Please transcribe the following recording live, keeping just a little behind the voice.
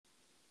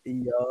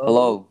Yo.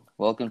 Hello,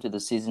 welcome to the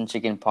Seasoned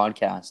Chicken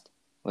Podcast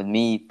with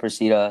me,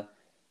 Prasidda,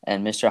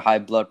 and Mr. High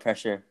Blood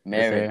Pressure,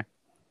 Merit.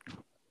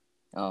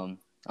 On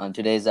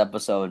today's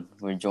episode,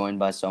 we're joined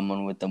by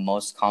someone with the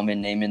most common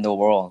name in the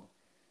world,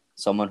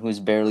 someone who's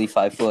barely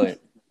 5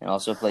 foot and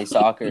also plays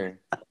soccer,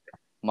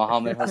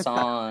 Mohammed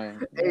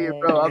Hassan. Hey,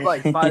 bro, I'm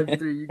like 5'3".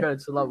 You gotta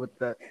chill out with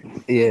that.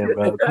 Yeah,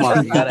 bro. Come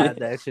on, you gotta add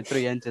the extra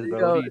 3 inches, bro.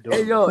 What are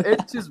you doing?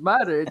 It just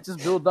matter. It just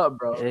build up,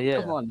 bro.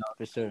 Yeah, Come on now.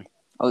 for sure.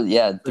 Oh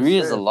yeah, For 3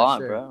 is a sure, for lot,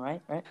 sure. bro.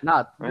 Right?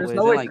 Nah, there's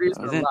no way 3 is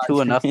a Isn't lot.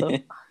 2 enough though?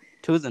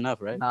 2 is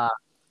enough, right? Nah,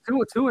 two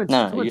inches.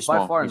 No, 2 you're inches by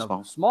small, far you're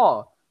enough.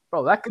 Small,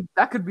 bro. That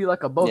could be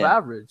like above Yeah.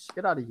 average.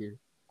 Get out of here.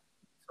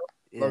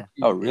 Yeah.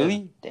 Low-key. Oh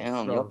really?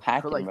 Damn, Bro, you're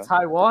packing, for like bro.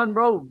 Taiwan,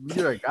 bro,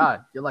 you're a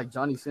god. You're like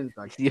Johnny Sins,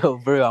 like. Yo,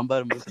 bro, I'm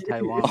about to move to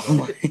Taiwan, Oh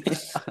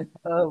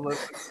bro. my But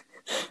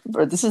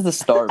Bro, this is the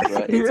start,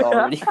 bro. It's Yeah.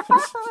 already.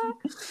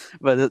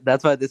 But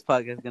that's why this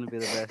podcast is gonna be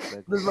the best.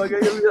 Like, this is gonna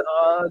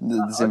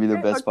This is gonna be the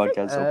best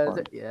podcast so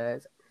far.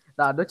 Yes.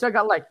 Nah, don't y'all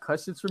got like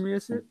questions for me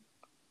and shit?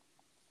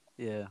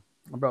 yeah.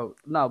 Bro,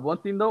 nah, one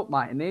thing though,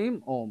 my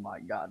name, oh my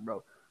god,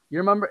 bro. You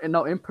remember,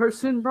 in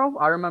person, bro,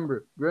 I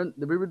remember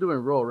we were doing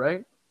roll,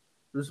 right?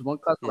 There's one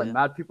class with like Yeah.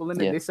 mad people in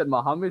it. Yeah. They said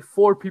Mohammed,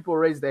 4 people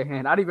raised their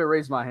hand. I didn't even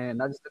raise my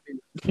hand. I just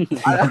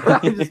I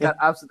just got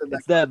absolutely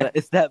It's that bad.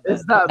 It's that bad.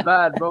 It's that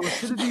bad, bro.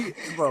 Should it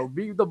be, bro,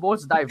 be the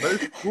most diverse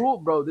school,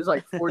 bro? There's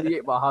like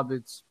 48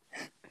 Mohammeds.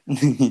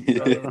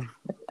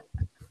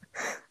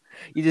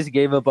 You just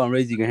gave up on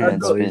raising your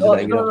hand, That's bro. fair. You're just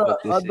like, No,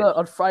 fuck this shit.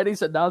 On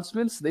Friday's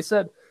announcements, they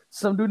said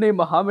some dude named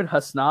Mohammed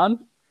Hasnan,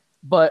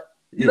 but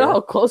you know Yeah.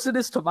 how close it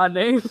is to my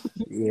name?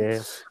 Yeah.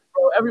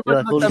 Bro, everybody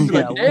You're like, looked at me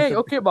holy like, shit. dang,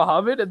 okay,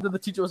 Mohammed. And then the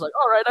teacher was like,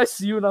 all right, I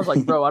see you. And I was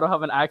like, bro, I don't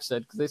have an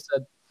accent. Because they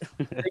said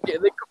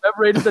they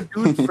commemorated the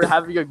dude for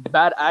having a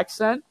bad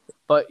accent,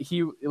 but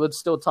he would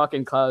still talk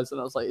in class.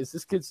 And I was like, is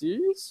this kid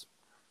serious?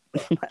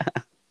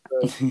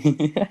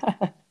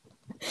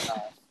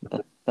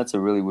 That's a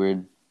really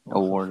weird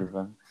award,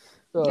 bro.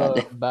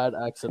 Goddamn. Bad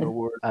accent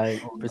award.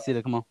 Alright,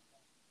 Prasidda, come on.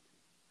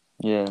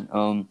 Yeah,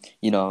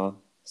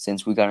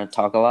 since we gotta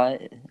talk a lot,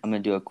 I'm gonna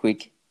do a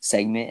quick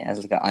segment as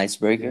like an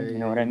icebreaker. Yeah, you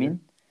know what I yeah. mean?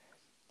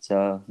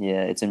 So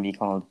yeah, it's gonna be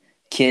called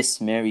Kiss,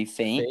 Marry,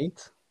 Faint.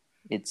 Faint?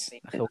 It's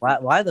So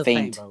why the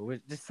Faint. faint, bro?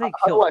 Just say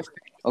How do I kill.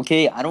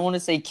 okay. I don't want to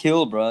say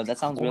kill, bro. That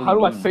sounds really How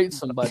do I mean. faint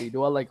somebody?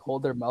 Do I like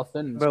hold their mouth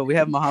in? Bro, we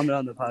have Muhammad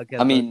on the podcast.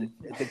 I mean-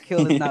 bro. The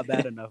kill is not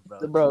bad enough, bro.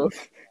 Bro,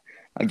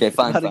 Okay,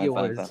 fine, Gotta fine, get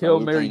fine, worse. fine. kill,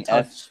 We're marry, playing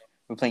touch.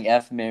 We're playing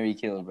F, Marry,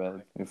 Kill,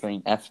 bro. We're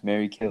playing F,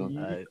 Marry, Kill.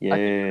 Alright. Yeah. I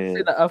can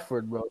say the F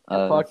word, bro. The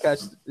Uh,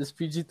 podcast is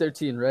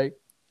PG-13, right?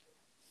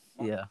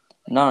 Yeah.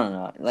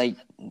 No. Like,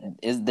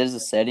 there's a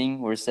setting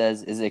where it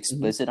says is it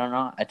explicit or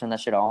not? I turn that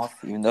shit off,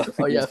 even though.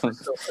 Oh yeah. For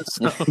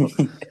sure.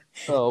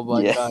 Oh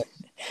my Yeah. god.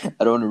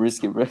 I don't want to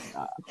risk it, bro.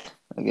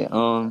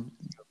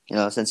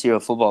 Okay. Since you're a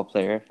football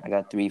player, I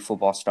got 3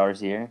 football stars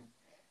here.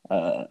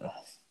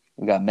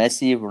 We got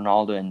Messi,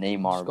 Ronaldo, and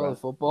Neymar, Let's go bro. to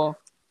football.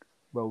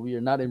 Bro, we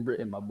are not in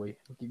Britain, my boy.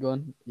 Keep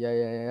going.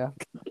 Yeah.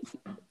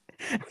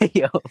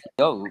 Yo.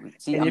 Yo,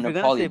 see, And I'm if you're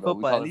gonna Nepali, say bro. We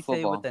football, call at it least say it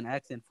football. with an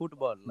accent.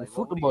 Football. Like,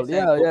 what would Football, you say?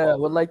 yeah,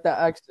 Football. with like that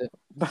accent.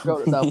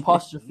 Bro, the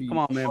apostrophe. Come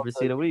on, man,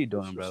 Prasidda, what are you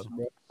doing, bro?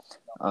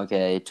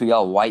 Okay, to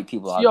y'all white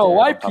people out Yo, there.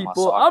 white talking about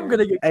people, I'm soccer.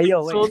 gonna get Hey,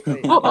 yo, canceled.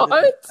 wait. What?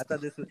 I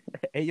thought this was.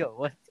 Hey, yo,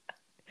 what?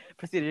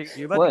 Prasidda,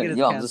 you're about What? to get us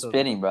Yo, I'm just canceled.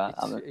 spitting, bro.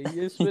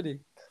 You're spitting.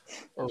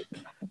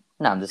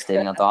 I'm just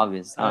stating out the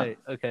obvious. All right,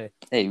 okay.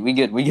 Hey, we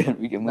good. We can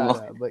move Nah,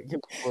 on. but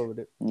get forward with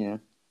it. Yeah.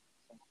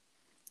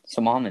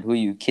 So, Mohammed, who are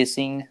you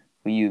kissing?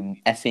 Who are you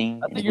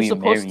effing? I And think who you're you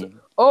supposed marrying? to.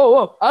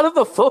 Oh, out of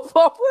the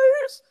football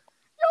players?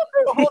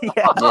 Yo, bro,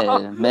 hold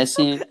on. Yeah,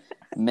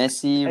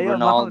 Messi, Hey, yo,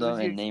 Muhammad, Ronaldo, what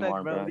do you and expect,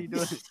 Neymar, bro? bro. What are you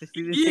doing? Just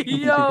do this shit.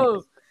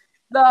 Yo,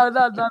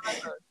 no.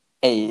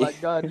 Hey, My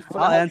God,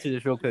 I'll answer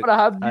this real quick. But I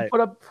have you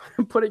Alright.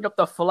 putting up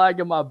the flag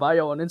in my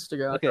bio on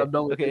Instagram. Okay, I'm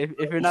done with okay. it.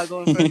 If you're not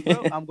going first,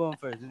 bro, I'm going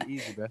first. It's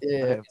easy, bro.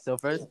 Yeah. Okay, so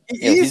first,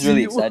 yo, he's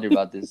really Easy. excited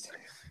about this.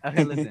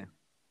 okay, listen.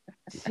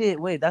 Shit,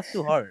 wait, that's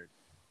too hard.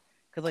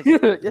 Cause like, Yeah,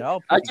 they're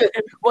all I pretty.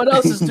 can't, what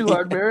else is too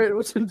hard, Barrett?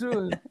 What you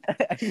doing?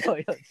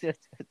 Yo, chill.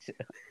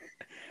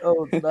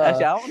 Oh, nah.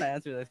 Actually, I want to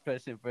answer this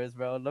question first,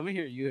 bro. Let me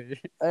hear you.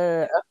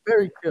 I'm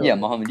very cool. Yeah,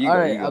 Mohammed, you All go.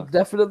 right, You go. I'm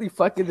definitely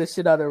fucking the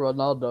shit out of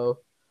Ronaldo.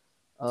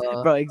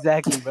 Bro,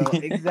 exactly, bro.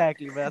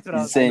 Exactly, bro. That's what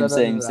I was Same, no,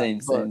 same, no, same,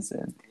 but- same,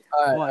 same.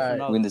 All Come on, right.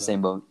 Ronaldo, We're in the bro.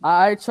 same boat.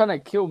 I ain't trying to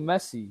kill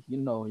Messi. You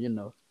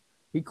know.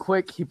 He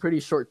quick. He pretty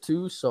short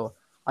too. So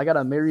I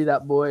gotta marry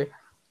that boy.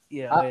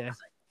 Yeah, I- yeah.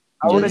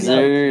 I wouldn't Yes, need a-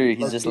 sir. He's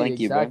low just key, like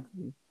you, bro.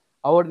 exactly.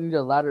 I wouldn't need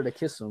a ladder to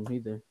kiss him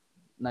either.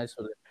 Nice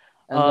with it.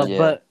 And then, Yeah.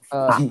 But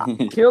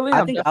killing, I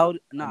I'm think definitely-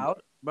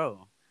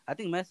 bro. I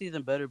think Messi is a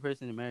better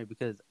person to marry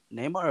because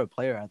Neymar a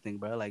player. I think,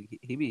 bro. Like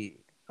he be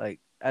like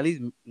at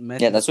least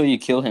Messi. Yeah, that's why you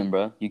kill him,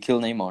 bro. You kill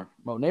Neymar.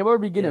 Bro,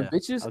 Neymar be getting Yeah,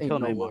 bitches. I'll Ain't kill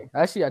no Neymar. way.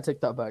 Actually, I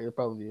take that back. It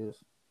probably is.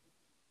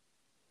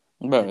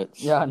 Bro,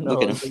 Yeah, I know.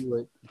 look at him.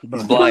 Anyway.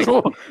 Bro, Black.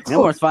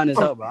 Neymar's fine as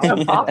hell, bro. I don't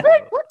know Mbappe?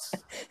 about What?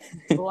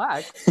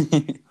 Black?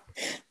 that,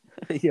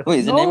 bro. Yo, Wait,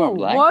 is it Neymar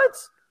black? What?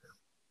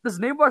 Does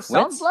Neymar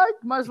sound What?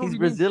 black? Might as well He's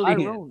be named Brazilian.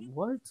 Tyrone.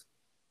 What?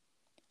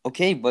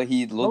 Okay, but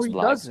he looks he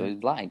black, so doesn't. he's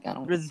black. I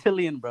don't.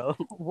 Brazilian, bro.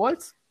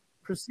 What?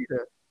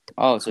 Prasidda.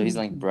 Oh, so he's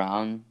like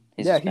brown.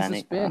 He's Yeah, Hispanic. he's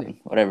Hispanic.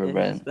 Whatever, Yeah,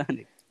 bro. he's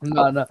Hispanic.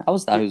 No. I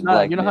was thought he was Nah,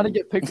 black. you know how to man.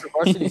 get picked for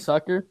varsity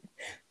soccer?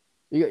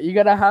 You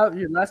gotta have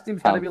your last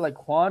name's gotta How? be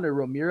like Juan or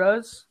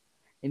Ramirez,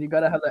 and you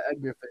gotta have that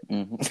egg fit,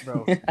 Mhm.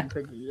 bro.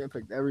 You get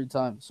picked every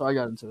time, so I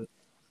got into it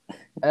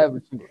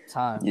every single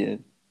time. Yeah.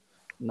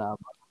 Nah,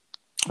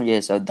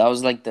 Yeah, so that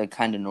was like the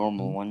kind of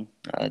normal one.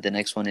 The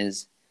next one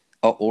is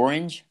a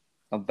orange,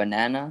 a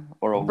banana,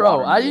 or a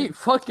bro, I watermelon. eat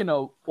fucking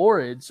a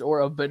orange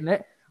or a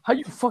banana. How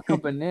you fuck a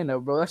banana,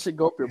 bro? That should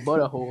go up your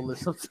butthole or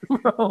something,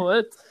 bro.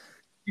 What?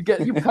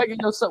 You packing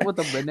yourself with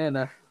a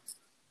banana?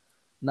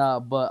 Nah,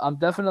 but I'm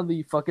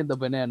definitely fucking the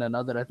banana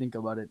now that I think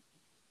about it.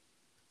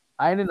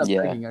 I ended up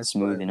Yeah, begging, I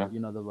smooth, swear, you know? but you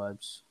know the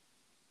vibes.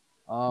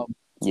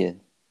 Yeah.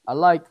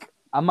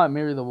 I might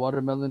marry the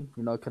watermelon.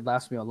 You know, it could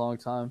last me a long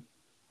time.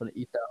 Gonna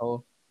eat that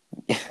whole.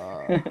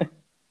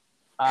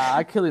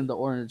 I killing the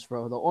orange,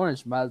 bro. The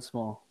orange mad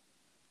small.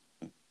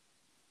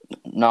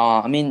 No,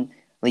 I mean,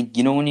 like,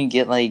 you know when you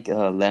get like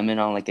a lemon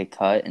on like a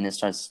cut and it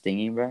starts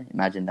stinging, bro?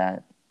 Imagine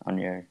that on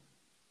your.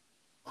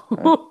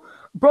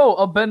 Bro,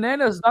 a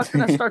banana is not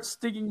gonna start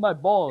stinging my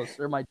balls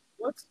or my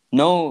what?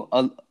 No,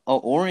 a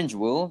orange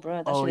will, bro.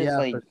 That Oh shit is yeah,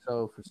 like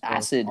for sure.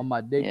 acid. On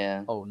my dick.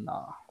 Yeah. Oh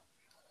nah.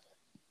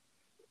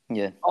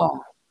 Yeah.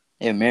 Oh,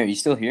 Hey, Mary, you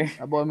still here?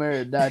 that boy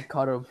married dad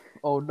caught him.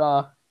 Oh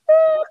nah.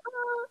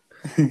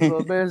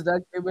 So Bear's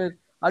dad came in.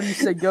 How do you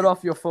say get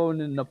off your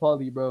phone in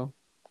Nepali, bro?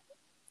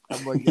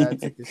 That boy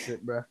dad took his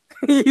shit, bro.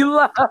 He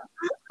laughed.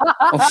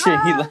 Oh shit,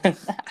 he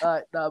left.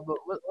 Alright, nah, but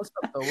what's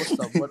up though? What's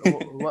up?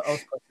 What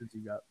else questions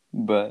you got?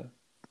 But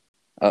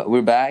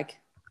we're back.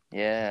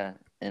 Yeah.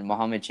 And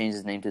Mohammed changed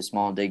his name to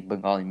Small Dick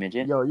Bengali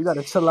Midget. Yo, you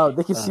gotta chill out.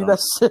 They can see that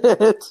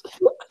shit.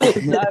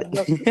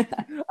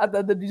 I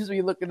thought that you just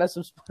be looking at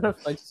some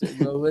Spotify shit,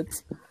 bro.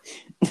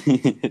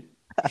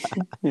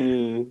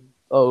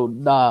 Oh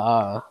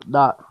nah.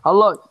 How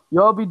long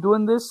y'all be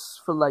doing this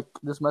for? Like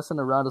this messing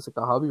around is like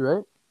a hobby,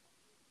 right?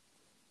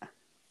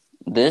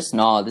 This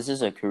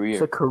is a career.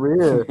 It's a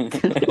career.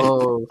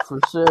 Oh, for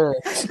sure.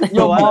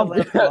 Your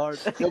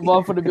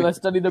mom gonna be like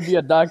study to be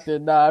a doctor.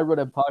 Nah, I run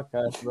a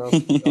podcast, bro.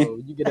 Yo,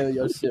 you get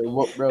your shit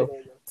whooped, bro.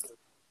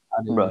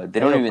 Bro, they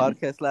don't even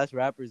podcast /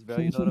 rappers, bro.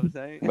 You know what I'm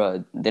saying?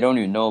 Bro, they don't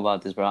even know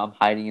about this, bro. I'm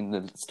hiding in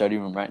the study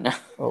room right now.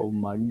 Oh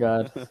my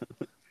god,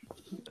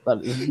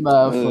 that is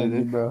mad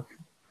funny, bro.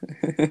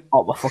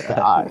 Oh my fucking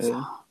eyes.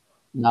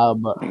 Nah,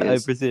 but I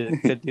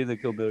proceed. Continue the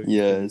kill Bill.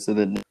 Yeah. So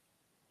then,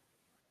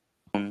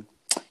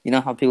 you know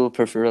how people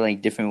prefer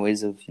like different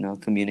ways of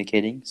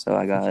communicating. So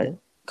I got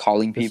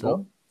calling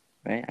people,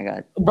 right? I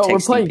got bro. We're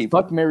playing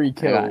people. fuck, marry,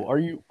 kill. Are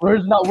you? We're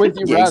not with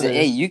you. Yeah, rather.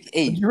 Hey,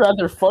 would you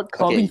rather fuck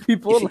calling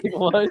people? Like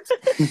what?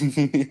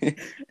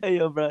 Hey,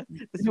 yo, bro.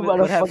 You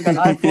got a fucking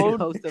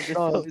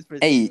iPhone?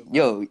 Hey,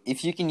 yo,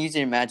 if you can use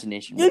your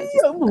imagination, bro,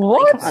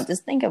 what? Come on,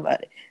 just think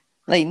about it.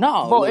 Like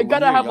no, bro, like, it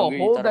gotta have younger, a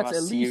hole that's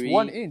at least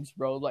 1 inch,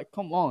 bro. Like,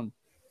 come on.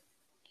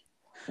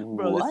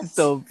 Bro, what? this is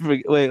so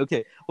wait,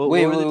 okay. What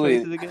were the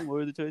choices again? What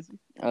were the choices?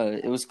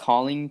 It was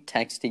calling,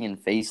 texting, and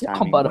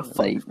FaceTiming. I'm about to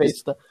fucking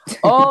FaceTime.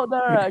 Oh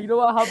no. You know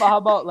what? How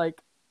about like?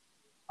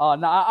 I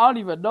don't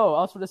even know.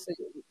 I was gonna say.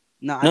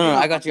 No,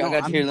 I got you.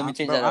 Here, let me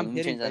change that up. I'm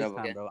hitting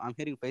FaceTime, bro. I'm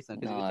hitting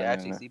FaceTime because you can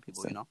actually see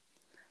people, you know.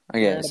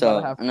 Okay,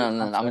 so no,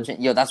 I'm gonna change.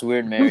 Yo, that's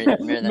weird, Mary. Hey,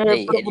 you're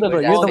the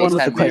one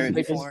with the question.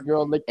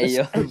 Hey,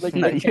 yo,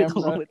 you're the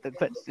one with the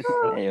question,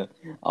 bro. Hey, yo,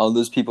 all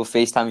those people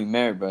FaceTiming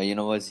Mary, bro. You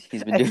know what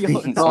he's been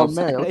doing? Oh,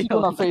 Mary, what you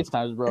doing on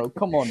FaceTimes, bro?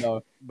 Come on,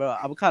 dog. Bro,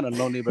 I'm kind of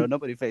lonely, bro.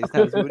 Nobody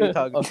FaceTimes. What are you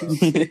talking about?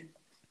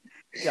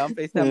 Yeah, I'm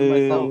FaceTiming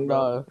myself,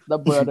 bro. That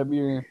boy out of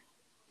here.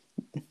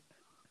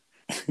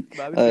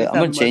 I'm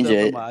gonna change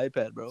it. On my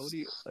iPad, bro. What do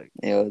you like?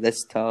 Yo,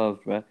 that's tough,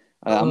 bro.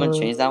 I'm gonna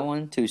change that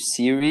one to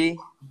Siri.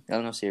 I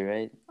don't know Siri,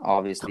 right?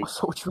 Obviously.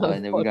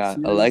 And then we got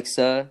Siri?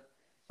 Alexa.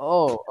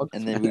 Oh, okay.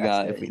 And then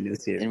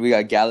we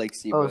got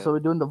Galaxy. Oh, bro. so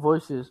we're doing the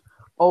voices.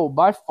 Oh,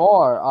 by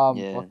far,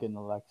 yeah. Fucking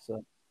Alexa.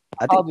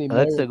 I think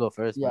Alexa go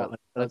first. Yeah,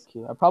 bro.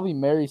 I'd probably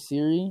marry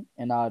Siri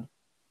and I'd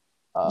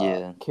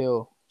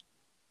kill.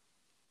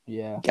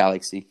 Yeah.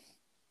 Galaxy.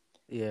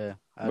 Yeah.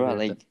 Bro,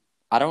 like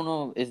I don't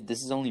know if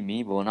this is only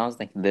me, but when I was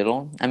like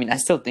little, I mean, I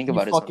still think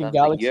about it sometimes.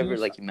 Like, you ever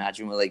like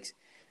imagine what like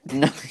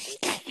no,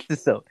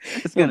 it's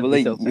gonna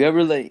be so you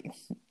ever like,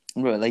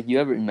 bro, like you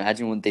ever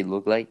imagine what they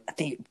look like? I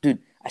think, dude,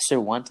 I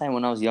swear one time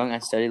when I was young, I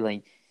started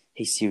like,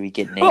 "Hey Siri,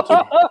 get naked."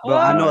 Bro,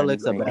 I know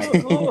Alexa, but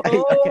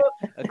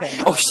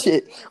okay. Oh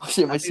shit!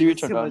 My Siri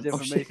turned on.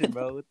 Information,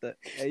 bro. What the?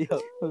 Hey,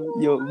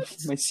 yo,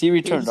 my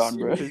Siri turned on,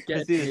 bro.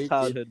 This is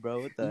childhood, bro.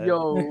 What the?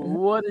 Yo,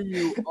 what are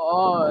you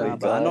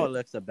on? I know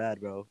Alexa bad,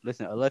 bro.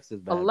 Listen, Alexa's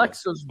bad.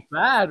 Alexa's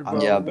bad,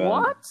 bro. Yeah, bro.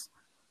 What?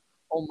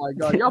 Oh my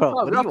god, y'all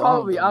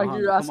probably out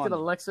here asking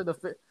Alexa to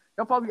fit.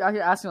 Y'all probably out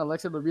here asking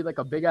Alexa to read like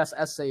a big ass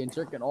essay and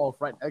jerking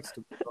off right next to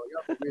me, bro.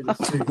 Y'all weird as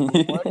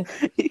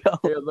shit.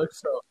 Hey,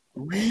 Alexa,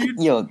 read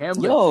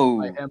Hamlet.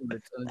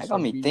 Hamlet, that got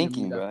me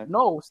thinking, bro.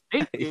 No,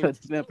 thinking.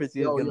 This man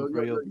Prasida's gonna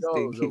bring up his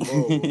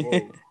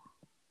thinking.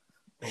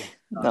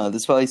 No,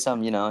 there's probably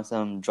some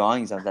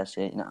drawings of that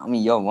shit. I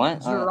mean, yo,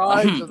 what?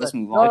 Let's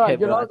move on. No, Okay,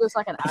 bro. there's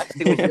like an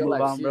actual We'll real move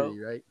life on, bro.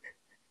 theory, right?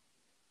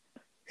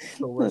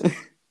 So what?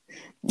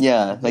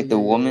 Yeah, like the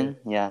Yeah. woman.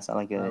 Yeah, I saw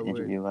like an Word.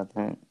 interview about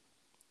that.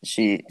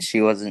 She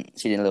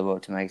didn't live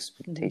up to my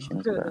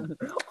expectations, bro.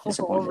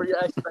 What were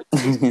your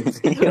expectations?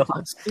 Yo,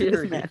 That's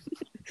scary.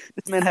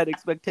 This man had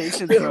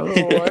expectations, bro.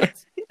 What?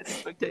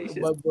 Expectations.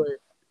 My boy.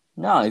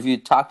 No, if you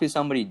talk to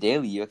somebody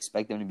daily, you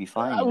expect them to be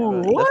fine. You know?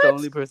 What? That's the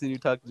only person you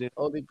talk to.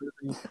 Only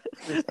person.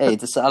 Hey,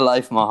 it's a sad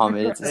life,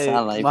 Mohammed. It's a Hey, sad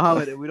life.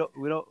 Mohammed, we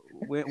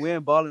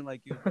ain't balling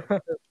like you, bro.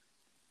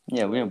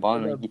 Yeah, we ain't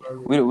balling.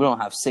 We don't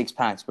have 6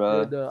 packs,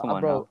 bro. Come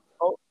on, bro. now.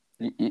 Oh,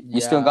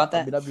 You still got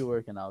that? I mean, I'll be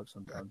working out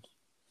sometimes.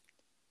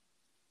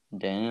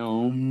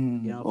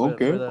 Damn. You know,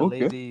 Okay. for the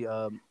lazy,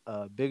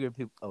 bigger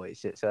people. Oh wait,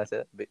 shit. Should I say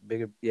that?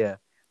 Bigger? Yeah.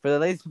 For the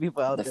lazy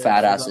people out The there,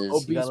 fat you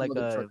asses. got like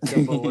a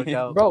simple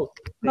workout. Bro,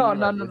 no.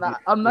 Like,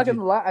 I'm not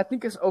gonna lie. I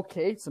think it's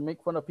okay to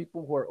make fun of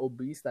people who are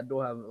obese that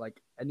don't have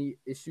like any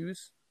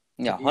issues.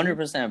 Yeah,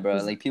 100%, bro.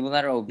 Like people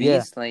that are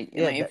obese, like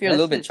if you're a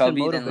little bit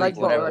chubby, then like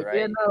whatever,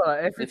 right?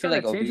 If you're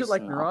trying to change it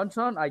like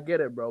Naranjan, I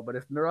get it, bro. But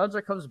if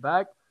Naranjan comes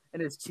back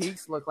and his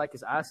cheeks look like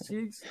his ass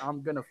cheeks,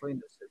 I'm gonna flame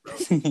this shit, bro.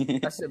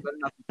 That shit better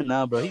not be.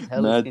 Nah, bro, he's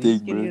hella skinny. He's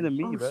skinnier than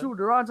me, bro. Shoot,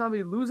 Naranjan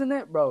be losing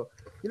it, bro.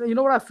 You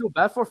know what I feel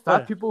bad for?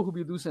 Fat people who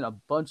be losing a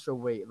bunch of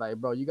weight. Like,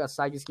 bro, you got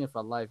saggy skin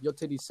for life. Your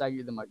titties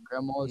saggier than my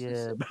grandma's.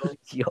 Yeah, bro.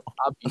 Yo,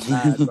 I'll be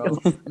mad, bro.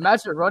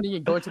 Imagine running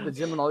and going to the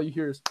gym and all you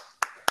hear is.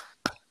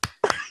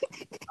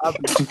 I'll be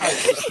mad.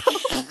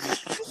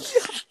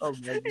 Oh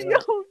my god. Yo,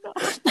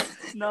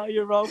 no,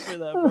 you're wrong for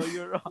that, bro.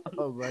 You're wrong.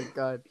 Oh my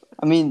god.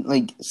 I mean,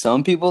 like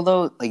some people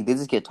though, like they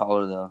just get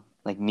taller though.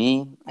 Like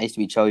me, I used to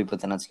be chubby, but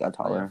then I just got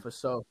taller. Yeah, for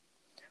sure.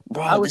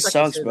 Bro, this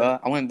sucks, bro.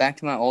 I went back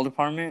to my old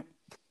apartment.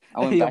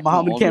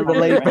 Mohammed can't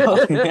relate, bro.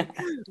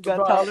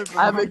 Got taller.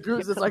 I haven't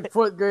grew since like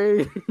 4th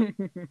grade.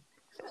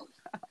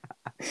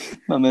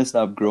 My man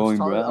stopped growing,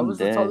 bro. I was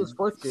the tallest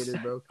 4th grader,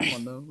 bro. Come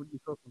on, now. What are you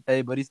talking?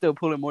 Hey, but he's still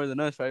pulling more than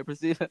us, right,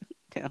 Prasidda?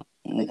 Damn.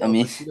 I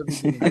mean,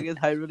 I guess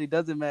height really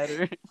doesn't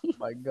matter.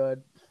 My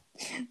god.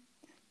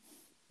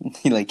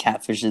 He like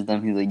catfishes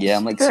them. He's like, yeah,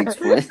 I'm like 6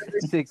 foot.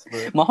 6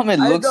 foot. Mohammed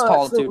looks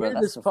tall too, bro.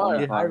 That's the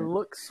funny part. I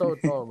look so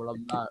tall, but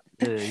I'm not.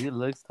 Yeah, he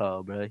looks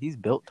tall, bro. He's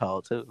built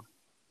tall too.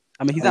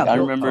 I mean, he's not. I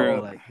remember.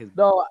 Tall, like his...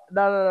 No.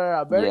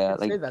 Barry can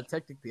like... say that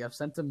technically. I've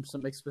sent him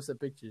some explicit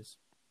pictures.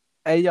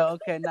 Hey yo,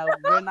 okay, now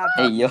we're not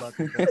talking about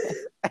this. Bro.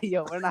 Hey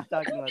yo, we're not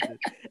talking about this.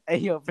 Hey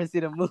yo,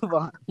 Prasidda, move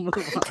on. Bro,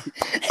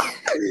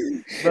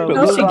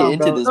 we should get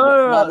into this.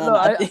 No.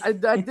 I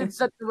did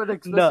send him an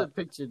explicit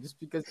picture just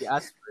because he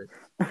asked for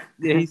it.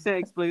 Yeah, he said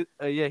explicit.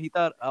 Yeah, he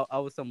thought I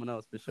was someone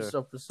else for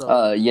sure. For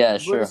sure. Yeah,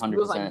 sure, 100%. He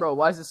was like, bro,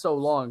 why is it so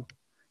long?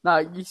 Nah,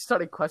 you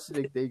started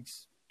questioning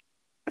things.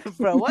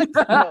 Bro, what?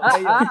 No,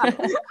 hey, yo, I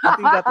think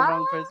you got the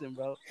wrong person,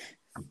 bro.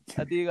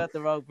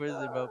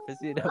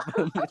 Prasidda,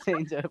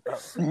 change it, bro.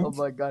 Oh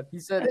my god. He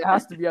said it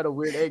has to be at a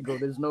weird angle.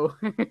 There's no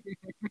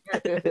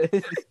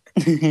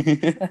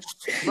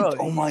Bro,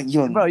 oh my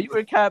god. Bro, you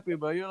were capping,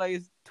 bro. You were like,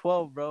 it's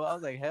 12, bro. I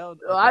was like, hell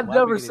no. I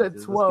never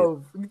said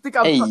 12. You think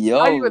I'm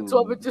not even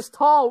 12 inches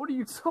tall? What are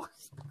you talking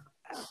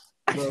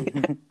about?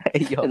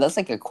 Hey, yo. That's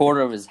like a quarter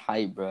of his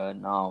height, bro.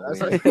 No,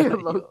 that's like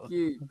low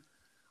key.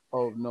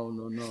 Oh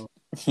no.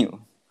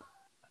 Yo.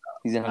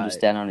 He's gonna have to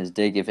stand on his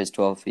dick if it's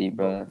 12 feet,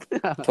 bro.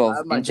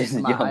 12 inches.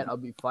 My height, I'll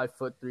be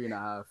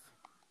 5'3.5".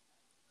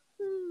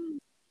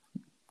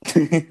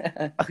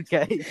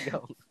 Okay,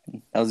 yo.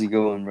 That was a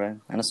good one, bro.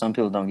 I know some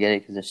people don't get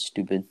it because they're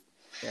stupid.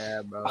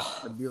 Yeah, bro.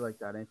 It'd be like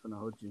that. I ain't finna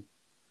hold you.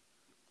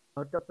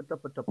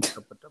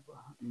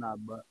 Nah,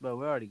 but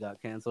we already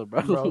got canceled,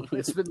 bro.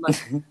 It's been like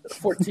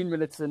 14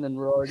 minutes in and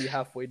we're already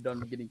halfway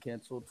done getting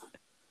canceled.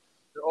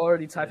 You're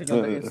already typing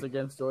on the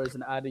Instagram stories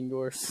and adding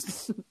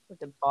yours.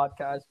 Fucking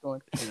podcast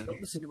going.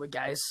 Listen to it,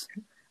 guys.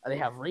 They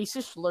have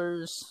racist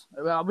slurs.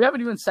 Well, we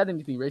haven't even said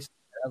anything racist,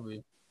 have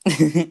we?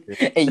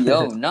 Hey,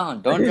 yo, no,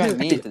 don't drag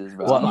me into this,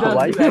 bro.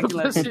 Why you acting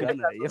like you done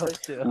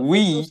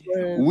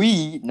that?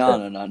 We,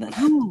 no.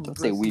 Don't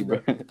say we,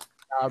 bro.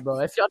 Nah, bro.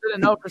 If y'all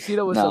didn't know,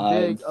 Prasidda was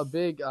a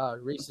big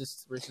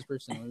racist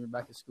person when we were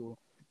back at school.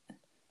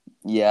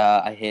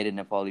 Yeah, I hated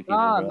Nepali people,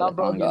 bro. Nah,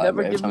 bro. He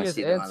never gave me his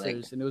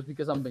answers, and it was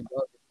because I'm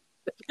Bengali.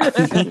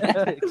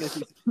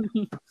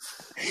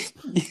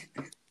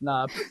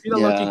 Nah,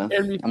 Prasidda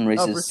carried me. I'm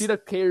racist.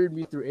 Prasidda carried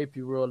me through AP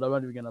World. I'm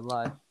not even gonna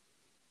lie.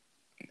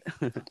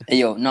 Hey,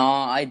 yo, no,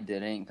 I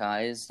didn't,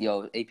 guys.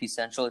 Yo, AP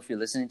Central, if you're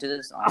listening to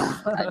this,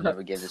 I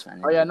never gave this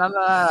man. Oh yeah,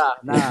 nah.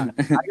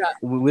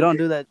 We don't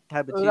do that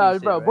type of cheating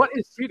shit, bro. right? What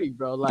is cheating,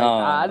 bro? Like,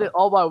 I did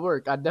all my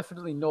work. I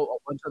definitely know a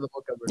bunch of the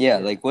vocabulary. Yeah,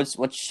 like what's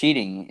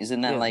cheating? Isn't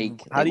that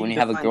like when you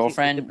have a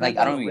girlfriend? Like,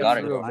 I don't even got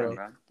a girlfriend,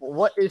 bro.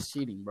 What is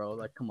cheating, bro?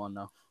 Like, come on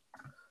now.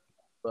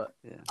 But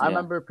I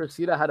remember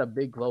Prasidda had a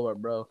big glow up,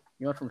 bro.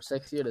 You went from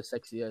sexier to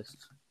sexiest.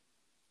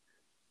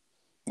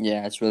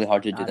 Yeah, it's really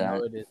hard to do that. I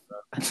know it is, bro.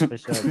 For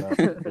sure,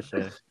 bro. For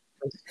sure.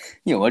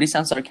 Yo, why do you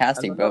sound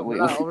sarcastic, bro? We're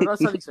not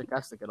sounding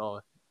sarcastic at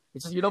all.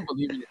 It's just you don't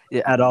believe in it.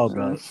 Yeah, at all,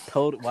 bro.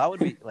 Why would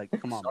we like?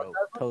 Come on, bro.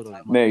 Totally.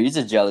 Mary, you're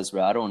just jealous,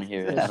 bro. I don't want to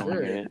hear it. I don't want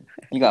to hear it.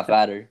 You got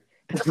fatter.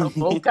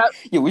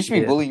 Yeah, we should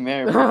be bullying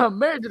Mary, bro.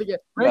 Mary did again.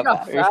 Mary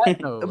got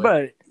fat. No,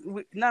 bro.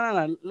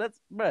 No.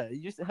 Bro,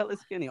 you're hella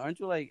skinny. Aren't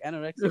you like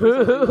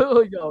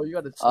anorexic? Yo, you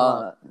gotta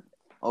stop.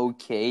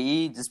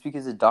 Okay, just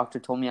because the doctor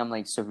told me I'm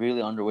like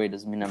severely underweight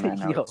doesn't mean I'm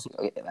anorexic.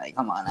 Okay, like,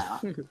 come on now.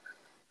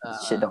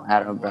 Shit don't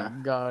add up, bro.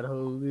 God,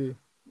 holy.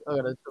 I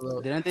gotta chill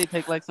out. Didn't they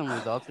take like some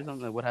results or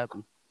something? Like, what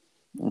happened?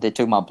 They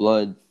took my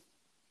blood.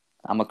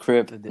 I'm a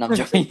Crip. No, I'm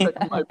joking.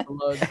 My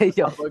blood.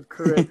 I'm a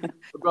Crip.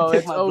 Bro,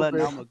 it's over. Blood,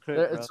 I'm a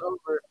Crip, it's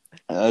over.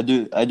 I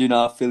do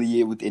not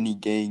affiliate with any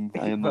gang.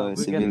 I am a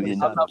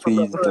civilian.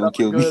 Please don't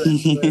kill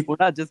me. We're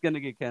not just gonna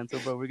get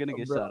canceled, bro. We're gonna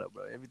get shot up,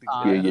 bro. Everything's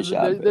gonna get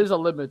shot. There's a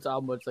limit to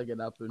how much that can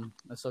happen.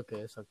 That's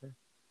okay. It's okay.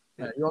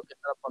 Yeah, you won't get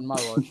shot up on my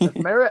watch.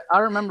 Merit, I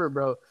remember,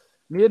 bro.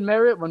 Me and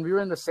Merit, when we were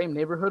in the same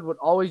neighborhood, would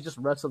always just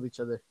wrestle each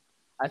other.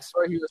 I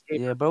swear he was.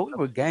 Yeah, bro. We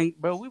were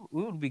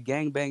we would be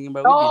gang banging,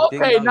 bro. Oh,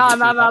 okay.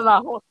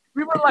 Nah.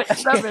 We were like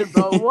 7,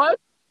 bro. What?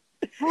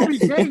 We'll be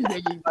gang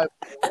banging, my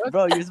boy.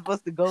 Bro, you're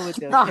supposed to go with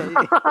that. Okay?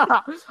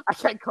 I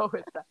can't go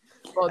with that.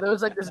 Bro, there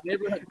was like this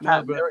neighborhood.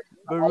 Nah, bro.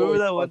 But remember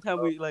that one time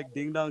we like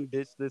ding dong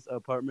ditched this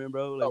apartment,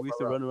 bro? Like we used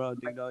to run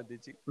around ding dong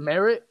ditching.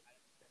 Merit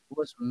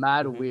was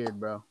mad weird,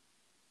 bro.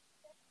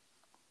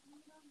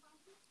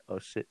 Oh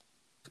shit.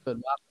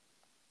 Good.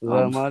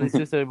 Oh,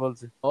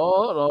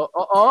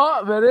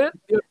 Merit,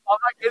 I'm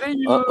not getting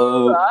you.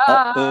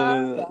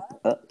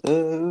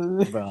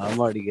 Bro, I'm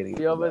already getting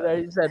you. Over there,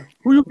 he said,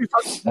 "Who you be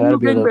fucking? Who you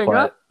gang bang,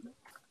 huh?"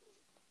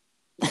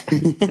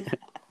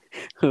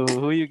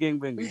 Who you gang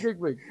bang?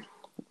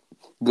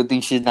 Good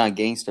thing she's not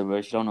gangster, bro.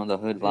 She don't know the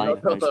hood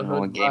life. Bro. She don't know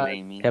what gang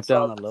bang means. Kept it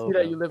on the low. See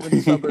that you live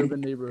in suburban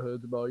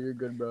neighborhoods, bro. You're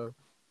good, bro.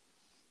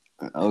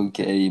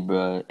 Okay,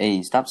 bro.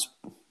 Hey, stop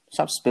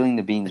spilling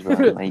the beans, bro.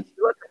 Like.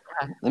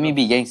 Let me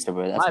be gangster,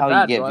 bro. That's how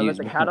you get views, I let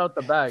the cat out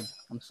the bag.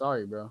 I'm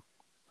sorry, bro.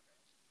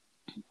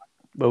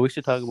 But we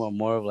should talk about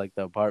more of like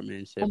the apartment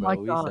and shit, bro. My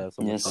God. We have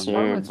so yes, much sir,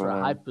 apartments bro.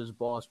 are hype as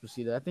balls,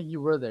 Prasidda. I think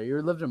you were there.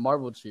 You lived in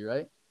Marble Tree,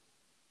 right?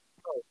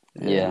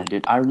 Yeah,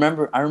 dude. I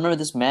remember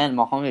this man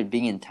Mohammed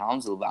being in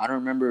Townsville, but I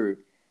don't remember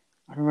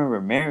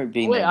Merit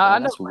being there.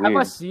 That's weird. Have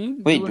I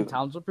seen you in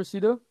Townsville,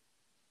 Prasidda?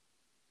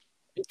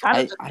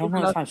 I don't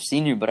know if I've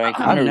seen you, but I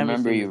kind of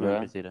remember you,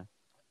 bro.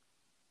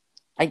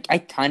 I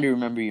kind of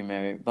remember you,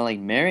 Merit, but like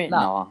Merit,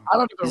 no. I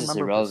don't even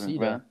remember irrelevant,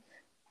 bro.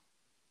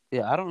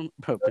 Yeah, I don't,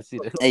 bro.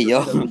 Prasidda. Hey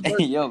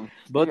yo,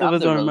 both of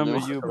us don't remember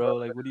you, bro.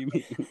 Like, what do you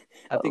mean?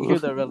 I think you're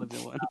the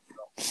relevant one.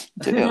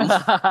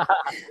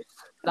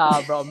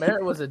 Nah, bro.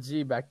 Merit was a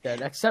G back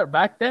then. Except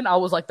back then, I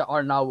was like the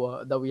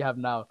Arnawa that we have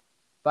now.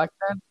 Back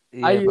then,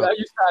 yeah,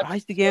 I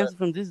used to get answers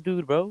from this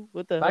dude, bro.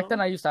 What the hell? Back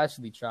then, I used to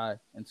actually try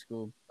in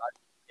school.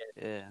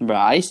 Yeah. Bro,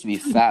 I used to be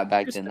fat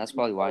back then. That's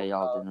probably why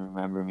y'all didn't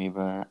remember me,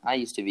 bro. I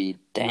used to be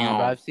down. Yeah,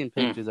 bro, I've seen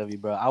pictures of you,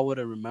 bro. I would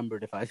have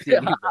remembered if I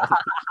seen you, bro.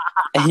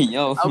 Hey,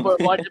 yo. I might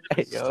watch it.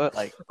 Hey, yo,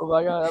 like, oh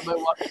my God, I might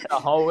walk in the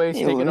hallways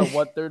taking a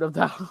 1/3 of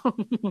that.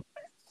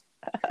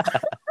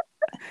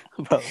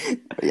 Bro,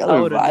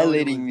 y'all are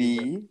violating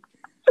me.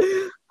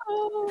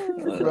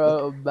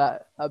 Bro,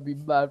 I'd be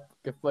mad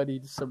fucking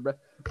funny.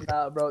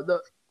 Nah, bro.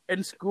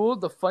 In school,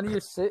 the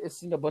funniest shit is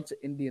seeing a bunch of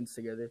Indians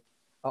together.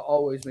 I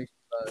always make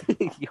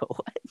yo.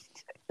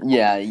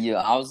 Yeah.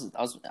 I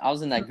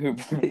was in that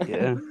group.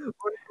 Yeah.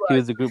 He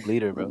was the group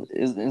leader, bro.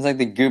 It's like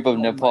the group of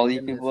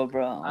Nepali people,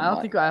 bro. I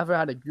don't think I ever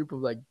had a group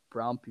of like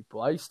brown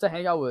people. I used to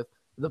hang out with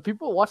the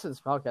people watching this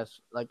podcast.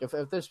 Like if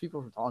there's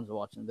people from Townsville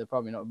watching, they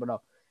probably know. But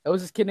no, it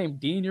was this kid named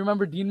Dean. You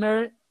remember Dean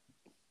Merritt?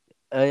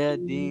 Oh yeah,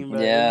 Dean,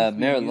 bro. Yeah,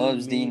 Merritt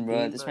loves Dean,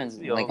 bro. This man's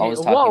like always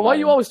talking about why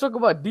you always talk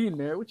about Dean,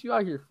 Merritt? What you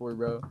out here for,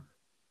 bro?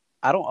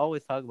 I don't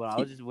always talk about it. I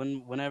was just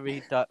whenever he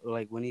thought,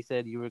 like when he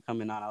said you were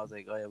coming on, I was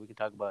like, oh yeah, we can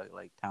talk about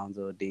like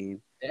Townsville,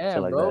 Dean.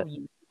 Damn, like bro.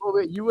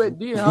 You with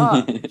Dean,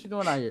 huh? What you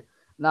doing out here?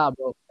 Nah,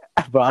 bro.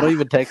 Bro, I don't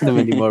even text him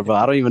anymore, bro.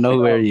 I don't even know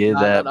where he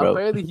is at, bro.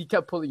 Apparently, he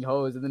kept pulling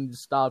hoes and then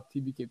just stopped. He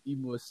became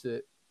emo as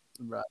shit,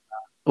 bro.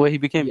 Wait, he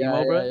became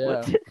emo, bro?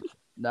 Yeah.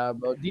 Nah,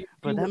 bro.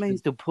 But that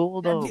means to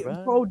pull though,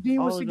 bro. Bro,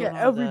 Dean was to get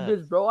every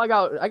bitch, bro. I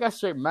got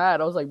straight mad.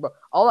 I was like, bro,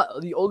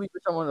 the only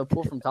bitch I wanted to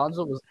pull from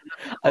Townsville was.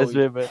 I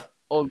swear, bro.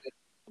 Oh,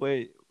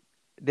 wait.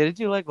 Didn't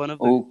you like one of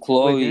the? Oh,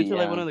 Chloe. Wait, didn't you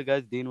like one of the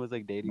guys Dean was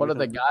like dating? One of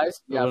the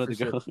guys? Yeah, one of the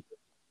sure. girls.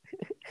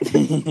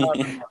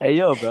 Hey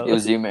yo, bro. It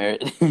was you,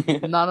 Merit.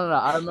 No.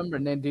 I remember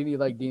Nandini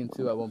liked Dean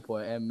too at one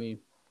point, and me.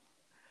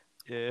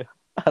 Yeah,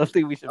 I don't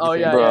think we should. Oh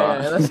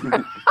yeah.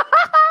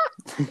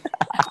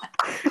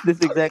 This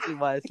is exactly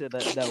why I said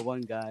that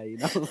one guy, you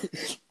know.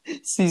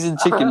 Seasoned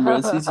chicken, bro.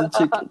 Seasoned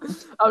chicken.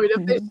 I mean,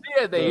 if they see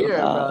it, they hear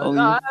it, bro.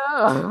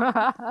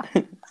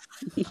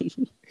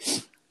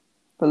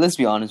 But let's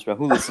be honest, bro.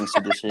 Who listens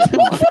to this shit? Come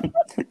on.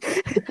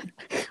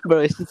 Bro,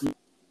 it's just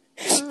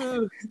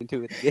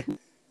into it again.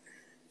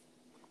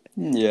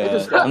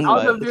 Yeah.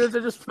 All the viewers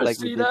are just like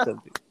we did Prasidda.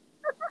 something.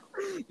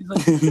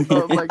 He's like,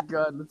 oh my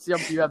god, let's see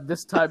if you have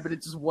this time, but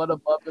it's just one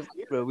above.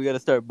 Bro, we gotta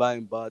start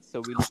buying bots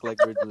so we look like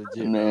we're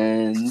legit.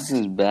 Man, this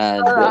is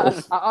bad, bro.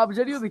 I'm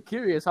genuinely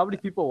curious. How many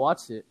people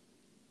watch it?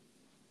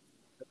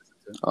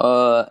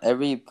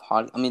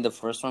 The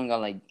first one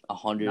got like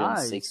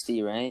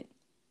 160, right?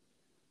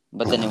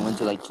 But then it went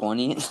to like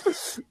 20.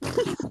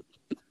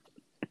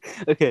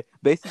 Okay,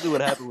 basically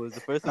what happened was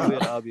the first time we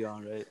had Abby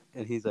on, right?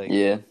 And he's like,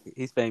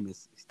 he's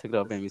famous. He's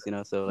TikTok famous,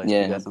 so like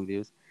he got some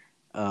views.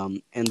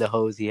 And the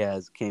hoes he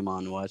has came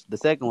on and watched. The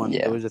second one,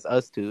 it was just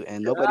us two,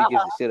 and nobody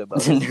gives a shit about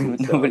us.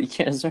 Nobody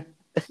cares.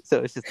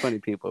 So it's just 20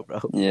 people,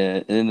 bro. Yeah,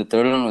 and then the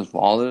third one was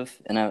Olive,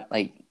 and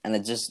I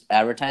just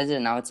advertised it,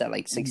 and now it's at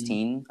like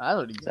 16. I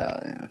don't even. So,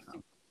 yeah.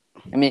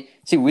 I mean,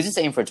 see, we just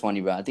aim for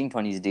 20, bro. I think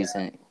 20 is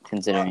decent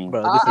considering.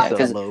 Bro, this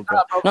is so low,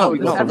 bro.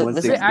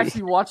 If they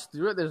actually watch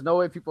through it, there's no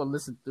way people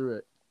listen through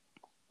it.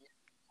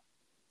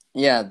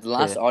 Yeah, the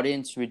last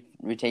audience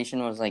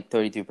retention was like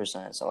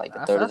 33%. So like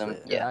a third of them,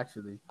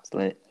 actually, it's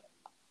lit.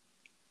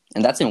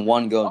 And that's in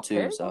one go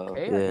too. So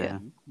you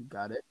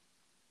got it.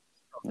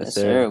 Yes,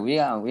 sir. We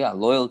got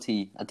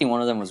loyalty. I think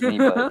one of them was me,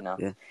 but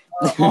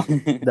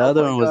the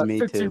other one was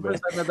me too, bro.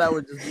 15% of that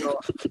would just go.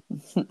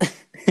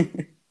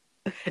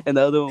 And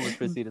the other one was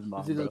Prasidda's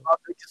mom.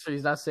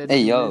 He's not saying.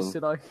 Hey yo.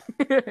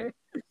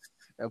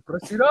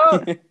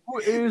 Prasidda, who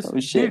is? Oh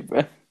shit,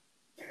 bro.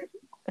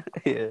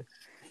 Yeah.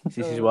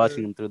 She's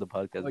watching him through the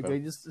podcast, bro.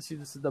 Okay, she's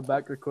just in the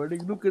back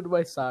recording. Look at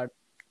my son.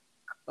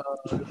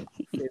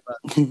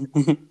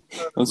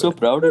 I'm so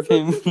proud of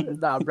him.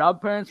 Nah,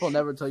 proud parents will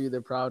never tell you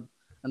they're proud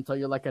until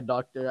you're like a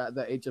doctor at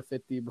the age of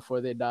 50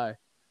 before they die.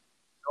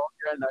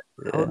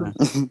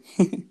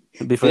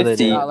 Before they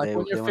die, like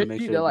when you're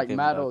 50, they're like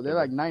mad old. They're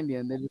like 90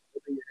 and they're just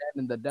putting your hand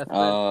in the deathbed.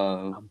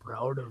 I'm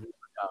proud of you.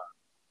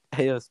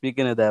 Hey, yo,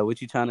 speaking of that,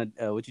 what you trying to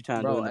do in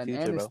the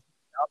future, bro?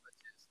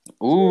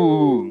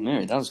 Ooh,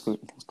 man, that was cool.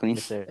 That was clean.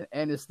 An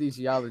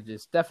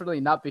anesthesiologist. Definitely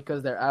not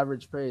because their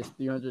average pay is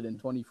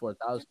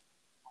 $324,000.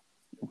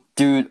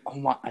 Dude, oh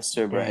my, I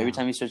swear, bro. Every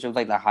time you search up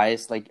like the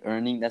highest like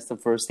earning, that's the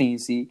first thing you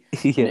see.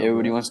 And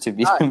everybody wants to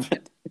be. That's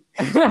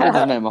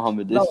not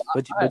Mohammed.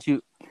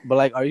 But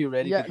like, are you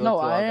ready? Yeah, to go no,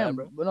 through I all am.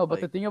 that, bro?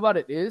 But the thing about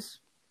it is,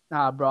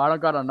 bro, I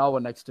don't got a novel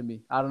next to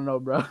me. I don't know,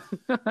 bro.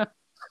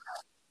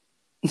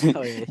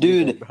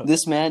 Dude,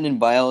 this man in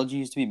biology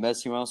used to be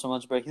messing around so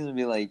much, bro. He's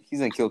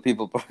gonna kill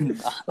people, bro.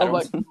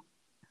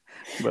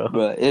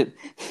 Bro,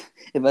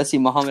 if I see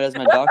Mohammed as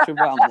my doctor,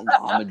 bro,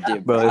 I'm a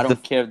dip, bro. I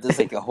don't care if there's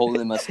like a hole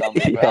in my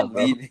stomach, bro. I'm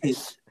leaving.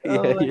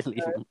 You're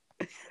leaving.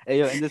 Hey,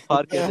 yo, and this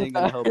podcast ain't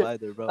gonna help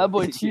either, bro. That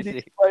boy cheating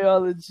in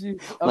biology.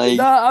 I'm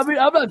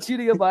not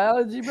cheating in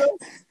biology, bro.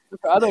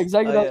 I know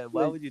exactly.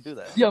 Why would you do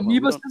that? The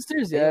amoeba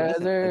sisters,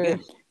 they're.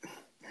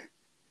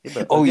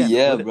 Oh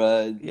yeah,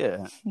 bro.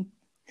 Yeah.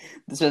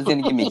 This one's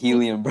gonna give me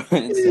helium, bro.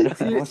 Instead of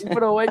you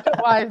put away.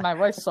 Why is my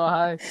voice so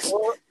high?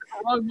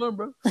 Wrong one,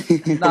 bro.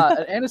 Nah,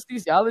 an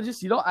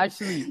anesthesiologist, you don't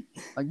actually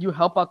you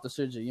help out the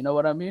surgeon. You know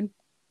what I mean?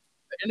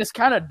 And it's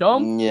kind of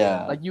dumb.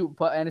 Yeah. Like you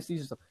put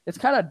anesthesia stuff. It's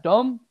kind of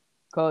dumb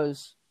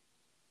because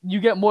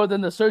you get more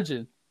than the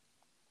surgeon,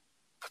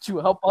 but you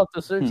help out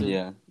the surgeon.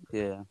 Yeah.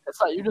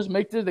 It's like you just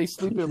make sure they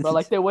sleeping, bro.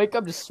 Like they wake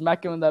up, just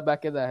smack him in the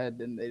back of the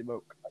head, and they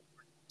woke.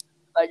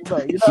 Like, bro,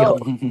 you know.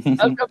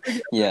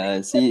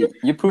 Yeah, see,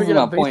 you're proving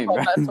my point,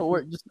 bro. To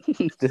work. Just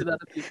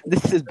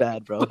this is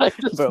bad, bro.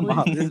 Bro,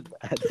 Mom, this is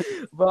bad.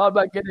 Bro, I'm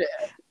not getting it.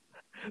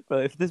 Bro,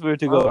 if this were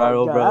to go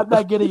viral, bro. I'm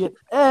not getting it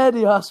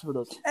any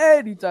hospitals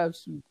anytime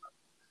soon.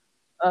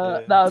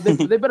 Nah,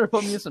 they better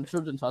put me in some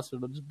children's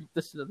hospital. Just beat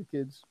this shit out of the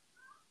kids.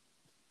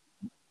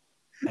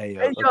 Hey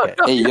yo,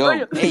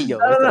 Hey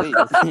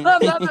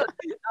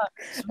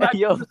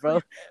yo,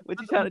 bro, what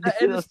you trying to do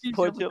to those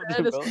poor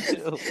children, bro? I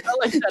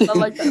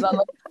like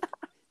that.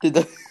 Dude,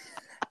 the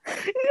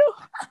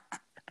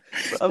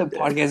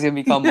podcast is gonna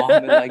become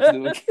Mohammed like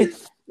little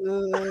kids.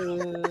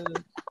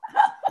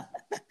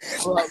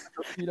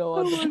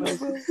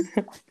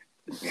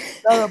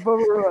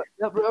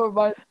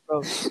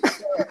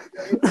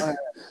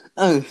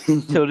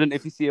 Children,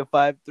 if you see a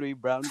 5'3"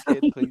 brown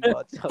kid, please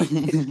watch out.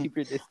 Keep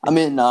your distance. I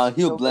mean,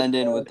 he'll blend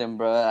in with them,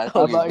 bro. I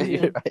I'm out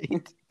here,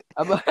 right?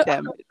 I'm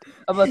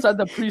outside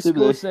the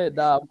preschool. Said,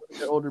 nah, I'm with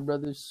your older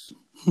brothers.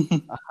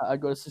 I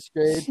go to 6th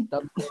grade.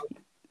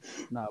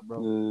 Nah,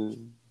 bro.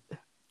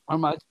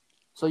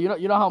 So you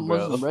know how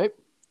Muslim, right?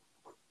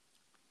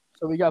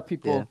 So we got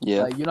people.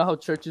 Yeah. Like, you know how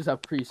churches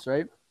have priests,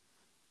 right?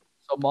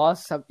 So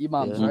mosques have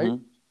imams, right?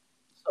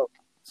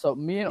 So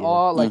me and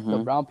all the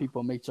brown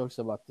people make jokes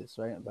about this,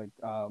 right? Like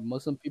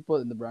Muslim people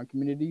in the brown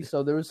community.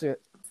 So there was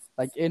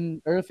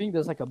in Irving,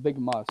 there's like a big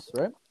mosque,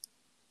 right?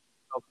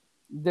 So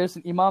there's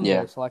an imam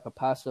there, so like a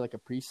pastor, like a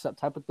priest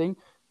type of thing.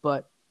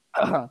 But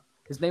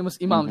his name was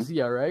Imam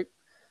Zia, right?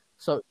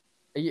 So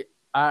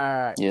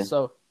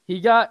so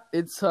he got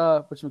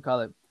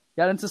whatchamacallit,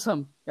 got into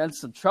some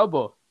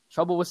trouble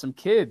with some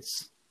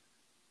kids.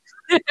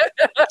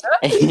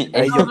 Hey,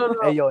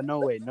 yo, no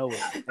way.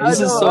 This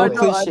is so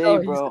cliche,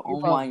 bro. Oh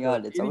my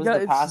god, it's always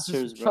the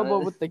pastors, bro.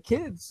 Trouble with the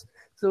kids.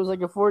 So it was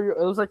like a 4-year.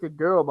 It was like a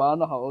girl, but I don't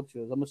know how old she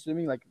was. I'm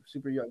assuming like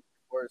super young.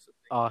 worse.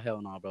 Oh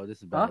hell no, bro! This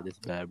is bad. This is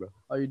bad, bro.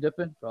 Are you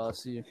dipping? Bro, I'll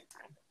see you.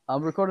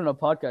 I'm recording a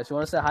podcast. You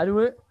want to say hi to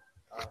it?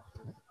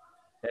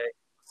 Hey,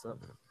 what's up?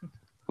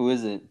 Who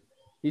is it?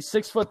 He's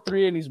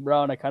 6'3" and he's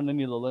brown. I kind of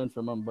need to learn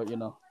from him, but you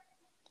know.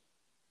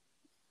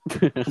 he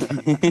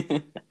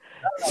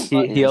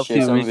helps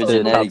you reach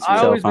the top.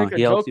 I always make a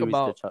joke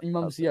about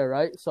Imam Zia,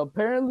 right? So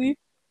apparently,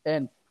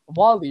 and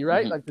Wally,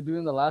 right? Like they're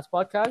doing the last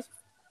podcast.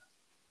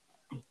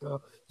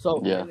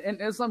 So in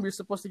Islam, you're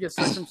supposed to get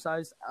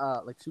circumcised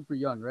like super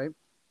young, right?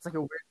 It's like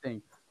a weird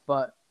thing.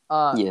 But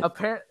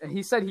apparently,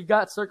 he said he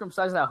got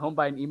circumcised at home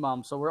by an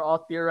imam. So we're all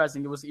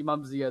theorizing it was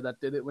Imam Zia that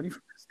did it when he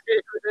first came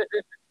in.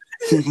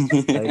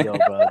 Hey, yo,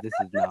 bro, this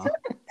is now.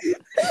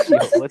 Yo,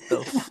 what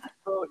the?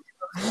 Bro,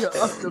 Zia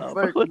up the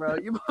perk, bro.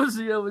 Imam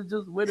Zia was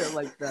just with it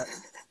like that.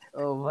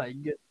 Oh my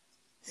god.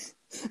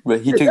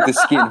 But he took the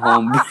skin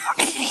home.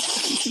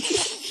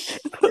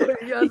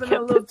 He has like a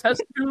little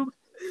test tube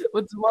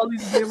with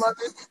Wally's name on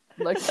it,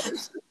 like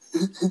this.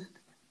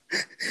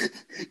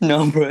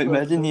 No, bro.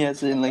 Imagine he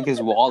has it in like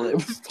his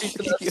wallet.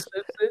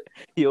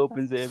 He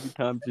opens it every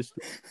time, just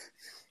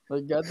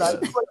like that.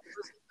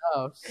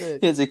 Oh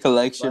shit! He has a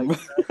collection, like,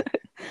 bro.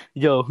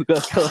 Yo, we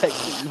got a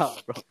collection, nah,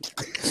 bro.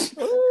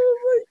 Oh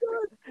my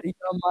god! He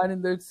got mine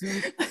in there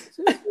too.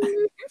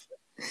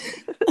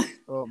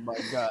 Oh my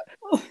god!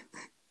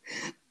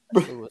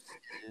 It was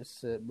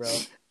shit, bro.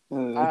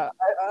 I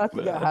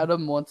think I had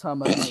him one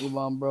time at my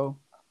Imam, bro.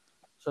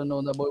 So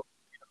no, that boy.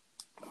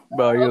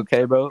 Bro, are you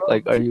okay, bro?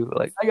 Like, are you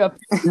like? I got.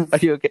 Are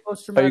you okay?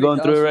 Are you going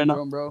through it right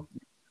now, bro?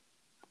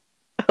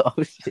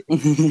 Oh shit!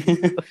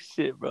 Oh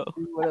shit, bro.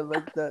 You would have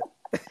liked that.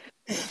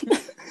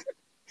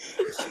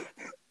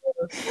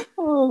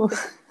 Oh,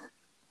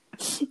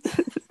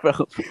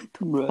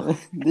 bro,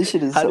 this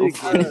shit is so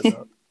funny.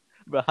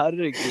 Bro, how did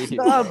it get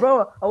here? Nah,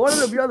 bro, I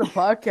wanted to be on the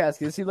podcast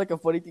because it seemed like a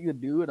funny thing to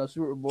do, and I was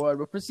super bored.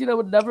 But Prasidda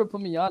would never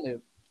put me on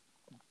it.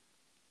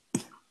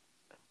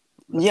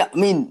 Yeah, I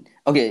mean,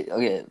 okay.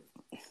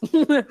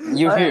 You're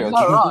here, okay?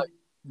 Wrong.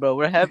 Bro,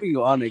 we're having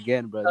you on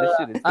again, bro. This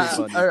shit is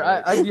too funny.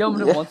 I yelled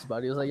him once about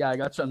it. He was like, "Yeah, I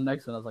got you on the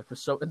next one." I was like, "For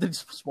sure." And then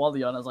just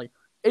swallowed on. I was like,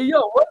 "Hey, yo,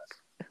 what?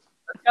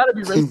 That's gotta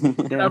be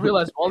racist." And I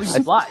realized Wally's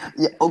black.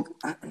 Yeah. Okay.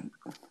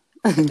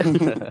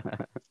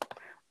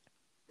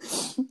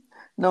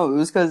 No, it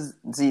was because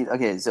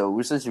so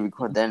we're supposed to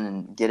record then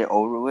and get it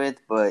over with,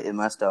 but it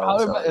messed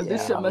up. If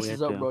this shit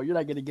messes up, bro, you're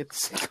not gonna get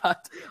this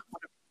cut.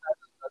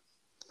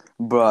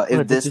 Bro,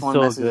 if this one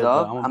messes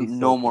up, I'm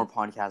no more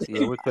podcasting.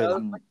 Yeah, we're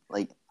quitting.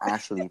 Like,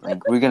 actually,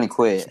 like, we're gonna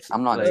quit.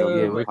 I'm not joking.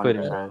 Yeah, we're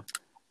quitting, bro.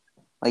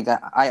 Like,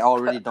 I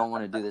already don't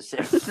want to do this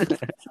shit.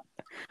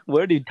 We're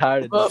already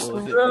tired of this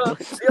bullshit.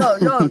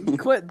 Yo, you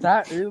quit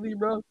that early,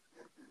 bro.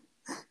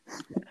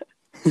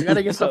 You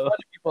gotta get some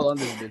funny people on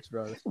this bitch,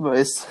 bro. But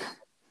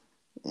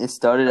it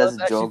started as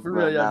a joke,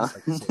 bro.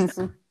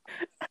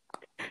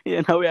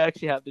 Yeah, now we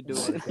actually have to do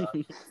it.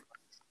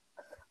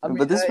 I mean,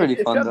 but this is pretty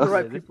fun, though. If you have the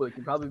right people, it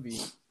can probably be.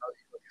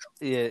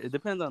 Yeah, it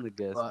depends on the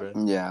guest, bro.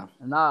 Yeah.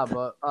 Nah,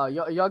 but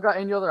y'all got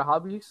any other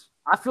hobbies?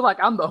 I feel like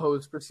I'm the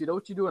host, Prasidda.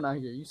 What you doing out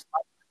here? You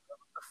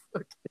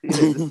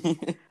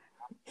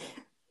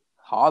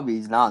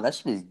Hobbies? Nah, that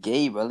shit is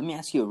gay, bro. Let me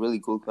ask you a really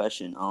cool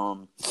question.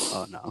 Oh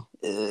no.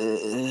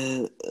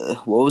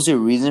 What was your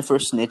reason for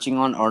snitching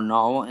on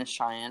Arnaldo and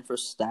Cheyenne for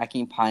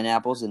stacking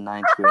pineapples in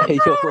 9th grade? Hey,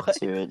 yo, what?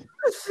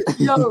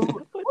 Yo,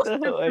 what the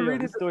hell? Hey,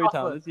 yo, story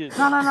time.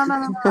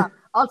 No.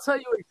 I'll tell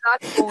you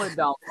exactly what went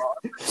down, bro.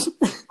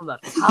 From the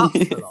top to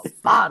the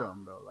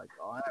bottom, bro. Like,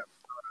 all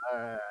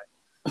right.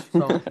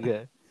 So,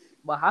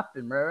 what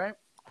happened, bro? Right?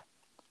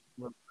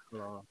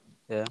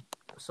 Yeah.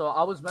 So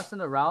I was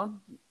messing around,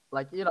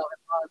 like it's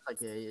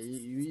like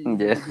you and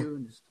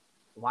just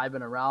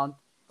vibing around.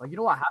 Like, you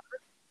know what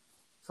happened?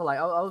 So like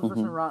I was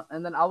messing around,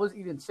 and then I was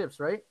eating chips,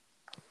 right?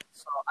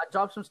 So I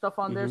dropped some stuff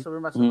on there. So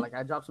we're messing. Like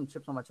I dropped some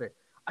chips on my tray.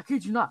 I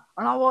kid you not.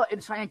 And I want to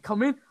try and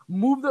come in,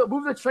 move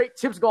the tray,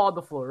 chips go on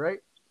the floor, right?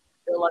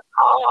 They're like,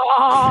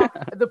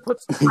 and then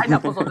put some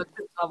pineapples on the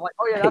chips. I'm like,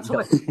 oh yeah, that's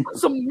what. Put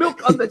some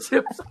milk on the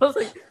chips. I was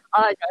like,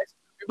 all right, guys,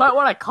 you might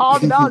want to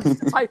calm down.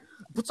 Just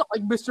put some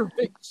like Mr.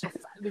 Vic. So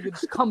fat nigga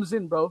just comes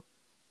in, bro.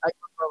 Like,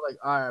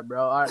 all right,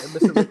 bro. All right. And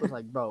Mr. Vic was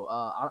like, bro,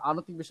 I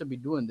don't think we should be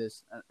doing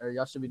this, or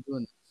y'all should be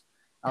doing this.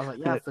 I was like,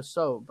 yeah, for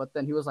sure. But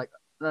then he was like,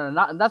 no,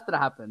 that's gonna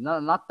happen.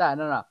 No, not that.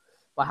 No.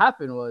 What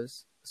happened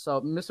was,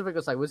 so Mr. Vic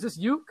was like, was this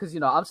you? Because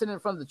I'm sitting in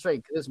front of the tray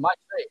because it's my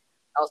tray.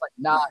 I was like,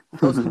 nah,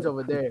 those kids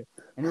over there.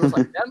 And he was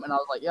like, them? And I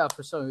was like, yeah,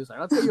 for sure. He was like,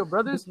 I'll tell your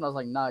brothers. And I was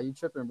like, nah, you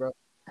tripping, bro.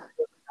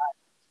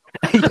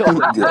 Yo,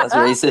 that's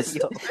racist.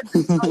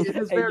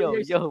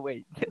 Yo,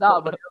 wait. Nah,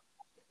 but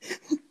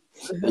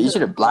you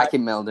should have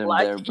blackmailed him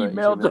there, bro.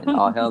 Emailed him.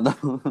 Oh, hell no.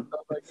 Oh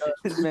my god.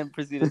 This man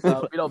proceeded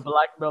to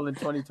blackmail in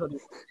 2020.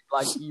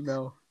 Black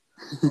email.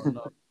 Oh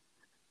no.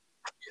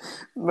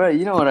 Bro,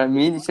 you know what I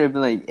mean? You should have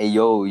been like, hey,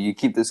 yo, you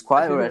keep this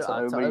quiet or I tell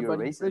everybody you're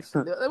racist.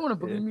 They want to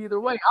believe me either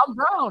way. I'm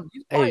brown.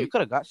 He's white. Hey, you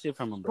could have got shit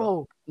from him,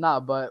 bro.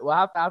 Nah, but what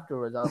happened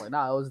afterwards, I was like,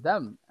 nah, it was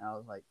them. And I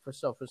was like, for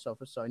sure.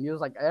 And he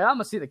was like, hey, I'm going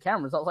to see the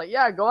cameras. I was like,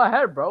 yeah, go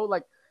ahead, bro.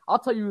 Like, I'll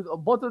tell you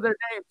both of their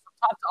names.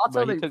 I'll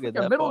tell you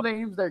their middle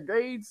names, their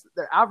grades,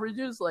 their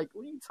averages. Like,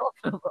 what are you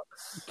talking about?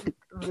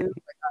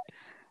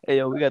 Hey,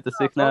 yo, we got the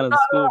 6'9" of the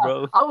school,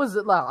 bro. I was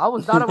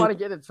not about to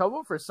get in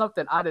trouble for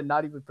something I did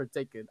not even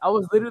partake in. I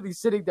was literally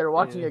sitting there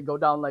watching it go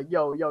down like,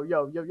 yo.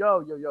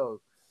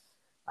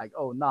 Like,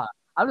 oh, nah.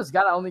 I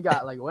only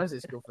got like Wednesday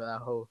school for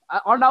that hoe.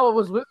 Arnaud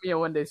was with me in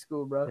one day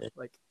school, bro.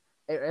 Like,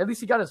 at least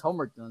he got his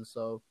homework done.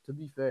 So, to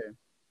be fair.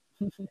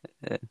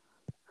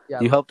 Yeah,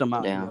 you helped him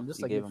out. Yeah, I'm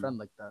just like a friend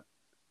like that.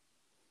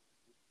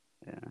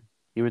 Yeah.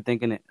 You were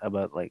thinking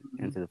about like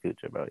into the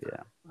future, bro.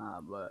 Yeah.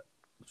 But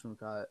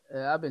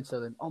yeah, I've been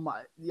chilling. Oh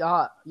my,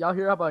 y'all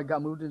hear how I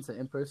got moved into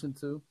in person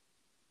too?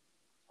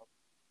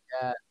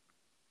 Yeah.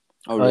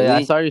 Oh really? Yeah,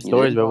 I saw your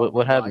stories, bro.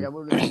 What happened? I got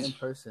moved into in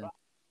person.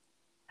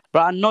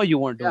 Bro, I know you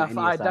weren't doing any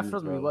I assignments,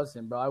 definitely bro.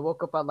 wasn't, bro. I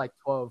woke up at like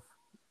 12,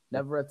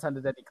 never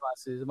attended any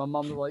classes. And my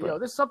mom was like, "Yo,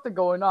 there's something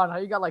going on. How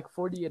you got like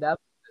 48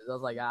 absences?" I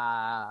was like,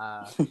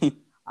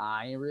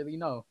 I ain't really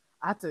know.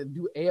 I had to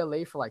do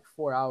ALA for like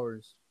 4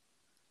 hours.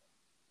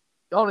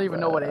 Y'all don't even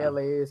know what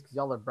ALA is because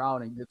y'all are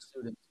brown and good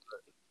students.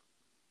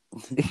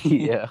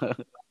 Yeah.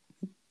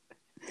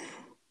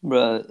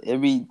 Bro,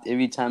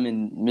 every time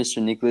in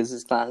Mr.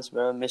 Nicholas's class,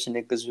 bro, Mr.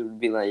 Nicholas would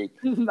be like,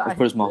 "Of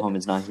course,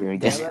 Mohammed's not here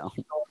again."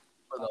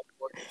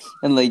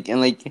 And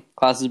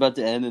class is about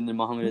to end, and then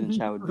Mohammed in the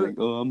chat would be like,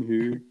 "Oh, I'm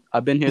here."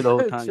 I've been here the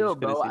whole time. Chill,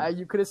 bro.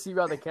 You couldn't see me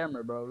on the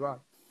camera, bro.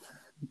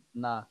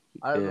 Nah,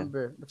 I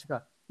remember. What you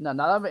got? Nah,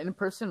 now that I'm in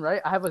person,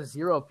 right? I have a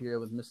 0 period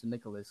with Mr.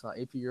 Nicholas,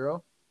 AP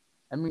Euro.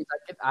 That means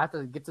I have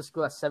to get to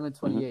school at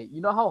 7:28.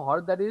 You know how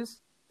hard that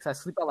is? Because I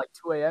sleep at like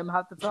 2 a.m.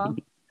 half the time.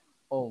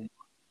 Oh,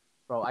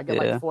 bro, I get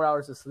like 4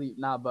 hours of sleep.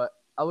 Nah, but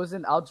I was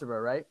in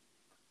algebra, right?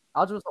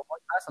 Algebra's the one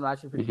class I'm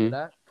actually pretty good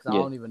at because I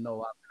don't even know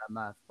why I'm good at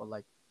math. But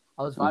like,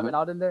 I was vibing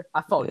out in there.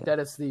 I felt dead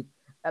asleep.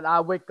 And I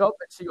wake up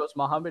and she goes,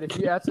 "Mohammed, if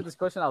you answer this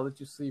question, I'll let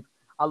you sleep."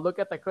 I look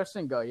at the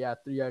question and go, "Yeah,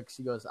 3x."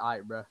 She goes, "All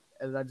right, bro."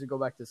 And I just go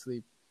back to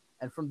sleep.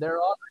 And from there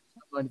on, I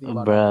don't know anything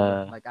about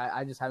algebra. Like,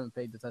 I just haven't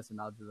paid the test in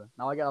algebra.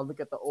 Now I got to look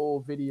at the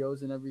old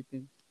videos and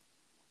everything.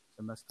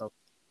 It's messed up.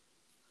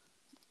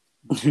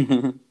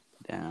 Damn.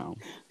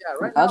 Yeah,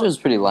 right now, algebra's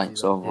pretty light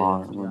so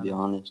far, I'm going to be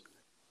honest.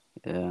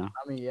 Yeah.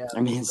 I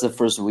mean, it's the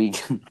first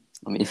week.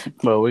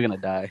 Bro, we're going to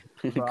die.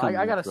 Bro,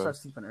 I got to start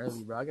sleeping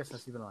early, bro. I got to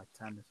start sleeping at like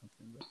 10 or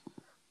something.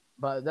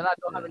 But then I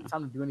don't have any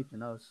time to do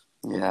anything else.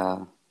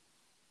 Yeah.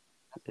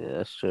 Yeah,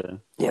 that's true.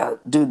 Yeah,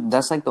 dude,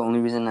 that's like the only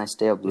reason I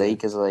stay up late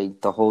because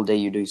like the whole day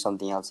you're doing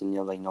something else and you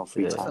have like no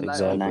free time.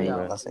 Exactly.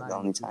 That's like the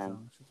only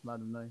time.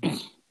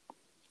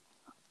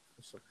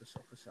 For sure.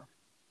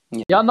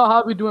 Yeah. Y'all know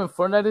how we doing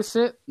Fortnite and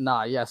shit?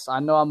 Nah, yes, I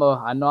know I'm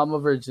a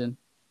virgin.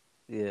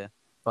 Yeah,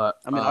 but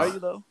I mean, are you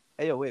though?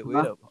 Hey, yo, wait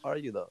up. Are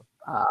you though?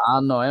 I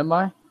don't know. Am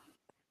I?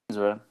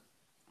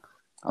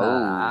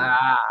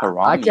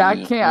 I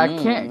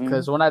can't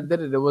because when I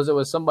did it, it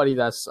was somebody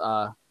that's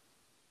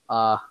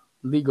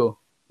legal.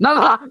 No,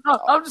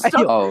 I'm just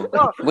joking.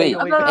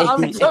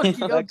 I'm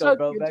joking.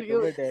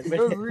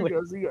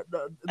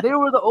 They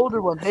were the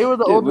older one. They were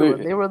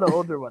the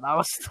older one. I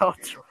was so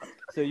drunk.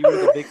 So you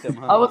were the victim,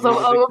 huh?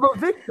 I'm a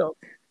victim.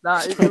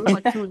 Nah, it was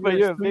like 2 years. But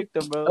you're a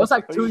victim, bro. It was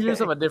like 2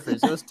 years of a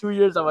difference. It was 2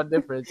 years of a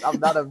difference. I'm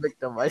not a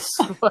victim, I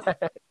swear.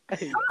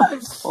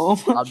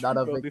 I'm not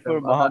a victim.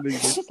 Before Mohammed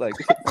was just like...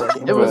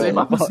 It was in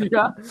my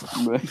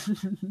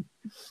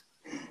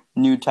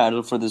New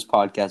title for this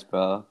podcast,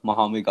 bro.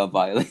 Mohammed got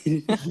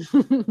violated.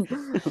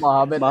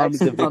 Mohammed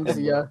X.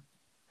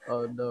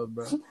 Oh, no,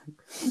 bro.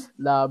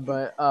 Nah,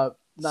 but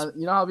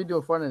you know how we do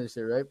a Fortnite and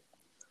shit, right?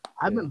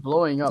 I've been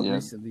blowing up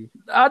recently.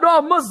 I know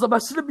I'm Muslim. I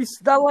shouldn't be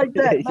not like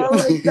that. Not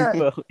like that.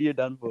 Bro, you're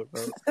done for,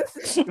 bro.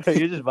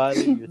 You're just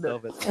violating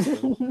yourself.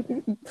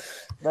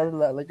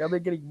 Like I've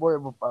been getting more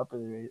and more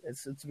popular.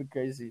 It's been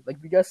crazy. Like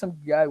we got some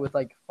guy with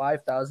like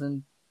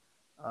 5,000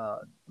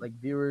 like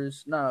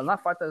viewers. No,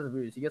 not 5,000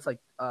 viewers. He gets like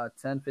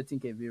 10,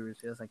 15K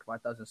viewers. He has like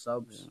 5,000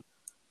 subs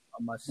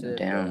on my shit.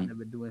 Damn. They've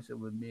been doing shit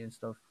with me and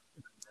stuff.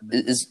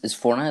 Is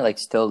Fortnite like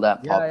still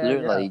that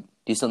popular? Yeah. Like, do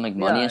you still make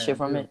money and shit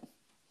from it?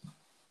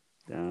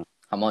 Yeah.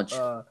 How much?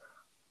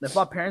 If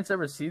my parents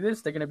ever see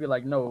this, they're gonna be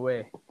like, "No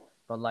way."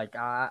 But like,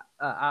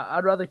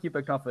 I'd rather keep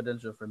it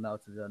confidential for now,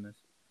 to be honest.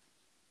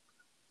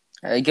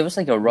 Give us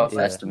like a rough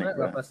estimate.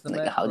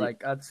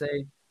 Like I'd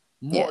say,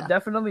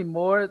 definitely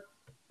more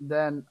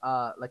than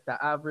like the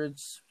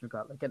average.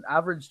 Like an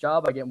average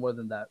job, I get more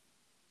than that.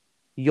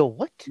 Yo,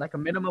 what? Like a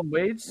minimum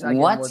wage? I get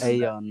more than that.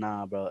 Yo,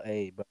 nah, bro.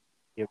 Hey, bro.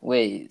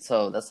 Wait,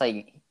 so that's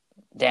like.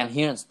 Damn,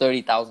 here it's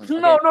 30,000.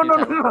 No.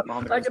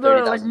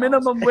 Like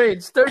minimum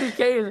wage,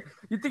 30K.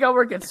 You think I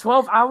work at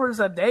 12 hours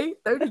a day?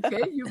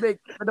 30K? You make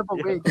minimum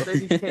wage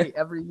 30K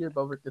every year,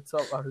 but work at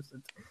 12 hours a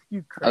day.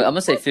 You crazy? I'm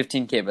gonna say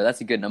 15K, but that's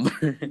a good number.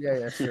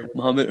 Yeah, sure.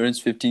 Mohammed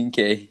earns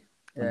 15K.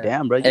 Yeah.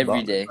 Damn, bro.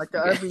 Every day. Like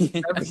every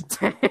day.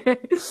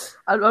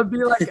 I'd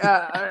be like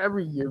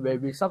every year,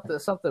 maybe something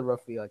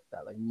roughly like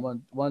that, like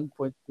 1.2,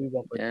 1.3,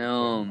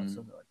 Damn.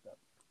 something like that.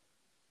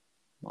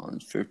 On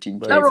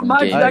 15K. Never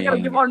mind, I gotta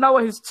give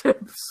Arnawa his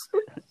tips.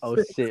 Oh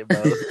shit,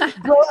 bro.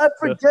 Bro, I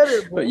forget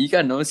it, bro. But you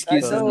got no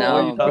excuses now.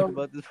 Why you talking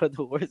about this for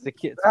the worst of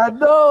kids? I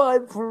know, I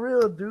for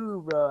real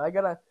do, bro. I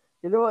gotta.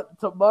 You know what?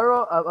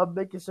 Tomorrow, I'm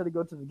making sure to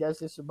go to the gas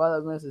station, buy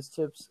that man his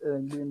chips,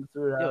 and get him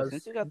through the house. Yo,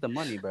 since you got the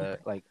money, bro,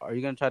 like, are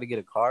you gonna try to get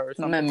a car or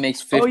something? That man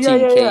makes 15K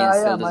and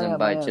still doesn't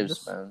buy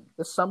chips, man.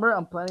 This summer,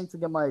 I'm planning to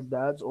get my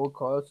dad's old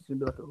car. It's gonna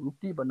be like a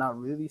hoopty, but not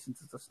really,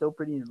 since it's still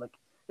pretty like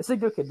it's in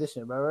good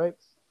condition, bro, right?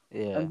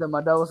 Yeah. And then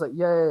my dad was like,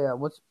 yeah.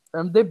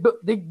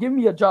 They give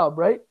me a job,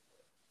 right?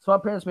 So my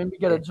parents made me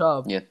get a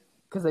job. Yeah.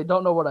 Because they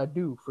don't know what I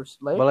do for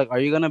like. But like, are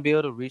you gonna be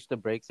able to reach the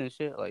brakes and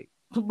shit? Like,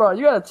 bro,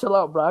 you gotta chill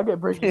out, bro. I get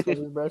braking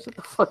switches, bro. Shut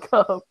the fuck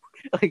up.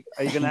 Like,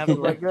 are you gonna have to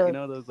like, you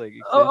know, those like?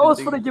 I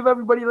was gonna give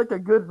everybody like a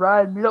good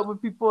ride, meet up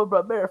with people,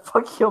 but man,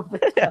 fuck you,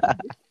 man.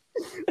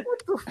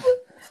 What the fuck?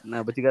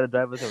 Nah, but you gotta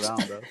drive us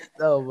around, bro.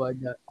 Oh my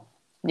god.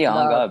 Yeah,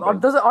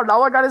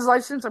 now I got his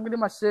license. I'm getting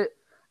my shit.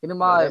 Getting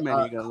my. Oh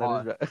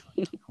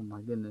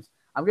my goodness.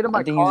 I'm getting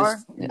my car.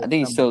 I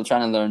think he's still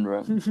trying to learn,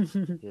 bro.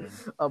 Yeah.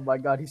 Oh my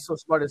god, he's so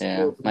smart as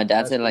school. My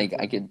dad said like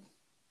I could.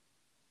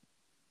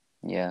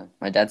 Yeah,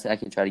 my dad said I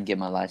could try to get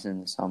my license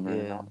in the summer.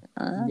 Yeah,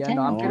 I'm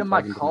getting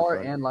my car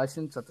and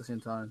license at the same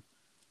time,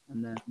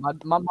 and then my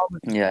mom.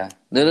 Yeah,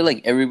 literally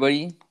like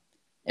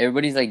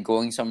everybody's like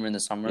going somewhere in the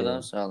summer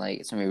though, so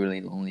like it's gonna be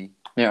really lonely.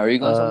 Yeah, are you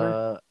going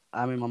somewhere?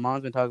 I mean, my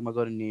mom's been talking about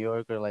going to New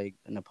York or like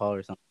Nepal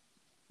or something.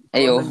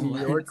 Hey yo, New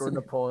York or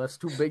Nepal? That's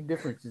two big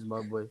differences,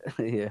 my boy.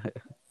 Yeah.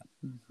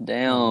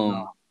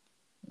 Damn.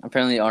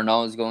 Apparently,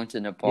 Arnaud is going to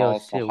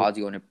Nepal. Fahad's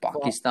going to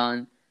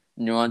Pakistan.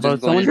 Nuran's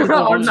going to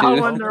Nepal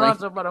too.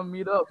 Nuran's about to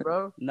meet up,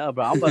 bro. No,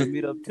 bro, I'm about to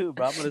meet up too,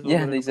 bro.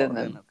 They said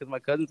that because my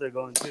cousins are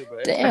going too,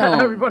 bro. Damn.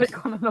 Everybody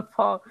going to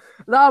Nepal.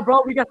 Nah,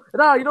 bro, you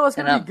know what's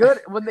gonna be good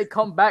when they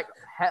come back,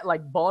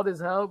 like bald as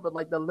hell, but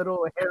like the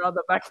little hair on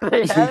the back of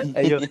their head.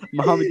 Hey, yo,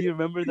 Mohammed, do you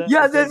remember that?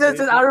 Yeah,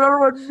 I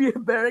remember when me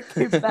and Barrett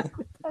came back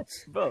with that.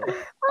 Bro,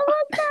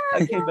 oh my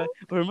god, I came back.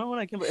 But remember when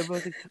I came back,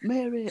 everyone was like,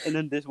 Merit, and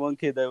then this one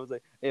kid that was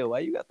like, hey, why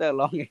you got that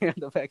long hair on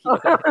the back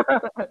of your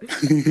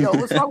head? Yo,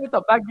 what's wrong with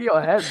the back of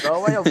your head,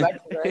 bro? Why your back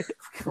of your head?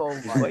 Oh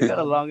my god. You got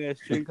a long ass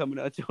string coming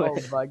out your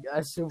head. Oh my god,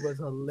 that shit was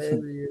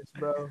hilarious,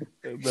 bro.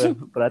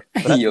 But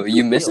yo,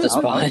 you missed the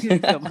spot.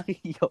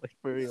 Yo,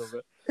 for real,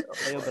 bro.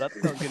 Yo, but I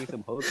think I'm getting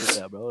some hoes with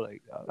that, bro.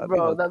 Like,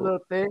 bro, that little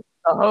thing,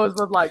 the hose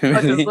was like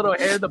his little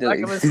hair in the back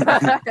of his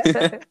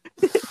head.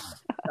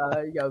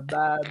 You got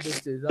mad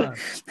bitches, huh?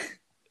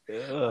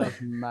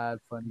 That's mad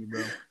funny,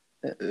 bro.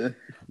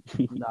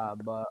 Nah,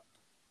 but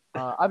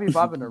I be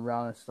bobbing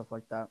around and stuff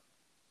like that.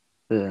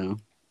 Yeah.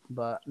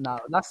 But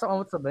last time I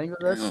went to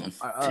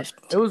Bangladesh,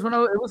 it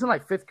was in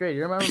like 5th grade.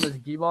 You remember Miss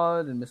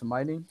Gibon and Miss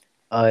Mining?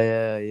 Oh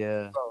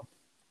yeah.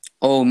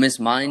 Oh, Miss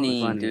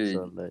Mining, dude.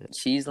 So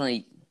she's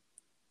like,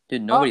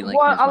 dude, nobody likes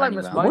Miss Mining. I like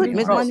Miss Mining.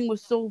 Miss Mining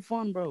was so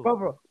fun, bro.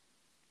 Bro.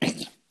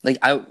 Like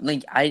I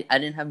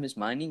didn't have Miss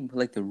Mining, but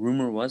like the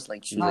rumor was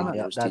like she was like the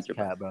worst teacher.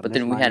 Cat, bro. But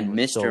then we had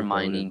Mr.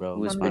 Mining, who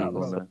was funny,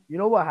 bro. You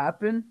know what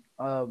happened?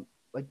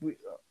 Like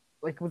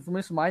with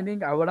Miss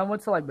Mining, when I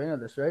went to like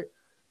Bangladesh, right?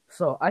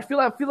 So I feel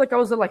like I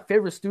was a like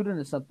favorite student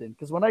or something.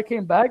 Because when I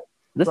came back,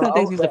 this man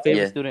thinks he's a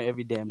favorite student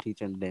every damn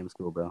teacher in the damn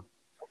school, bro.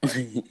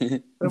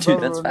 Dude,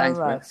 that's facts,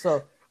 bro.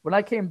 So when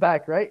I came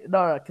back, right?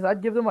 No, because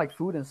I'd give them like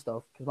food and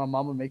stuff. Because my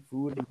mom would make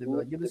food and they'd be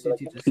like, "Give this to your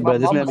teachers." But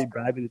this man be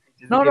bribing the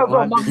teachers. No,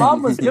 bro. My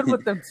mom was good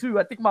with them too.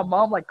 I think my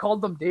mom like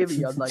called them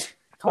daily. I'd like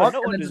talk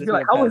and then just be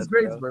like, "How was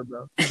grades, bro?"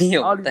 I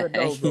don't even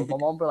know, bro. My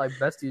mom were like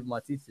besties with my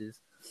teachers,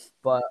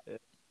 but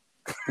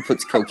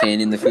puts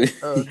cocaine in the food.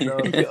 Oh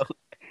no.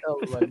 Oh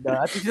my god!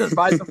 I think she just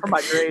buys them for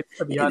my grades.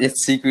 To be honest,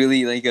 it's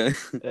secretly like a.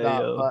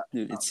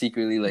 Dude, it's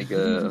secretly like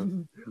a.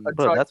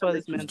 Bro, that's why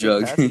this man's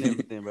drug.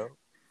 Everything, bro.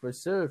 For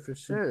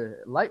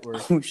sure. Light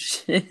work. Oh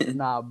shit.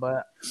 Nah,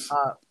 but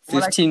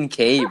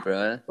 15K,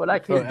 bro. When I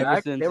came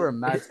back, they were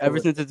mad. Ever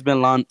since it's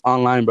been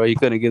online, bro, you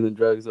couldn't give them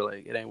drugs, so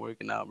like it ain't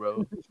working out,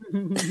 bro.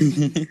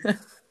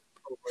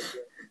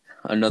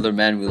 Another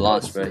man we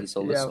lost, bro. He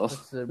sold his soul.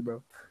 For sure,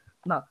 bro.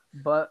 Nah,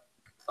 but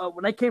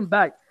when I came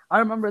back, I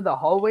remember the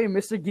hallway.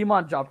 Mr.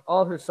 Gimon dropped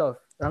all her stuff.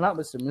 No, not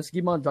Miss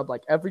Gimon dropped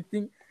like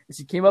everything. And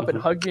she came up and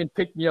hugged me and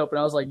picked me up. And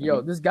I was like,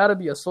 yo, this got to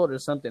be assault or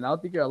something. I don't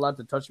think you're allowed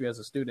to touch me as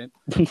a student.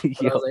 I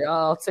was like,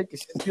 I'll take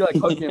it. She like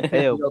hugged me and picked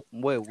me up.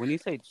 Wait, when you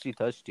say she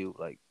touched you,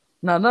 like.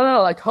 No,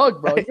 like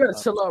hug, bro. You got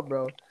to chill out,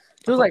 bro.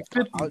 She was like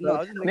 50.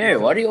 Mary,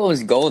 why do you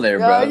always go there,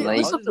 bro?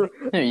 Like,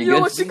 you know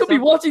what? She could be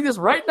watching this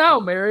right now,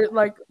 Mary.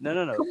 Like, no.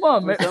 Come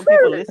on, man. Some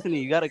people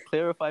listening. You gotta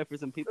clarify for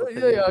some people.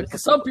 Yeah.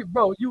 Cause some people,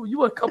 bro.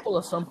 You a couple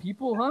of some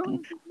people, huh?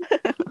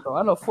 Bro,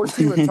 I know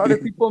 14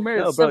 retarded people,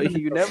 Mary. No, bro.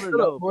 You never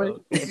know, bro.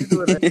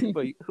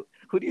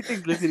 Who do you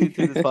think's listening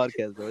to this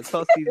podcast, bro? It's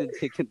called Season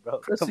Chicken, bro.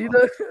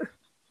 Prasidda.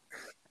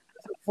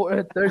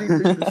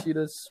 33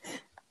 Prasiddas.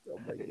 Oh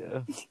my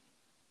god.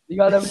 You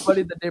got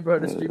everybody in the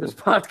neighborhood to stream this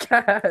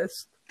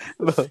podcast.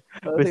 Bro,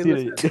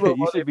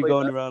 you should be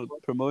going around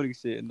promoting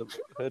shit in the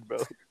hood, bro.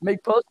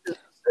 Make posters.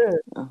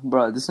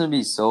 Bro, this is gonna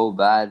be so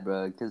bad,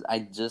 bro. Because I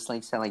just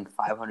sent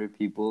 500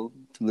 people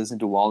to listen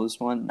to Wallace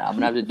one. Now I'm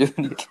gonna have to do it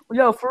again.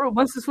 Yo, for real,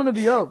 when's this gonna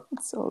be up?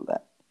 It's so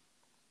bad.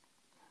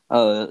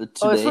 Today,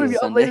 it's gonna be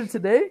up later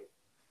today.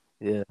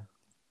 Yeah.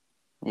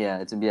 Yeah,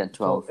 it's gonna be at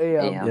 12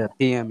 a.m. Yeah,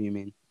 p.m. You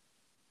mean?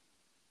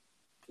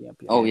 PM.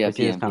 Oh yeah,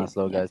 PM. It's kind of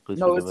slow, guys. Please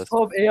no, it's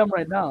 12 a.m.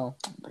 right now.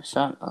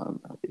 Shut up.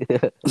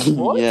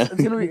 What? Yeah.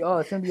 It's gonna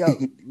be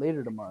out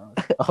later tomorrow.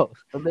 Or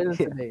later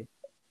today.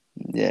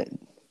 Yeah,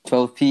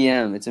 12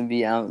 p.m. It's gonna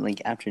be out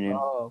afternoon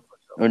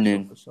or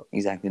noon.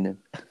 Exactly noon.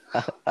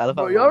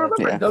 Bro, y'all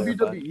remember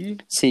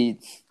WWE? See.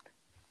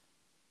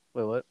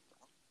 Wait, what?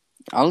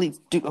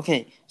 Dude.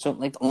 Okay, so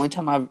the only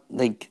time I've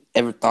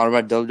ever thought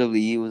about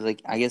WWE was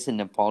I guess in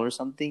Nepal or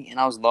something, and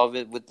I was love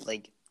it with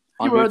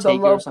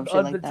Undertaker or some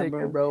shit like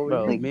that,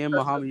 bro. Me and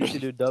Mohammed used to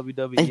do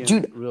WWE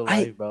in real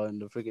life, bro, in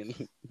the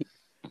freaking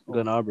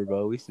Glen Arbor,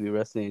 bro. We used to be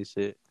wrestling and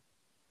shit.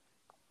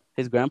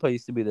 His grandpa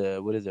used to be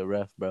the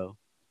ref, bro.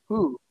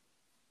 Who?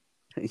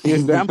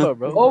 Your grandpa,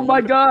 bro. Oh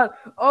my god.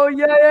 Oh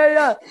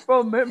yeah.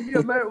 Bro, me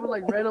and Merit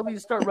would randomly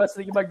start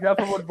wrestling, and my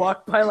grandpa would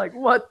walk by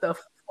what the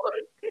fuck,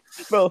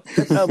 bro.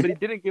 No, but he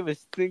didn't give a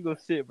single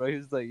shit, bro. He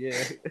was like, yeah.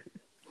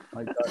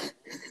 My god.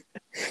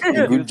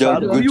 Good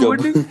job. Bro,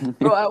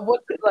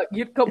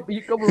 he'd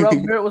come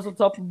around. Merit was on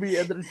top of me,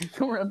 and then he'd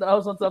come around. I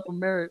was on top of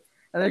Merit,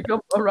 and then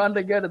come around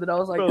again, and then I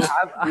was like, bro,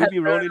 we'd be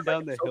rolling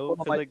down the hill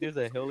because there's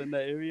a hill in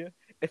that area,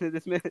 and then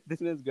this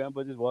man's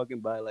grandpa just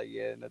walking by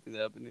yeah, nothing's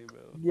happening,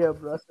 bro. Yeah,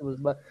 bro, that was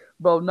bad.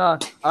 Bro, nah,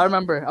 I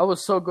remember I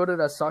was so good at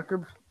that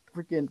soccer,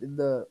 freaking in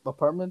the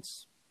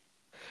apartments.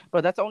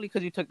 But that's only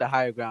because you took the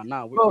higher ground.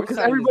 Nah, bro, because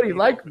everybody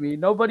liked me.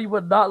 Nobody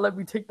would not let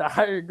me take the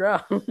higher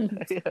ground.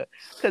 Yeah,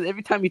 because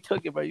every time you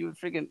took it, bro, you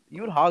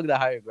would hog the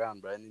higher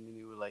ground, bro, and then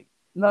you were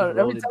no,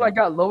 every time I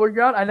got lower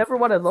ground, I never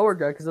wanted lower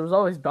ground because there was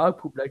always dog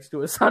poop next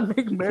to it, so I'd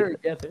make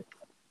Merit get it.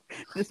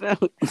 This man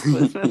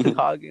was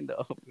hogging the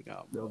open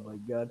ground, bro. Oh my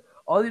god!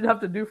 All you'd have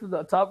to do from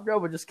the top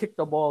ground would just kick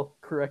the ball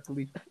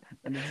correctly.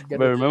 And just get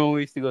bro, remember when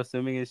we used to go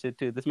swimming and shit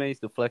too? This man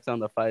used to flex on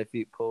the 5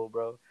 feet pole,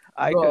 bro.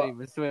 I couldn't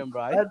even swim,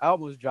 bro. I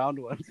almost drowned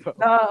once, bro.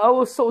 Nah, I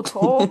was so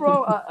tall,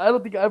 bro. I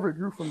don't think I ever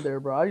grew from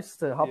there, bro. I used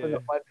to hop in the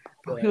 5 feet.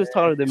 Bro, he was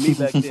taller than me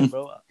back then,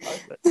 bro.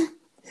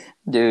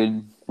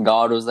 Dude,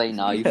 God was like,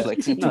 "Nah, you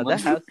flexing too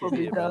much." That has to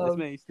be, bro. This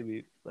man used to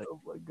be oh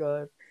my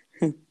god,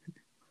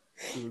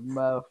 dude,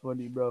 mad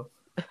funny, bro.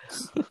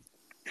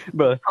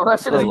 Bro, that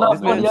shit is not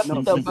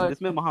funny.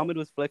 This man Mohammed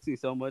was flexing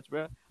so much,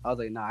 bro. I was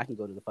like, nah, I can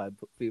go to the 5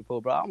 feet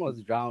pool, bro. I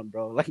almost drowned,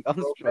 bro. I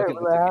was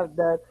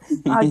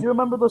struggling. You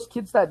remember those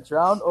kids that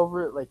drowned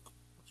over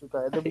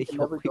then we can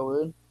never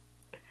go in.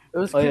 It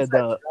was kids that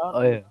drowned.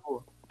 Oh yeah.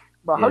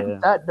 Bro, how you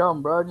that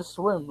dumb, bro? Just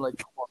swim, come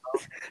on,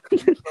 bro.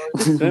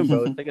 Just swim,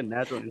 bro. It's a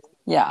natural.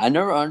 Yeah, I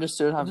never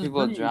understood how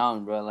people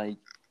drown, bro.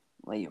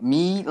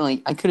 Me,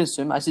 I couldn't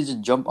swim. I should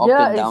just jump up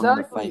and down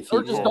the 5 feet.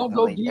 Or just don't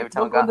go deep.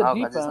 Don't go in the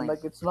deep end.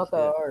 It's not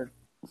that hard.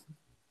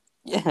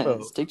 Yeah,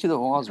 bro. Stick to the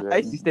walls, bro. I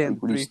used to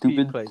stand 3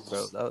 feet place,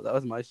 bro. That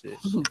was my shit.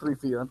 3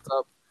 feet on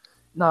top.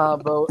 Nah,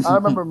 bro. I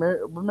remember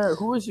Merit.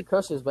 Who was your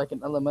crushes back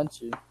in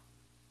elementary?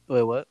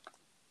 Wait, what?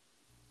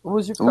 Who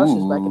was your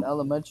crushes back in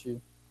elementary?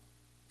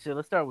 Shit,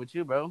 let's start with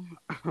you, bro.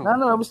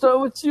 No, we start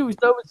with you.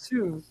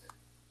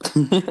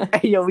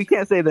 Hey, yo, we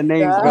can't say the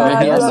names, bro.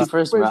 Yeah, that's the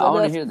first, bro. I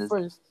want to hear this.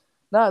 First.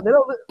 Nah, they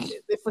don't.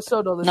 They for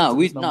sure don't listen.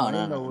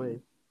 No way.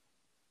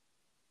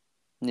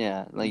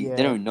 Yeah,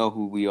 they don't know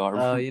who we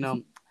are.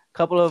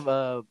 Couple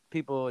of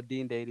people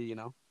Dean dated,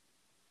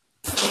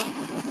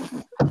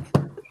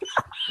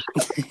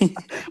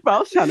 Bro, I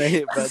was trying to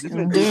hit, bro. This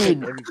man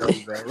dude,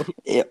 everybody, bro.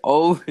 It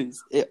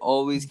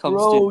always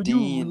comes to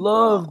Dean. You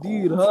love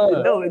Dean,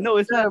 huh? No,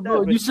 it's not,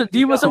 bro. You said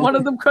Dean wasn't one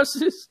of them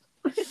crushes.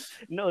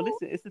 No,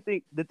 listen, it's the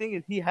thing. The thing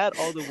is, he had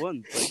all the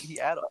ones. He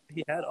had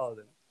all of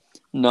them.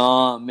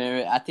 No,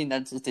 Merit, I think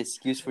that's just an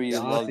excuse for you.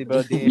 Honestly,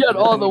 bro, Dean, he had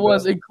all the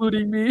ones,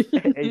 including me.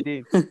 Hey,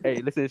 Dean.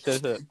 Hey, listen,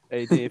 shut up.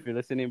 Hey, Dean, if you're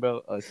listening,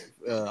 bro,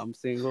 I'm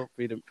single.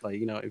 Freedom, if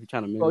you're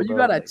trying to mingle, bro, you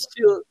gotta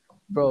chill,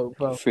 bro.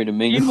 Free to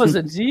mingle. He was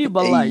a G,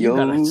 but you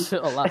gotta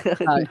chill a lot.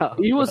 No.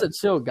 He was a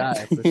chill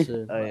guy for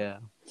sure. Oh yeah.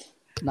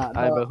 All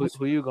right, but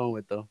who you going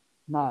with though?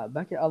 Nah,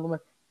 back in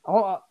elementary.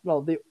 I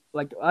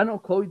know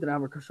Chloe didn't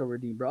have a crush over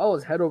Dean, bro. I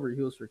was head over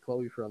heels for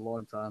Chloe for a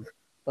long time,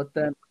 but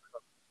then.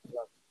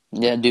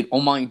 Yeah, dude. Oh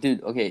my,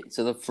 dude. Okay,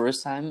 so the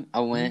first time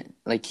I went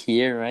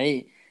here,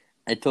 right?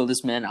 I told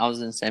this man I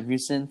was in Sam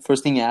Houston.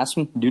 First thing he asked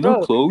me, "Do you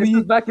know Chloe?" This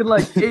was back in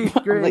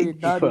 8th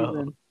grade. Not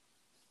even.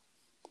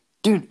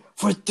 Dude,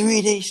 for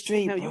 3 days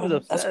straight, bro.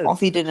 That's all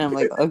he did. And I'm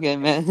like, okay,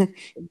 man.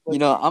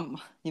 I'm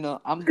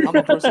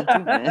a person too,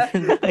 man.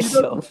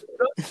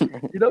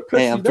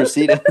 Hey, I'm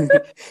Prasidda.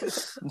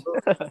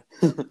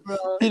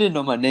 He didn't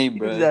know my name,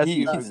 bro.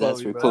 He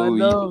asked for Chloe.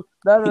 No.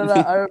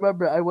 I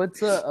remember. I went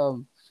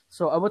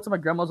to my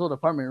grandma's old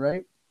apartment,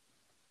 right?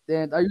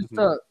 And I used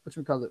to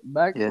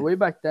way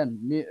back then.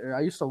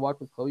 I used to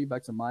walk with Chloe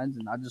back to mine,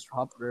 and I just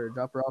drop her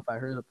off at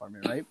her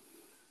apartment, right?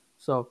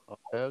 So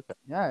okay.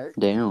 Yeah.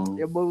 Damn.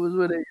 Yeah, but was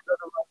with it.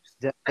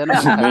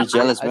 Very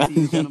jealous,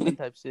 man. Gentleman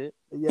type shit.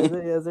 Yeah.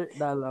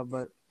 Nah,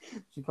 but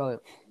She called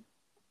it.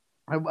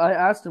 I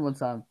asked her one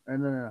time,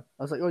 and then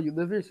I was like, "Oh, you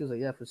live here?" She was like,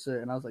 "Yeah, for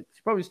sure." And I was like,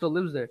 "She probably still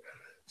lives there."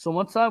 So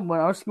one time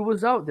when our school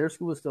was out, their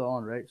school was still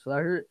on, right? So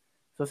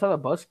I saw the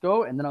bus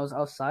go, and then I was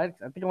outside.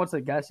 I think I went to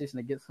the gas station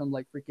to get some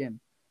like freaking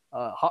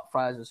hot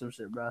fries or some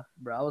shit, bro.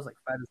 I was like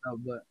fat as hell,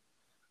 but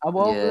I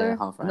went over there,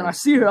 and then I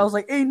see her. I was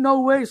like, "Ain't no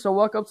way!" So I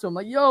walk up to him,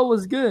 like, "Yo,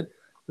 what's good?"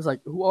 He's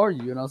like, "Who are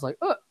you?" And I was like,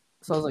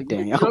 So I was like,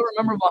 "Damn. You don't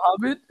remember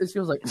Mohammed?" And she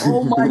was like,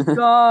 "Oh my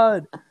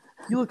god."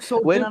 You look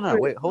so wait, different.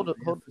 Wait, hold up,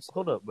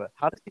 bro.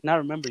 How does he not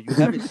remember? You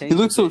haven't changed.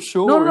 You look so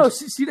short. No,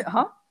 she didn't,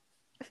 huh?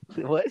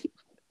 What?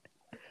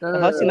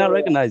 How does she not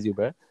recognize you,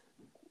 bro?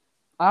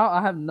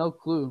 I have no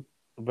clue.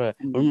 Bro,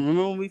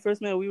 remember when we first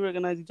met? We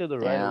recognized each other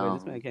right away.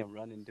 This man came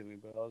running to me,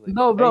 bro. I was like,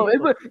 no, bro, it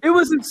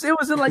was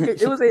in like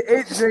it was an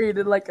 8th grade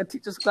in like a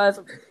teacher's class,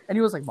 and he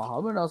was like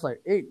Muhammad. And I was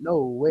like, "Ain't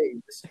no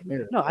way."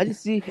 No, I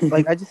just see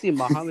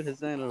Muhammad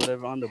Hassan or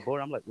whatever on the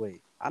board. I'm like,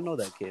 wait, I know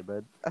that kid,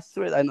 bro. I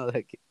swear I know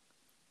that kid.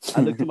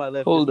 I looked to my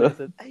left and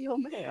said, "Hey, yo,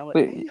 man." I'm like,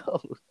 "Hey,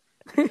 yo."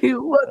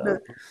 What the?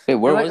 Wait,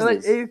 where was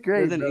like this? 8th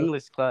grade. It was an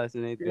English class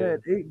in 8th grade.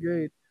 Yeah, 8th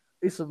grade.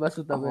 I used to mess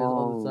with that man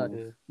all the time.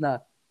 Yeah. Nah,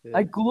 yeah.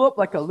 I grew up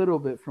like a little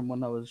bit from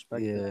when I was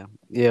respected.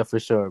 Yeah, for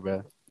sure,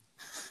 bro.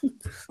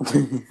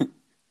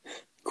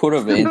 Quarter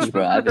of an inch,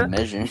 bro. I've been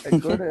measuring.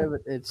 A quarter of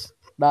an inch.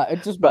 Nah,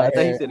 it's just bro. my I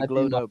thought hair. you said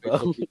glowed up,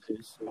 bro.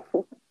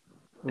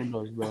 Who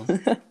knows, bro?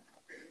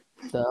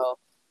 So.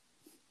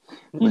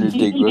 When your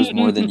dick grows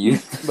more than you,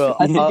 bro.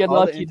 I think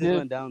all the inches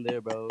went down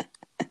there, bro.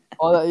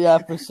 Yeah,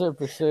 for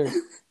sure.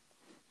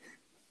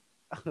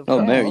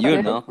 Oh, Merit, you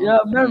would know. Yeah,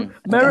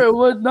 Merit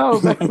would know.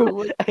 Merit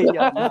would.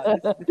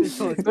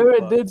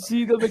 Merit did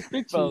see the big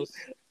pictures.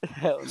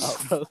 Hell no,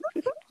 bro.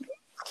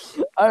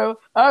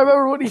 I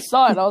remember when he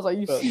saw it. I was like,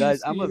 "You see,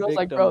 guys, I'm a victim." I was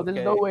like, "Bro,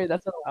 there's no way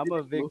that's." I'm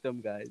a victim,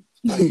 guys.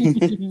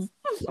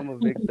 I'm a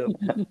victim.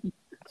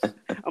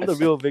 I'm the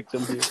real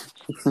victim here.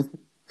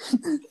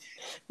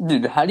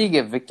 Dude, how do you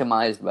get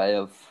victimized by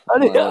a? How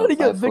do you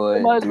get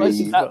victimized by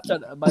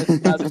Snapchat? By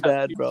Snapchat,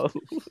 bad, bro.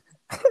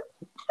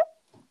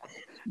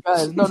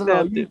 Guys, no.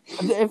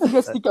 If you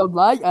guys think I'm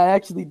lying, I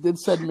actually did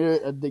send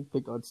Merit a dick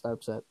pic on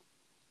Snapchat.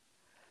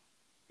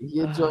 He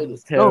enjoyed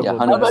it. Terrible,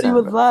 no, nobody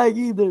was lying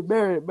either.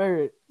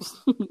 Merit.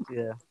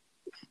 Yeah.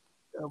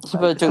 He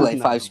probably took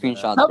like 5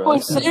 screenshots, that bro.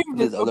 That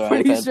saved it. I'm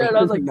pretty sure. And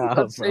I was like,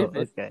 nah, save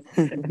it. Okay.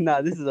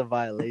 Nah, this is a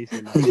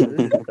violation. This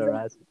is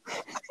harassment.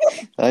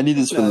 I need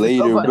this for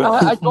later, bro.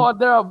 I go on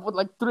there at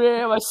like 3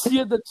 a.m. I see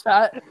in the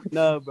chat.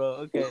 No, bro.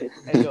 Okay.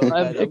 Hey, yo,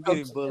 guys, I'm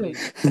getting bullied.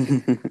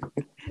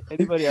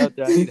 Anybody out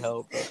there, I need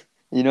help, bro.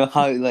 You know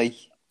how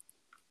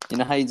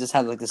you just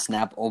have like the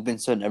snap open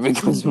so it never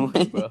goes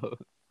away, bro.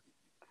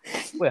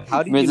 Wait,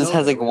 how do you? Just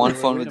has like one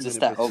phone with just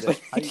that open.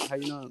 How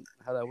you know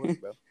how that works,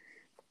 bro?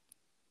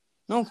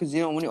 No, because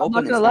when you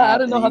open the app, I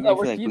didn't know how that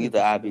works. Like, leave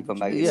the app, you come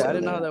back. Yeah, I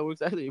didn't know how that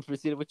works either. You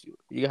proceeded with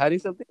you hiding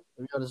something?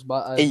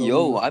 Hey,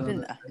 yo, I've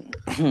been.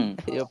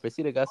 Yo,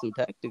 Prasidda got some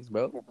tactics,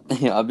 bro.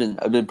 Yeah, I've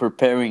been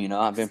preparing.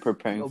 I've been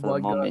preparing for the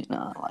moment.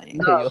 Nah, like.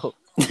 No.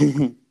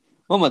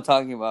 What am I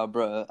talking about,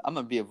 bro? I'm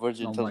gonna be a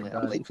virgin until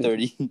I'm like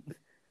 30.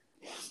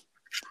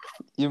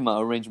 You're my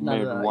arranged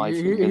married wife.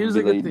 Here's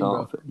a good thing,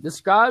 bro.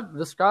 Describe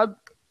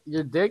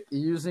your dick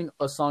using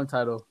a song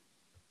title.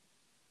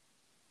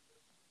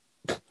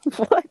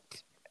 What?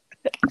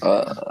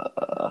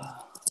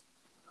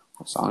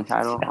 Song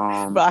title?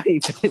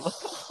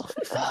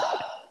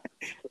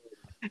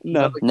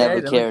 No.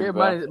 Never cared,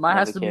 bro. Mine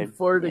has to be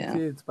For the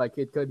Kids by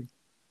Kid Cudi.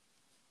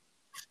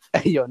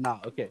 Yo, nah,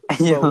 okay.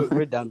 Bro,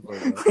 we're done for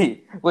it, bro.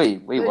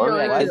 Wait, what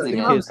are we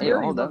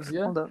Hold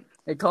up.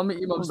 Hey, call me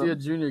Imam Sia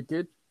Jr.,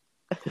 kid.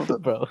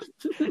 Bro.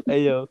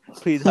 Hey, yo,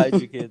 please hide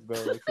your kids, bro.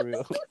 Like, for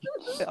real.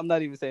 I'm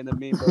not even saying the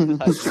meme, bro.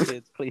 Just hide your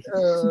kids, please.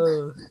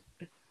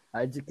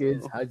 Hide your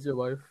kids, hide your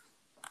wife.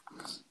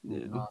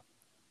 Yeah.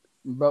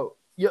 Bro,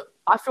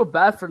 I feel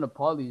bad for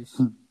Nepalis.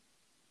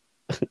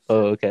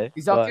 Oh, okay.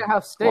 These all can't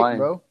have steak,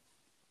 bro.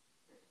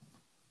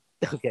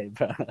 Okay,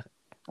 bro.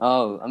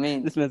 Oh, I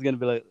mean, this man's gonna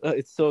be like,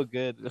 it's so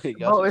good.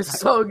 Bro,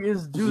 it's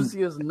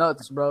juicy as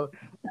nuts, bro.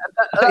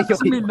 That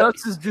to me,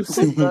 nuts is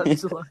juicy as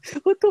nuts.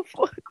 What the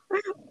fuck?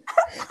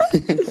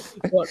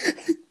 What?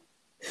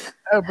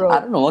 Hey, bro. I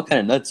don't know what kind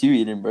of nuts you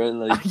eating, bro.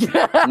 Like,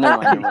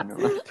 never mind.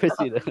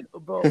 Prasidda.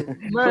 Bro,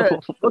 Mary,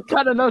 what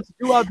kind of nuts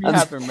do I be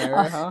having,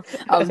 Mary, huh?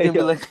 I was gonna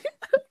be like,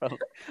 bro.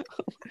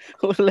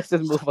 Let's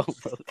just move on,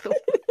 bro.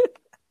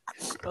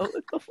 Bro,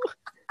 what the fuck?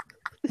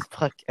 This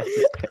podcast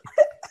is crazy.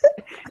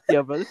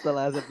 Yo, bro, this is the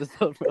last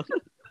episode, bro.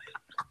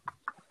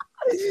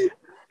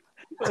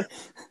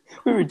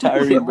 We're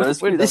retiring, bro.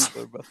 We're done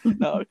for, bro.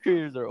 No, our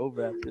careers are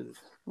over after this.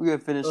 We're gonna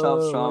finish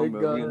off strong,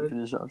 bro. We're gonna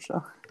finish off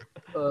strong.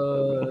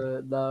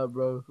 Nah,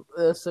 bro.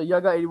 So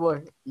y'all got any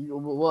more?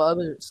 What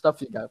other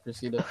stuff you got,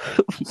 Prasidda?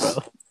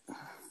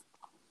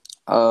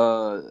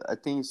 Bro. I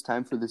think it's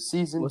time for the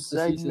season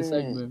segment. Season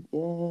segment?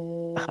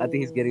 Yeah. I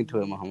think he's getting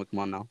to it, Mohammed. Come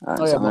on now.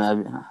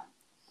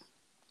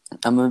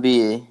 I'm gonna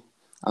be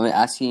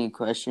asking you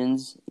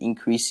questions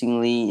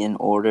increasingly in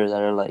order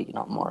that are like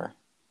more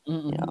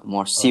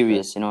more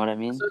serious. You know what I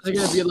mean? So it's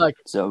gonna be like,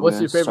 so what's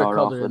your favorite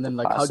color, and then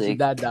like, how'd your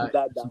dad die?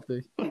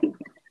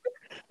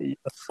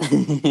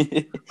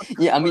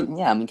 I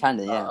mean, kind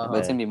of, but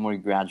it's gonna be more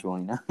gradual,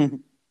 you know.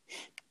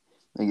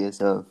 I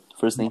guess.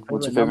 First thing,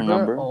 what's your favorite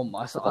number? Oh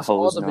my!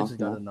 All the bitches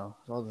gotta know.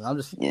 I'm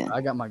just.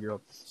 I got my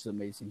girl. She's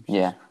amazing.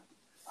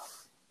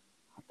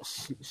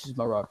 She's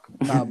my rock.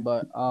 Nah,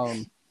 but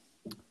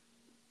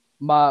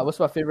what's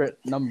my favorite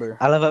number?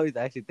 I love how he's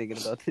actually thinking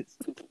about this.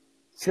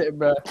 Shit,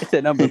 bro. It's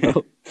a number,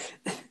 bro.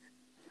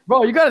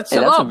 Bro, you gotta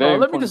chill out, bro.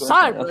 Let me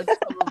decide, bro.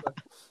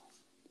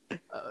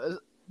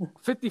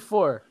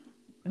 54.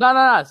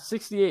 No.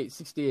 68.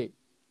 68.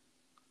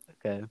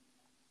 Okay.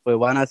 Wait,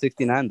 why not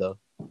 69 though?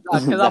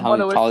 Because I'm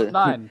one away from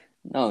 9.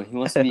 No, he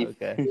wants to be.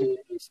 Okay.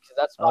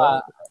 That's why.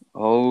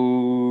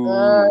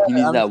 He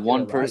needs that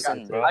one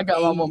person, bro. I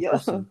got one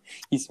person.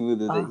 He's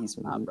smooth with it. He's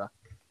smooth. Nah, bro.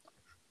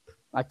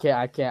 I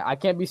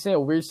can't be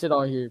saying weird shit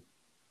on here.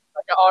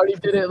 Like I already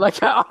did it.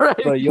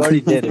 Bro, you already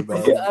did it, bro.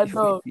 I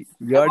know.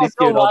 You already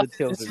scared all the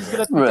children,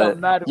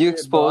 bro. You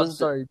exposed.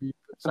 Sorry, B.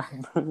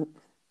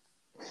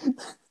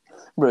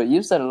 Bro,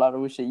 you said a lot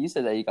of shit. You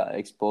said that you got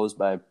exposed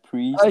by a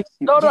priest.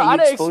 No, I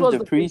didn't expose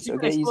the priest.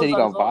 Okay, you said you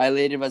got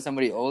violated by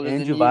somebody older than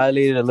you. You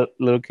violated a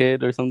little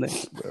kid or something?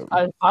 Bro.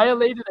 I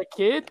violated a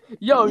kid?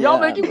 Yo, y'all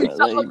making me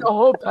sound like a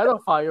whole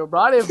pedophile,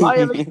 bro. I didn't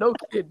violate no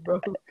kid, bro.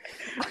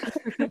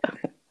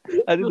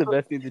 I think the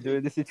best thing to do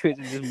in this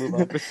situation is just move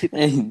on.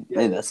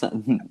 Hey, that's not.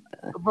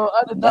 Bro,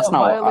 I did not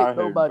violate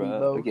nobody,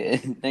 bro. Okay,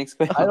 next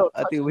question.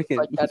 I think we can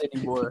like that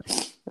anymore.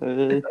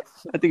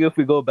 I think if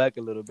we go back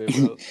a little bit,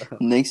 bro.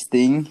 Next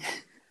thing.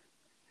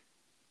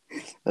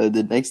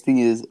 The next thing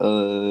is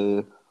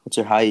what's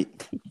your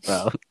height?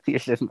 Bro, you're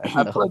just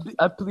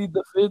I plead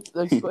the fifth.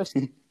 Next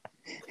question.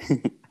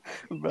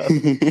 Bro.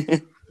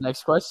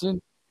 Next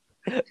question.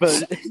 Bro,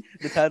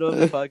 the title of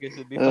the podcast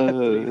should be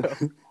 5'3", bro.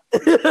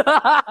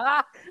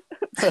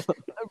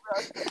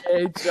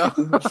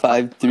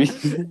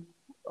 5'3".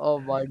 Oh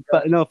my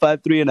god! No,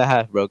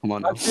 5'3.5", bro. Come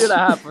on,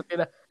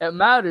 5'3.5". It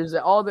matters.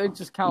 All the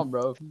inches count,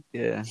 bro.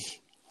 Yeah.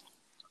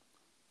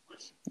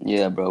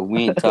 Yeah, bro.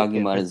 We ain't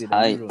talking about his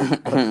height.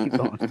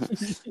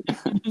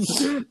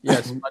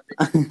 Yes, my dick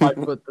is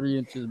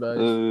 5'3",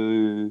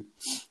 bro.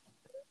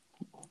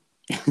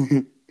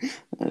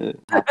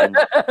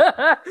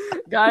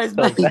 Guys,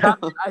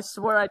 I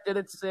swear I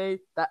didn't say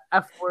that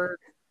F word.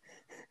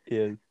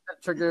 Yeah.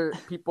 That trigger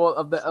people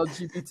of the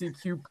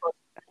LGBTQ+.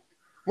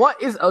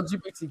 What is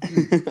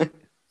LGBTQ?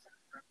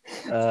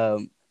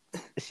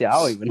 Shit, I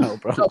don't even know,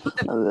 bro. No,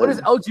 what is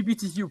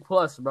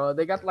LGBTQ+, bro?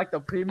 They got like the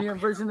premium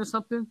version or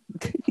something?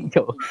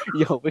 Yo,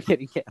 we're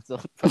getting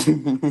canceled.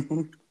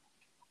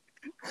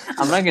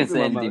 I'm not gonna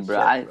say anything, bro.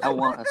 I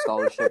want a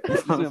scholarship.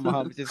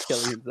 Mohammed just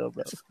killing himself,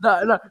 bro.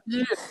 No,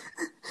 yeah.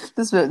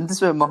 This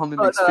way Mohammed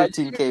makes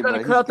 15K, bro.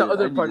 You gotta cut out the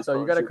other part, though.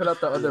 You gotta cut out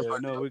the other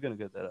part. No, we're gonna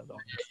cut that out.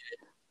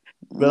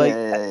 But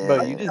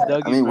bro, you just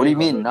dug. I mean, what do you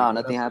mean? No,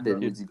 nothing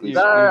happened.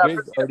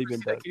 Already been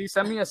done. Can you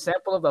send me a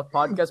sample of the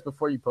podcast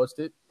before you post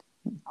it?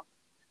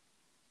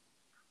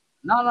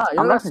 No, I'm not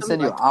gonna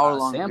send you an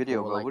hour-long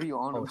video, bro. What are you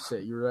on? Oh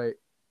shit, you're right.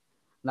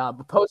 Nah,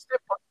 but post it,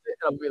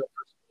 and I'll be the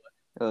first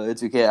one.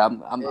 It's okay.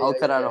 I'll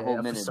cut out a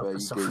whole minute, bro.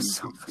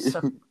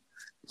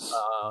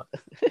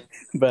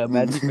 Bro,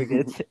 imagine you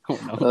forget. Oh,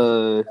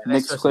 no.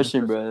 Next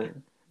question, bro.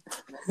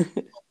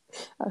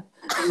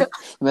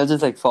 Imagine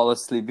like fall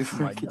asleep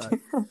before. Oh my God.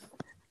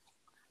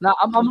 Nah,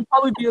 I'm gonna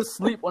probably be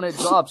asleep when it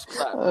drops.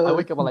 I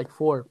wake up at like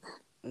 4.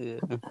 Yeah.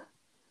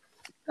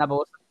 Nah,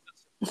 but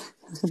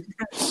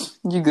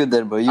you good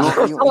there, bro? You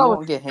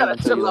won't get hanged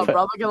until you wake up.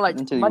 Bro. I'm looking like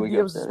my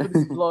DMs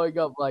is blowing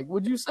up. Like,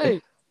 what'd you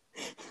say?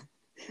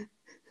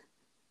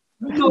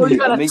 No, you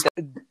gotta make that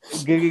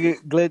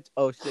glitch.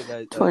 Oh shit,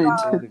 guys. 22.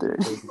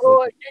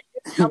 Oh,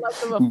 I like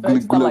the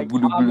effects that like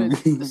comment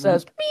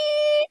says beep.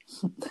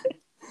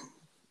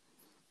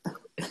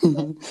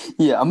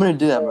 Yeah, I'm gonna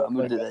do that, bro. I'm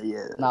gonna do that.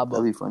 Yeah, nah, but,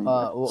 that'll be funny.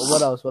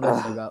 What else? What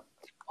else I got?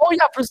 Oh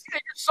yeah, Prasidda,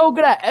 you're so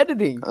good at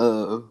editing.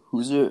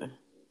 Who's it?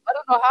 I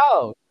don't know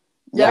how.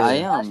 Yeah, I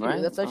am,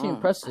 right? That's actually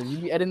impressive. You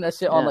be editing that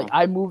shit on like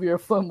iMovie or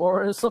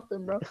Filmora or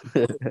something, bro.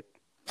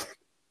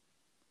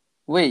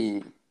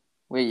 Wait,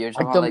 you're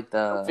talking about like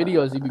the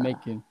videos you be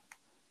making.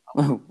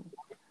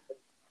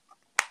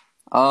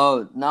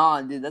 Oh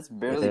no, dude, that's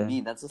barely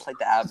me. That's just like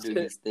the app doing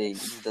this thing.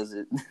 He does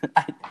it.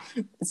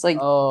 It's like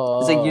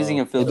using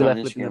a filter on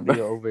Instagram.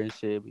 Video over and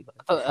shit.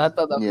 I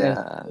thought that was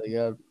really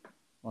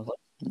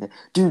good.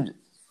 Dude,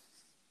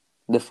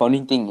 the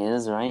funny thing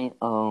is, right?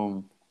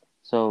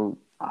 So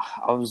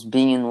I was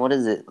being what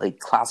is it like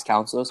class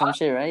council or some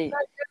shit, right?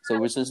 So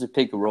we're supposed to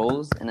pick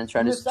roles and then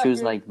try to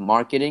choose like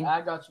marketing. I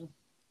got you.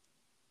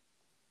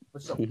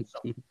 What's up?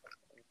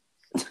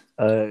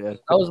 That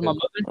was my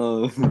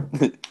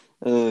mother.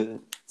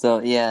 So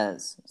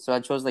I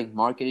chose like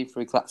marketing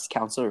for class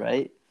council,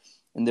 right?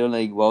 And they're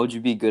like, "Why would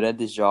you be good at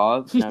this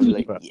job?" And I'm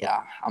like,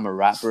 "Yeah, I'm a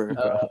rapper.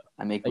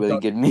 I make really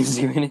good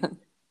music right now."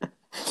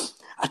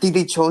 I think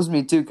they chose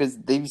me too because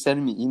they be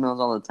sending me emails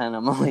all the time.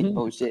 I'm like,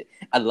 "Oh shit!"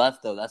 I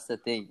left though. That's the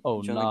thing. Oh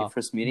like no! your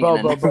first meeting,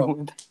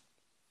 bro.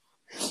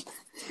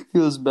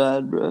 Feels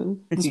bad, bro.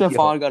 My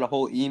father got a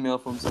whole email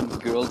from some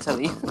girl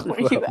telling him, where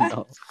you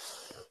at?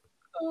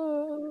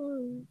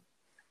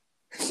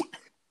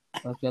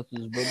 That's just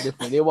real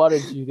different. They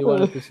wanted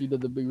to see the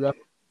big rap.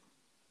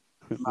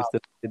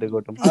 Did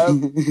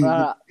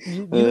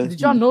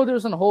y'all know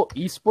there's a whole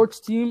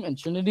esports team in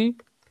Trinity?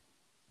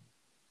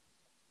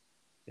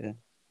 Yeah.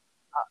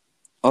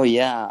 Oh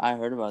yeah, I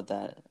heard about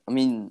that. I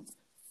mean,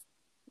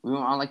 we were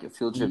on like a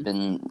field trip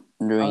during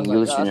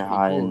English Junior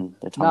High, and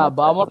they're talking about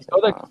but I want to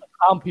go there to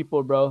calm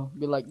people, bro.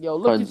 Be like, yo,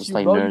 look at you,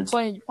 like bro. You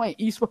playing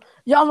esports.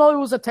 Y'all know it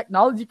was a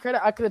technology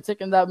credit. I could have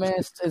taken that, man,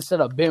 instead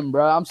of BIM,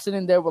 bro. I'm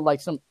sitting there with like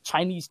some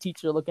Chinese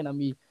teacher looking at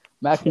me,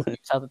 mad at the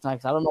time,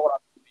 because I don't know what I'm.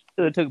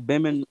 It took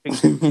BIM in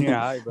junior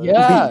high, bro.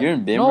 Yeah, you're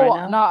in BIM right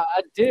now. No,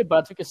 I did, but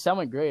I took a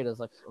 7th grade. I was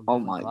like, oh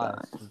my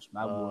god,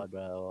 bro,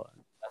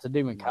 that didn't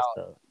even count.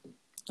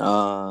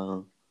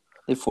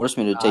 They forced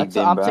me to take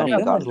BIM, bro.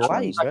 Next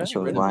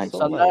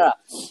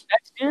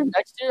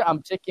year,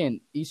 I'm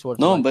taking esports.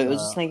 No, but it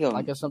was just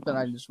like something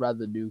I just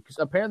rather do, because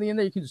apparently in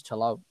there you can just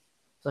chill out.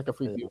 It's like a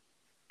free view.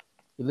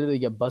 You literally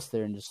get busted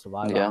there and just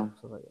survive. Yeah.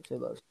 So like, say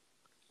less.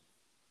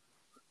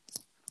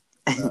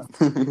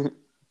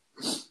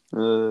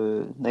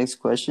 Next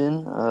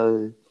question.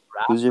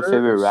 Who's your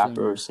favorite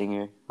rapper or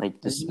singer? Like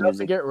this music.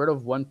 To get rid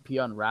of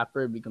 1P on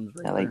rapper, it becomes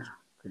pretty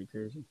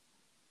crazy.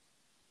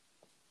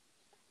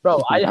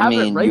 Bro, I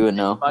mean, you would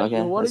know.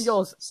 Okay, what are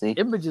y'all's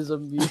images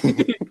of me?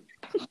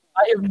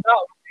 I am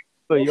not.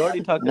 But you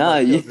already talked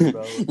about children,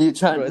 bro.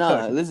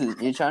 Listen,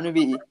 you're trying to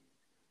be.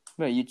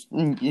 Bro, you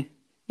want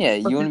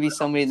to be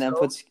somebody that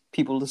puts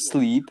people to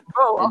sleep,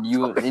 bro, and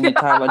you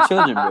talk about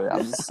children, bro.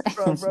 I'm just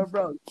saying.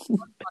 Bro.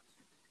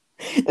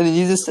 And then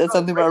you just said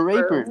something about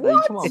raper.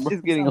 Like, come on, bro. It's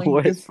just getting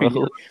worse,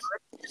 bro.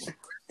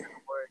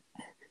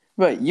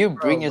 But you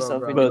bring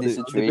yourself into these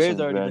situations,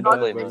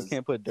 bro. You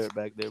can't put dirt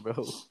back there,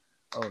 bro.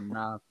 Oh,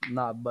 nah.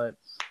 But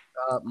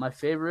my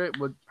favorite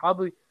would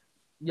probably,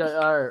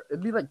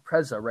 it'd be like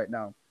Preza right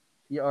now.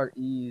 Prezza.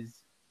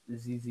 He's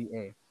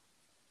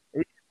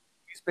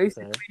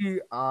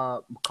basically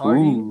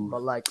Cardi,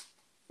 but like,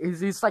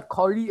 it's like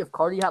Cardi if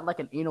Cardi had like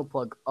an anal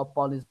plug up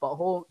on his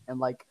butthole and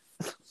like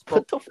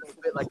spoke a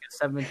bit like a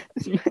 7.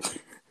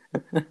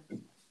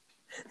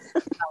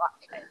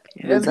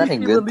 Is that a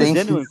good thing?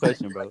 Genuine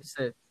question, bro.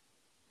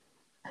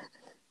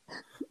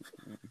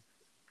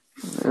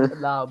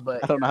 Nah,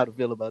 but I don't know how to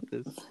feel about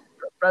this.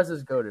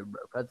 Prezza's goated,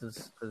 bro.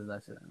 Prezza's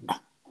that shit.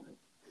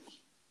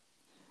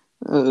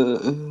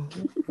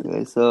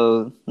 Okay,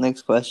 so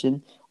next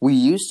question. We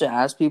used to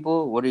ask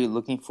people, what are you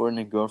looking for in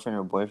a girlfriend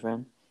or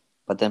boyfriend?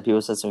 But then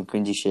people said some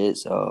cringy shit,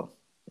 so...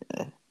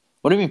 Yeah.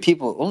 What do you mean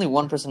people? Only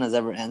one person has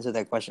ever answered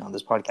that question on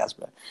this podcast,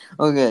 bro.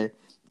 Okay,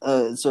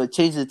 so I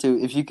changed it to,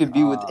 if you could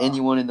be with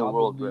anyone in the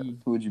world, bro,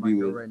 who would you be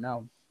with? Right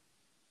now.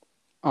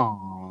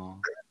 Aww.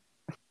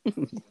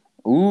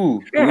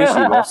 Ooh, who is she,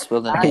 bro?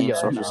 Spill the name,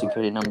 social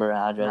security number,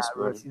 address,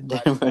 bro.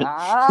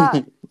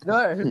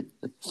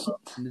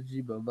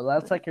 But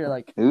that's like you're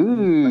like,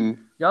 ooh.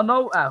 Y'all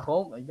know at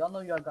home, y'all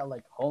got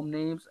like home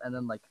names and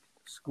then like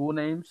school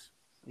names.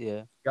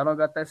 Yeah. Y'all don't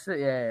got that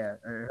shit.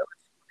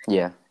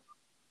 Yeah.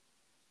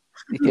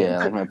 Yeah,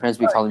 like my parents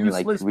be calling me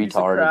like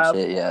retard and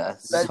shit. Yeah,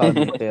 calling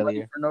me a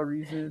failure for no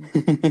reason.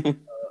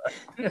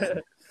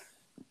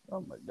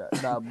 Oh my god,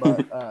 nah,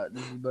 but.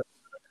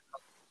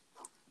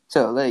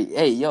 So like,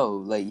 hey, yo,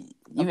 like,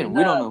 even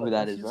we don't know who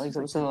that is, bro.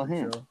 What's on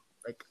him?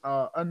 Like,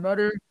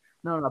 another.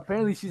 No.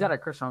 Apparently, she's had a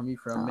crush on me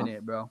for a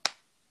minute, bro.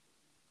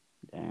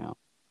 Damn.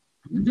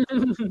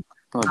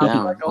 Oh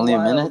damn! Like, only a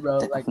minute, bro.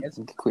 Like it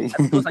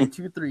was like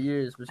 2-3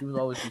 years, but she was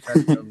always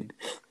trying to tell me.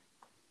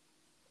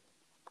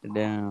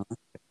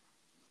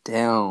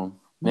 Damn.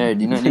 Mary,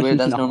 do you know anybody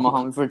that's known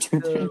Mohammed for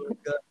 2-3 years?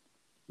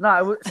 Nah,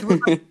 it was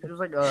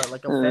like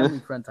a family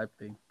friend type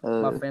thing.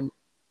 My family.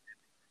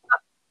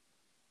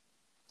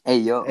 Hey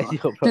yo, bro.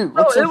 Dude,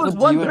 what's up with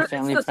you and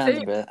family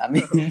friends, bro? I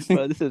mean,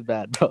 bro, this is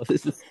bad, bro.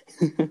 This is.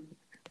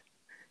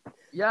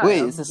 Yeah.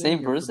 Wait, it's the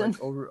same person?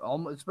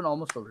 It's been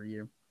almost over a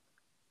year.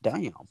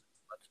 Damn.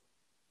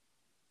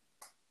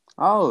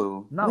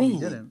 Oh. No, we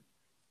didn't.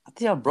 I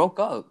think I broke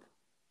up.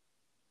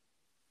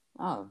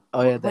 Oh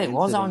yeah. Wait,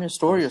 what was that on your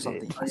story or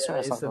something? I swear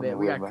I saw something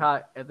we weird, got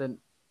caught and then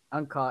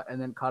uncaught and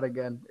then caught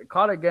again.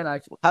 Caught again,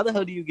 actually. How the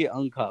hell do you get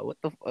uncaught?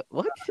 What the fuck?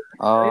 What?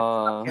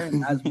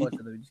 As much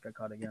as we just got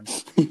caught again.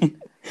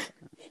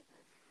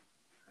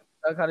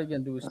 Got caught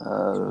again, dude.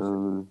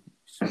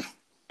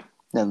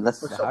 Yeah,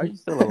 that's how are you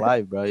still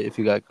alive, bro? If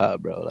you got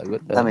caught, bro, like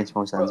what? That makes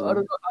more sense. Bro, I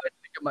don't know how to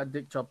get my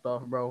dick chopped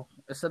off, bro.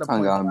 Instead of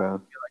I'm gone,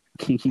 bro.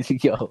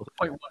 Yo.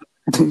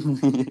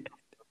 0.1.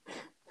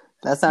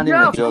 That's not even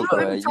a joke,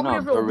 bro. You know,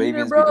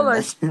 Arabians be doing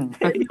like,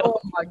 hey,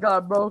 oh my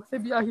god, bro. They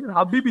be out here,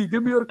 Habibi,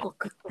 give me a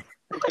cook.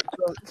 Bro.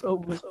 It's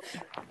over.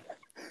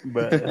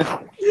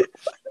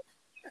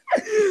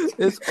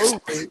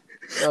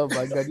 Oh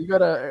my god, you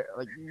gotta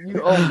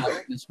oh my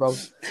goodness, bro.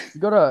 You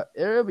gotta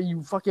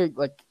you fucking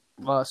like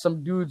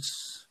some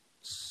dude's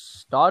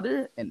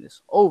daughter and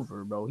it's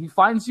over, bro. He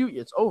finds you,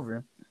 it's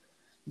over.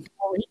 He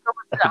comes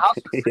to the house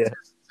with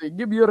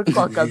Give me your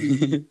cock,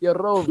 Abby. Your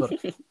rover.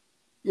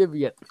 Give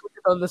me it. Put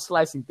it on the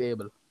slicing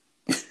table.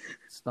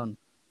 It's done.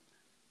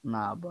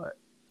 Nah, but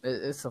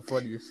it's a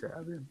funny shit.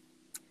 I mean,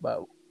 but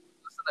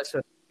listen, that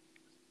shit.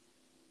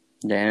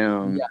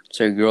 Damn. Yeah.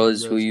 So a girl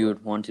is who you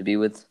would want to be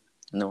with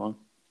in the world?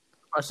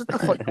 That's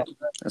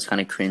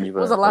kind of cringe,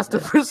 bro. What was the last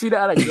person you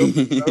had a girl,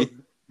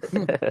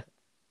 bro?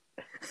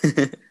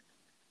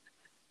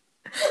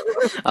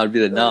 I'd be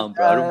like, nah,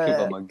 bro. I don't care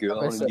about my girl.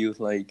 I want to be with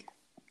like.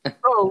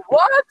 Bro,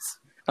 what?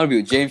 I want to be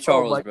with James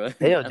Charles, bro.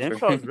 Hey, yo, James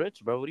Charles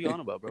rich, bro. What are you on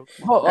about, bro?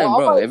 Hey,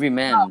 bro, every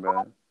man,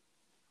 bro.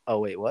 Oh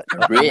wait, what?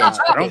 Rich.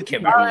 I don't care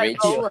about rich.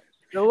 Okay,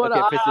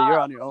 Priscilla, you're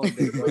on your own,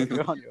 dude, bro.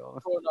 You're on your own.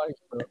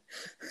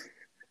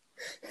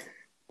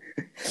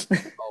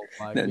 Oh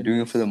my Not doing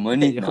it for the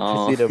money. Yo,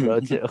 no. Priscilla, bro,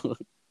 chill.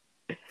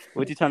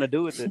 What you trying to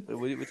do with it?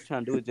 What you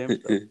trying to do with James?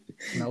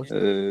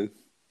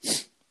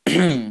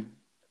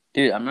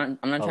 Dude, I'm not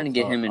trying to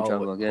get him in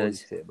trouble,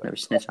 guys. Never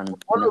snitch on him.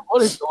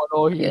 What is going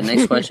on here? Yeah,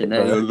 next question.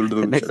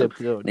 Next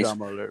episode,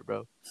 drama alert,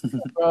 bro.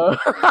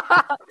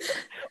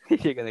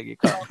 You're gonna get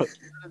caught,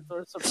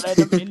 bro. Some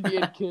random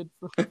Indian kid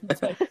from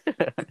Texas.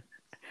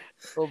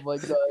 Oh my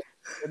god.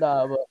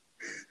 Nah, but...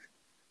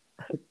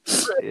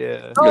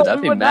 Yeah. No,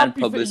 that'd be mad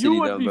publicity,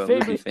 though, bro.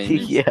 Famous.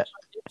 Yeah.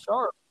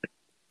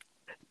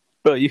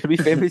 Bro, you could be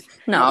famous.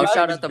 No, I'll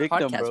shout out the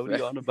victim, podcast, bro. bro.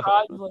 You on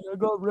about? I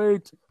got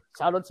raped.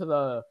 Shout out to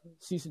the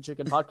Season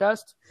Chicken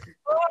podcast.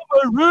 Oh,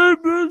 my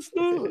rapist!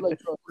 Like,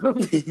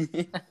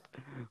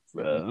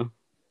 bro.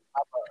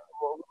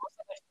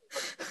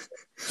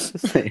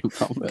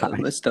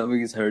 My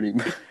stomach is hurting,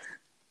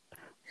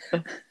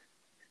 bro.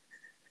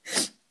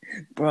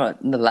 Bro,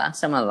 the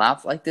last time I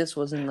laughed like this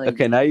wasn't like...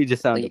 Okay, now you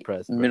just sound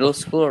depressed. Bro. Middle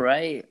school,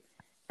 right?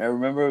 I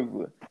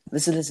remember...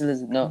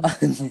 Listen. No.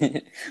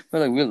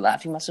 We were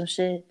laughing about some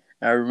shit.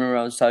 And I remember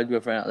I was talking to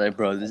a friend. I was like,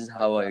 bro, this is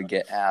how I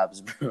get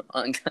abs, bro.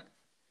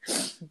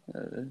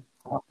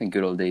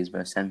 Good old days,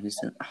 bro. Sam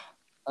Houston.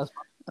 That's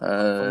the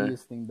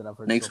funniest thing that I've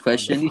heard. Next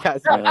question.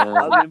 Yes, I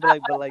was gonna be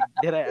like, but like,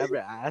 did I ever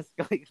ask?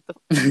 Like,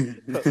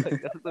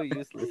 that's so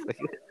useless.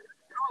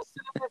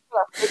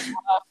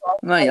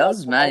 Man, y'all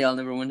was mad y'all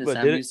never went to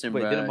Sam Houston,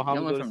 bro. Didn't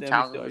Mohammed y'all went from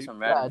Tahoe or some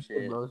random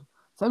shit.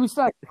 Sam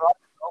Houston,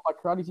 my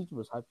karate teacher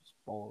was hype as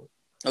fuck.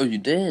 Oh, you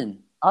did?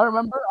 I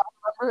remember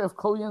if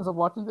Chloe ends up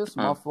watching this,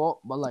 my fault.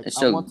 But like,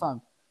 one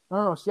time,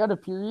 no, she had a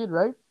period,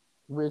 right?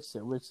 Weird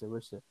shit.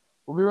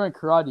 But we were in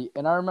karate,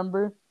 and I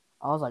remember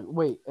I was like,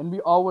 wait, and we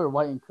all wear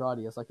white in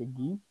karate. It's like a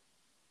gi.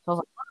 So I was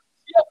like,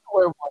 you have to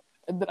wear white,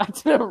 and then I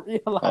didn't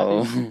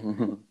realize.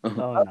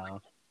 Oh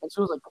no. And she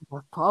was like,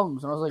 what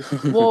problems? And I was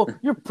like, well,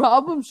 your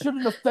problems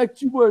shouldn't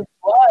affect you wearing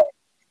white.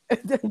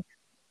 And then,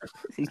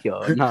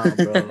 yo, nah,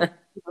 bro. I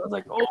was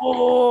like,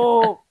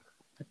 oh.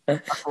 I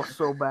felt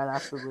so bad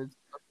afterwards.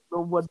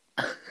 No one.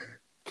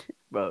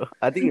 Bro,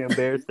 I think you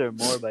embarrassed her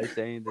more by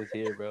saying this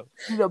here, bro.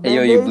 Hey,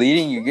 yo, you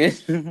bleeding? You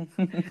good?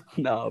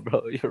 No,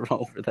 bro, you're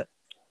wrong for that.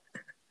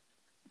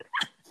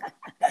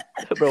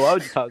 Bro, why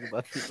would you talk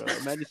about this, bro?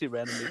 Imagine she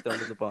randomly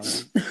stumbles upon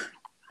you.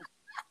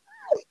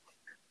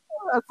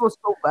 I feel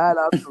so bad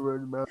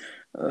afterwards, bro.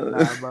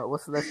 Nah, but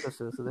what's the next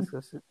question?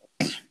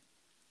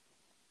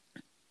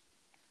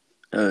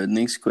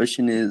 Next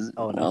question is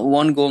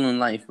one goal in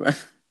life, bro.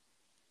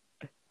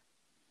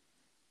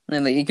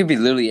 And like it could be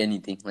literally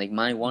anything. Like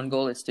my one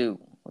goal is to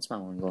what's my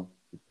one goal?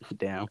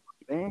 Damn.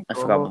 I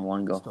forgot my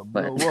one goal. To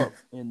blow up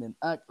and then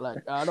act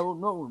like I don't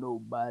know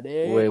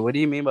nobody. Wait, what do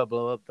you mean by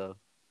blow up though?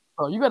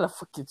 Oh, you gotta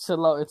fucking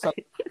chill out. It's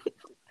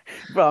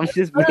bro, I'm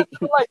just making...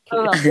 like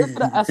it's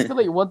gonna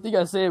escalate. One thing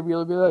I say,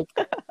 we'll be like,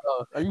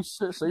 "Are you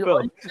sure?" So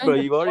bro,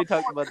 you've already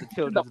talked about the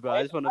children, bro.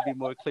 I just want to be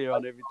more clear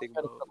on everything,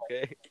 bro.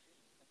 Okay.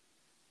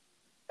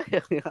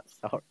 Yeah,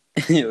 sorry.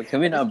 Yo, can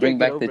we not bring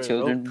back the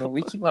children, bro?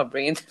 We keep on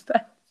bringing them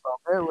back.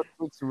 What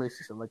makes a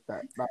relationship like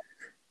that?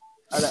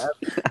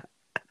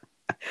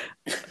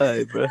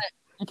 Alright, bro.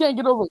 You can't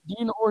get over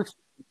Dean or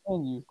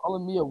can you?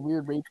 Calling me a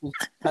weird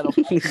rapist.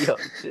 Yo,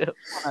 chill.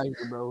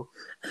 Bro.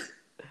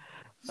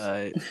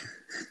 Alright.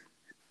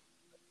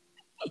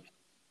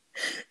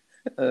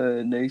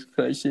 Next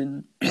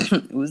question.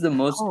 Who's the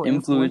most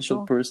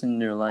influential person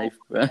in your life,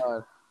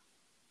 bro?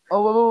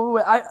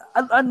 Wait.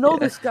 I know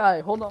this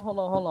guy. Hold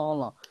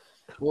on.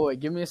 Wait,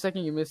 give me a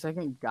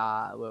second.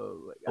 God,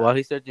 wait. While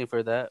he's searching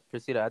for that,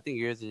 Prasidda, I think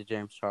yours is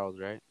James Charles,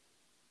 right?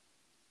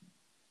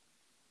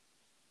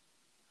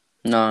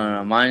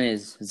 No. Mine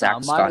is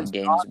Zach Scott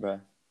Gaines, bro.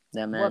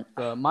 That man.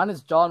 Mine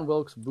is John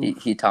Wilkes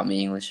Booth. He taught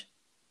me English.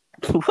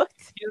 What?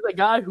 He's the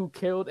guy who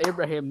killed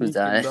Abraham Who's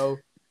Lincoln, that? bro.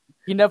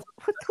 He never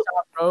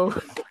shot, bro.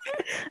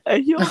 Hey,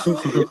 yo.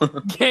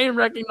 Game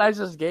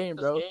recognizes game,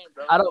 bro.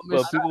 I don't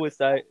miss people with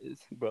sight,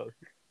 bro.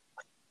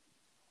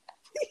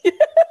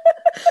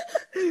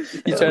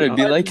 You trying to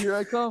be like? Here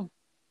I come.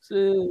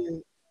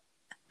 Shit.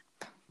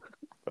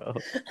 Bro.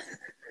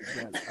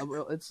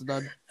 It's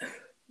done.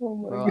 Oh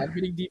my bro, God. I'm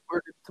getting deep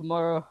work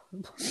tomorrow.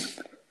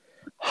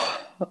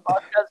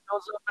 Podcast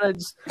goes up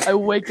and I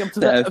wake up to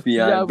the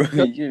FBI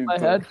bro. In my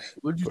head.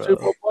 Would you say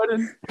Joe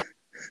Biden?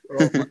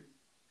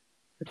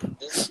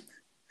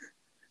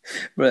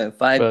 Bro,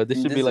 five.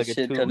 This should be like a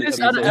shit 2 ton of This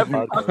people. out of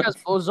every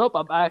podcast blows up,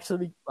 I'm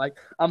actually like,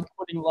 I'm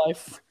putting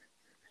life.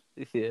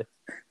 Yeah.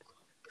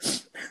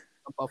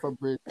 Off a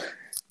bridge.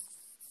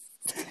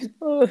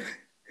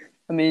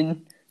 I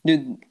mean,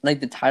 dude, like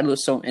the title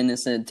is so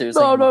innocent. There's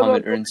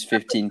Mohammed earns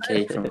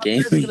 15K from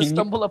gaming. I'm gonna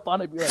stumble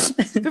upon it and be like,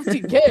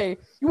 15K?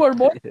 You are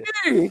more than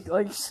me!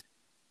 Like,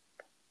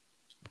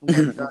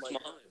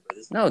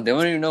 no, they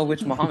don't even know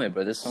which Mohammed,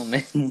 bro. There's so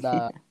many. You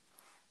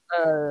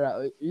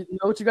know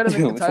what you gotta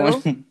make the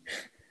title?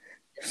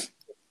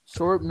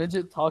 Short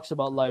midget talks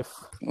about life.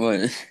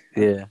 What?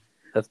 Yeah,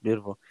 that's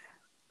beautiful.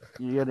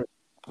 You get it.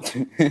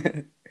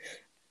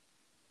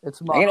 It's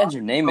I gotta add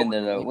your name in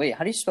there though. Wait,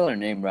 how do you spell her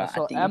name, bro?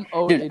 So I don't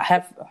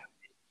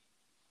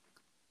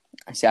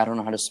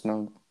know how to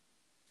spell it.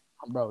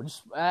 Bro,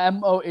 just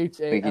Mohammed. Wait,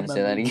 can you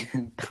say that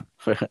again?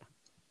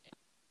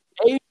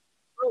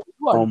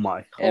 Oh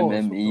my God.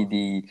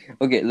 Mmed.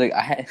 Okay, look,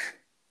 I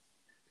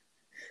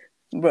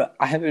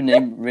have your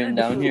name written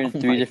down here in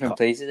 3 different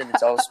places, and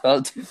it's all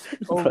spelled.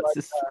 Oh my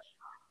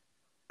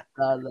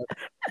God.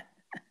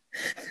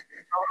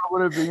 I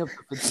want to bring up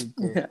the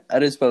 15K. I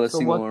didn't spell a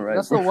single one right.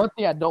 That's the one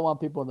thing I don't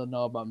want people to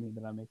know about me,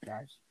 that I make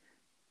cash.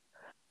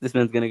 This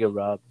man's gonna get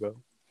robbed, bro.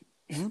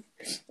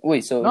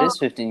 Wait, so it is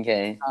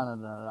 15K?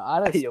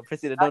 No. Yo,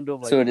 Prasidda, don't do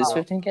him like so it is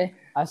 15K?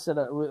 I said,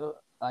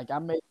 I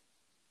made...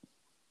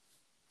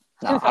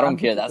 No, I don't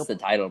care. That's the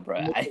title, bro.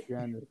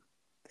 Yeah,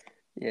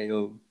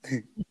 yo.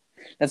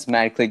 That's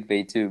mad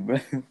clickbait, too, bro.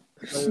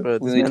 Bro,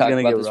 we only talked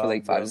about this for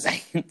like 5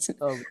 seconds.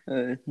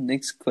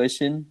 Next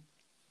question.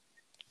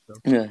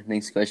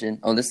 Next question.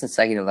 Oh, this is the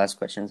second to last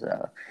question.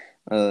 So,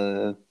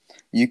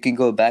 you can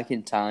go back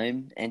in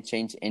time and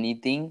change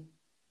anything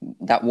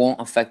that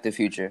won't affect the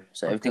future.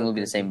 So everything will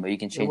be the same, but you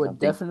can change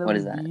something. What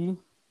is that?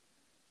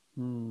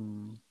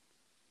 And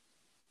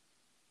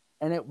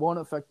it won't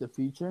affect the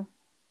future?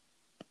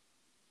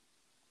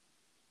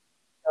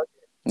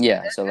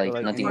 Yeah, so like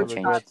nothing will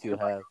change.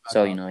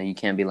 So, you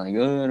can't be like,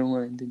 oh, I don't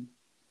want to.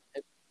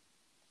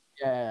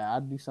 Yeah,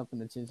 I'd do something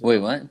to change. Wait,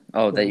 what?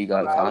 Oh, that you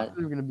got caught?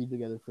 We were gonna be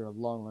together for a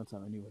long, long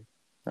time anyway.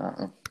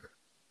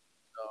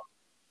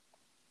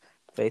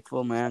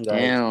 Faithful man, guys.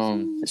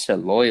 Damn, it's a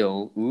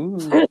loyal. Ooh.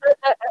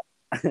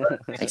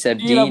 Except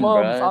Dean,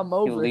 bro.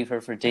 He'll leave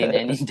her for Dean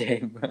any day,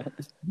 bro.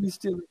 He's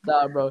still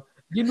bro.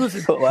 Dean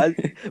was bro, I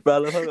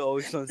love how it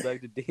always comes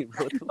back to Dean,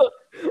 bro.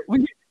 Why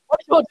do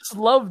you just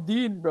love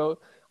Dean, bro?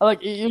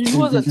 Like, he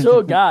was a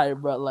chill guy,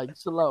 bro. Like,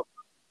 chill out.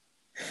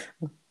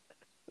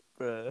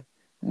 Bro.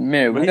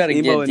 Man, we gotta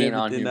get Dean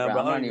on here, bro.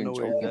 I'm not even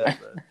joking.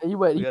 He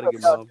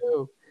got out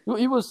too.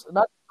 He was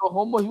not so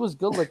homo. He was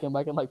good looking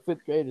back in like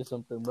 5th grade or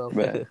something, bro.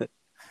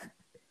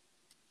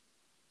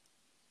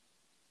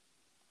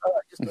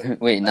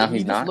 Wait, now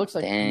he's not? Like,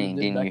 dang,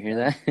 didn't you hear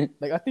that?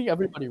 Like, I think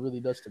everybody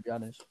really does, to be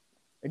honest.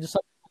 It just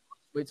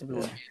wait till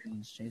everyone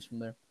change from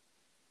there.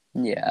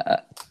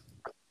 Yeah.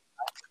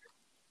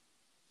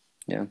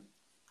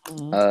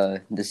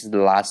 This is the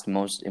last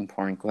most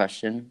important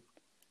question.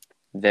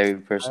 Very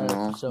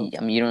personal.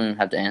 I mean, you don't even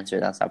have to answer.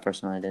 That's how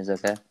personal it is,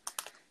 okay?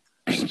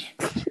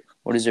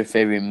 What is your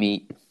favorite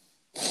meat?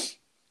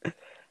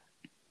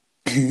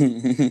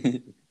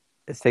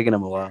 It's taking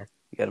him a while.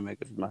 You gotta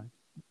make up his mind.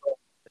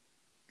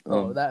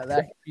 Oh, that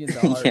could be in the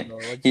heart, bro.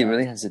 He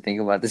really has to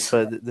think about this.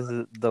 But this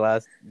is the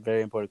last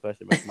very important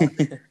question.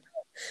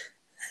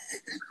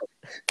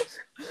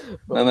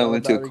 My man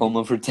went to a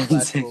coma for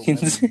 10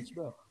 seconds.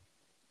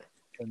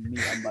 Me,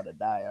 I'm about to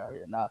die out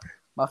here. Now,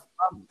 my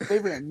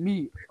favorite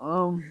meat.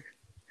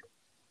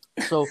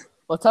 So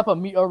what type of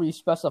meat are we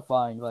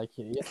specifying? Like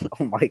here? Yeah?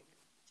 Oh my.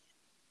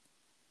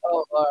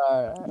 Oh,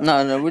 all right.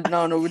 No. We're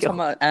talking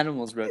about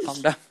animals, bro.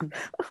 Calm down.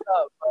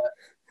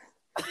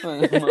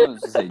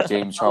 Just say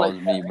James Charles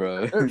me,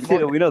 bro.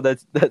 Yeah, we know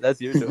that's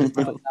your show,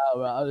 bro. Nah,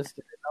 bro. I was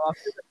kidding.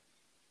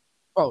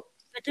 Bro,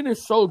 chicken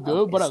is so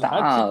good, but I've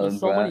had chicken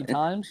so many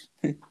times.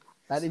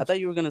 I thought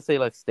you were gonna say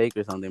like steak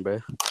or something,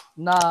 bro.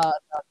 Nah.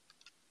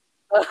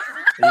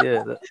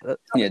 Yeah,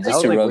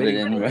 just to rub it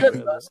in, bro.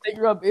 Steak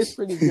rub is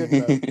pretty good,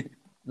 bro.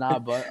 Nah,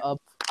 but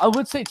I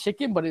would say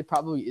chicken, but it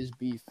probably is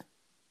beef.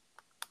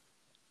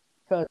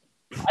 Cause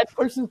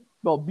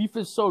bro, beef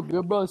is so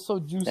good, bro. It's so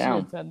juicy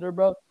and tender,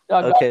 bro.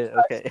 Okay.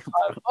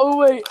 Oh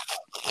wait.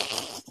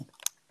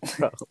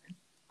 Bro.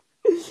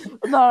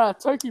 Nah,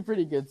 turkey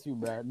pretty good too,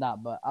 bro. Nah,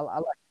 but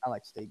I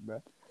like steak,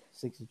 bro.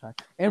 65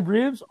 and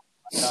ribs.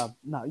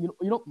 Nah, you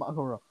know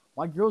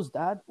my girl's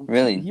dad.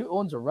 Really? He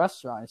owns a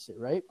restaurant and shit,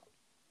 right?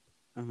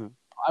 Mm-hmm.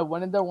 I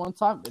went in there one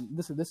time, and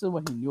this is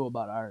when he knew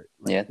about our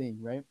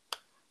thing, right?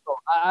 So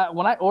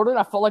when I ordered,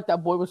 I felt like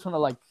that boy was trying to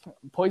like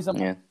poison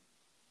me. Yeah.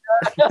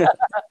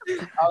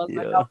 I was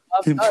like,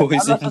 I'm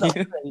poison you.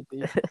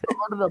 I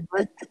ordered a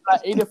break. I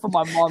ate it from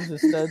my mom's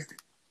instead.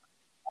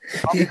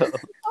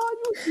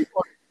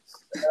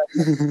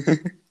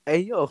 Hey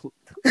yo,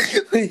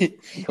 you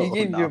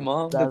gave your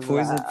mom the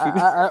poison food.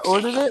 I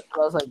ordered it. I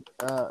was like,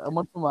 I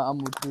went for my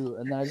amu too,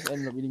 and then I just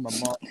ended up eating my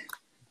mom.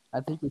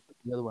 I think we took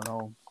the other one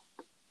home.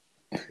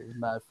 It was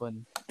mad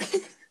funny.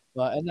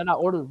 And then I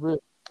ordered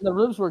ribs. The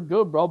ribs were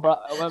good, bro.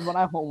 But when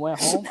I went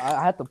home,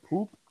 I had to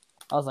poop.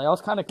 I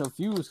was kind of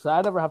confused because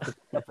I never have to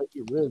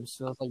eat ribs.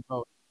 So I was like,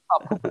 bro,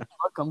 blood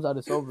comes out,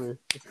 it's over.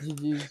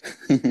 GG's.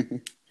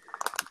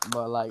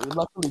 But like,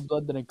 luckily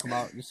blood didn't come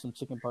out. Just some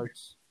chicken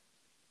parts,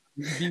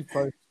 beef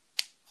parts.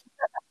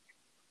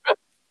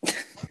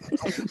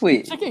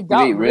 Wait, chicken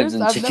got ribs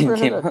and I've chicken never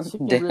came heard of out.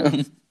 chicken Damn.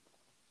 ribs.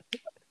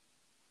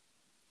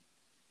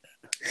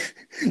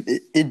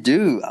 It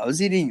do. I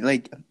was eating,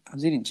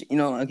 you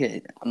know,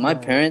 okay. My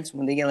parents,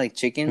 when they get like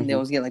chicken, they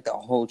always get like the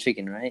whole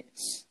chicken, right?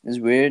 It's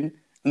weird.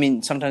 I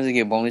mean, sometimes they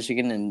get boneless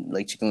chicken and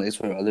like chicken legs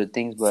for other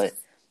things,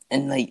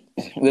 and like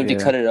we have to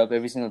cut it up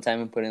every single time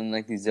and put it in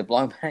like these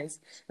Ziploc bags.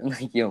 I'm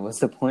like, yo, what's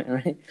the point,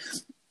 right?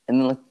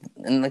 And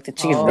like the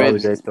chicken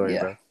ribs, story,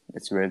 bro.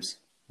 It's ribs,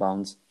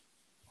 bones.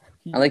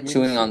 I like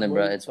chewing on them,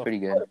 bro. It's pretty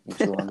good. You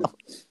chew on them.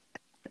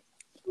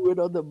 Chewing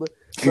on them, bro.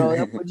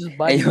 That would just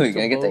bite hey, yo, you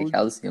gotta get that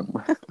calcium,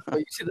 bro. Oh,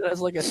 you see that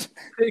as like a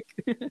stick.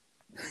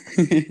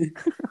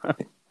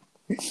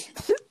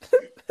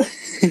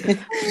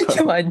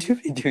 Yo, I do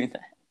be doing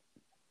that.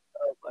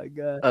 Oh my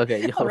god.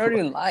 Okay, I'm not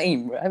even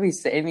lying, bro. I be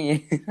saving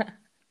it.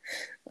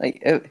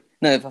 Like,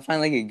 if I find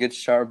like a good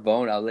sharp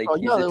bone, I'll like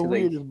use it to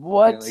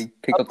like, like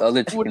pick up the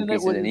other chicken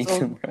pieces and eat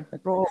them,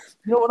 bro.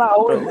 You know what I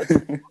always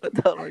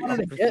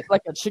get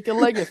like a chicken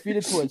leg and feed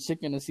it to a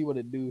chicken and see what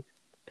it do.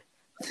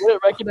 Would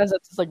it recognize that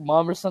it's like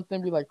mom or something?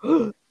 Be like,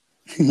 bro,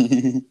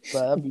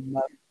 that'd be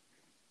mad.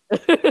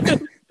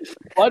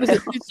 Why does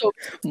it feel so?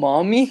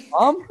 Mommy?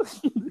 Mom?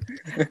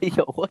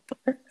 Yo, what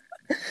the?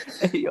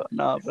 Yo,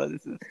 nah, bro,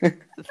 this is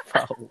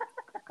foul.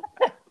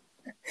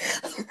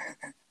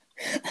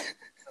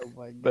 Oh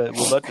my god. But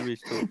we're about to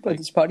reach to but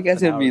this podcast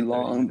is gonna be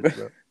long,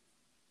 bro.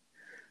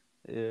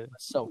 Yeah.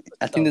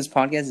 I think this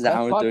podcast is an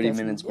hour 30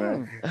 minutes,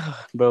 bro.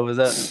 Bro, was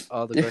that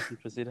all the questions,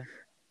 Prasidda?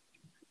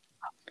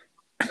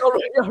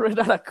 You ran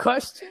out of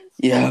questions?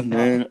 Yeah,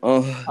 man.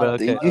 Oh,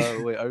 okay.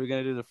 Wait, are we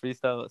gonna do the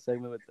freestyle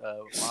segment with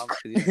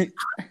Mohammed?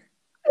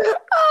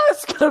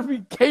 It's gonna be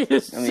gay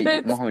as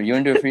shit. Mohammed, you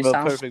wanna do a freestyle?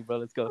 Bro, perfect, bro.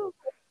 Let's go.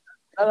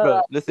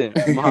 Bro, listen,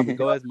 Mohammed,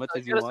 go as much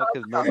as you want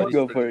because nobody.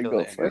 Go for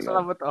it.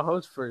 I'm with the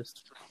host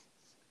first.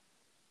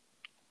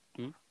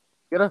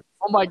 Oh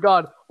my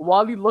god,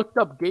 Wally looked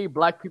up gay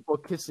black people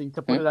kissing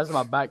to put it as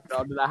my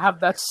background, and I have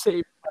that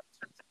saved.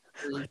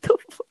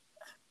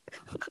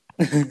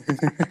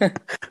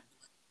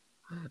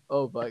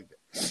 Oh my god.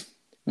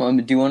 Mom,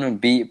 do you want to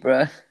beat,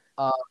 bro?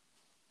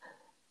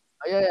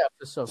 Yeah,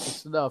 for sure. Do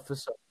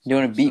you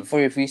want to beat for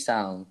your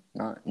freestyle?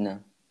 No.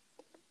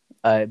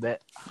 I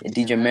bet.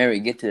 DJ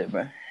Merit, get to it,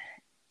 bro.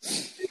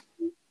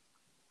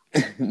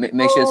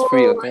 Make sure it's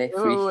free, okay?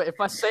 Free. If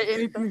I say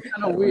anything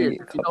kind of weird, you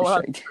know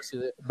what I'm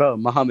bro,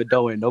 Mohammed,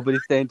 don't worry.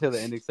 Nobody's staying till the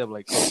end except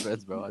like close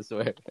friends, bro. I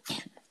swear.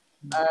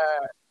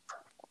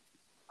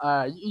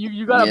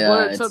 You gotta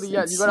blur it till the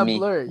end. You gotta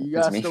blur it. You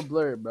gotta still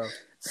blur it, bro.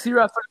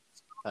 Syrup.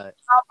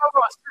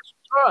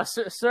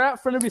 Syrup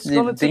finna be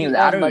scrolling to the end.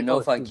 I don't even know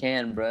if I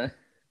can, bro.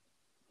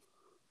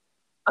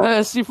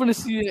 See finna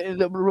see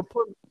the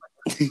report.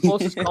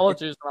 Closest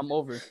colleges when I'm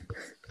over.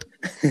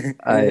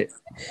 Alright.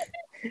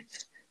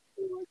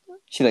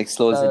 She like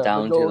slows it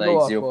down to like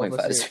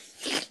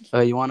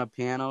 0.5. You want a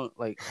piano,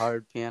 like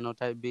hard piano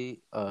type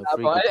beat?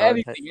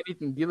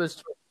 Anything. Dealer's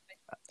choice.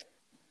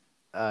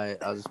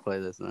 I'll just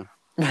play this now.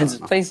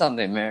 Just play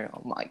something, man.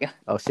 Oh my god.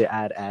 Oh shit!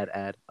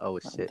 Add. Oh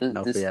shit!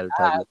 No free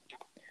advertisement.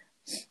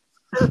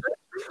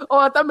 Oh,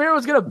 I thought Mary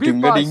was gonna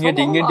beatbox. I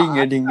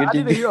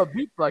need to hear a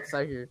beatbox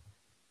out here.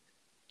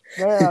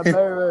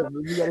 Mary,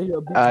 you gotta hear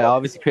a beatbox. I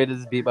obviously created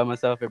this beat by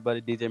myself.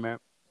 Everybody, DJ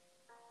Merit.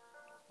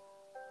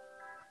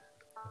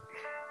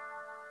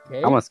 Okay.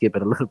 I'm gonna skip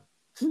it a little.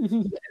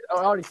 It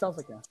already sounds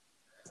like that.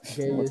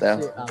 Okay, as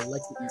shit. I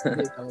like to eat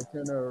dick. I'm gonna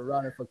turn her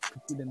around and fuck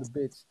compete in the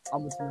bitch. I'm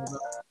gonna turn around,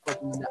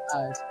 fucking in the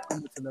eyes. I'm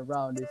gonna turn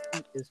around and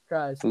eat his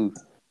cries. Ooh.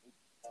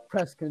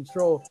 Press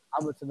control.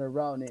 I'm gonna turn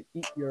around and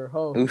eat your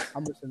hoe. Ooh.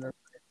 I'm gonna turn around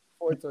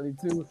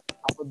 422.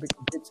 I'm gonna make a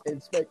bitch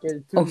and smack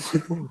it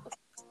too.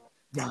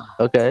 Yeah.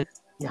 Okay.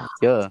 Yeah.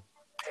 Yeah.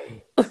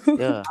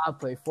 Yeah. I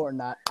play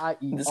Fortnite. I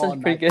eat this all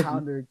night.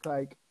 Counter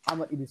strike. I'm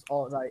gonna eat this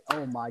all night.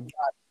 Oh my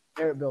god.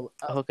 Air bill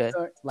okay.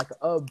 Like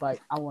a bite.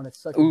 I want to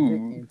suck his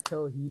dick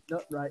until he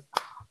nut right.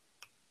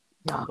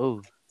 Yeah.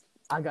 Ooh.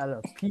 I got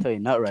a pee. Until he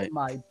nut right.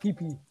 My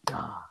pee-pee.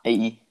 Yeah.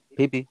 Hey.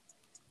 Pee-pee.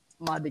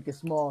 My dick is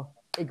small.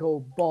 It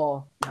go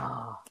ball.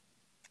 Yeah.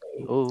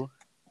 Hey. Ooh.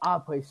 I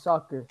play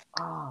soccer.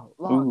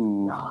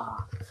 Long. Yeah.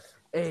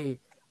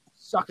 Hey.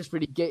 Soccer's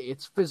pretty gay.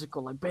 It's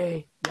physical, like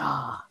bae.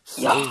 Yeah.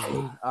 Yeah. Hey.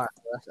 All right.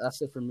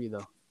 That's it for me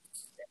though.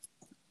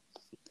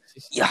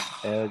 Yeah.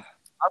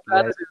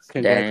 Guys,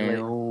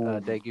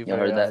 congratulations. Thank you for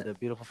the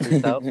beautiful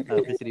freestyle.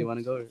 Prasidda, you want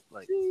to go?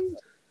 Like,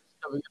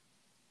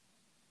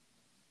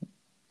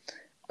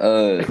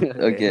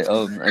 okay.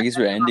 I guess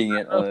we're ending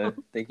it.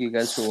 Thank you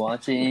guys for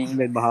watching.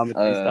 Made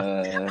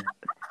Mohammed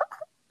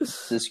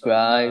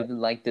subscribe,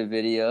 like the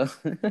video.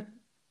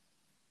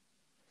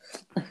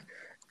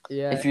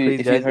 Yeah. If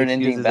you heard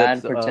anything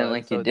bad, pretend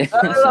like you did.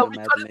 No, we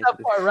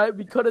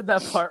cut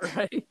that part,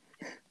 right?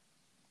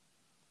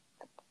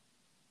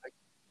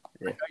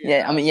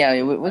 Yeah, I mean,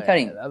 yeah, we're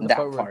cutting that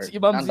part.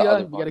 Imam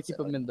Zia, we gotta keep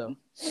him in though.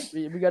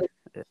 We gotta.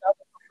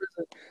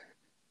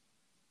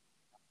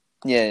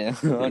 Yeah.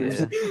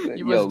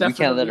 Yo, we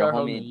can't let our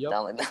homie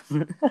down like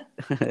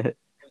that.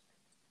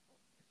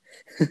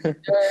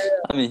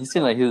 I mean, he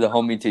seemed like he was a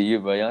homie to you,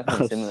 bro. Y'all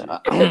can't say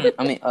that.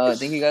 I mean,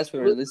 thank you guys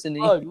for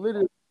listening.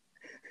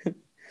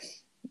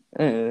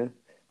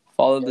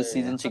 Follow the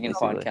Season Chicken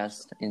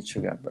Podcast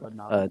Instagram,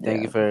 bro.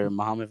 Thank you for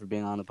Mohammed for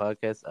being on the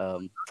podcast.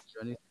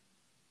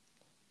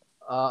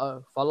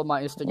 Follow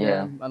my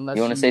Instagram unless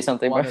you want to say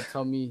something, want bro? to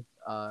tell me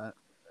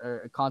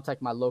or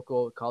contact my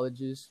local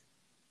colleges.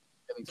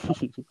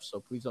 So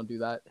please don't do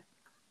that.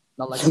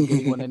 Not like I'm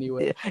getting one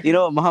anyway. You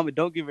know what, Mohammed?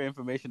 Don't give your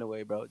information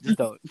away, bro. Just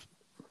don't.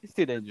 It's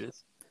too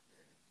dangerous.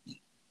 Keep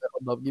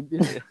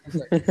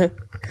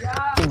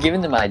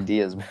giving them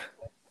ideas, man.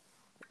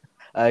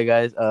 All right,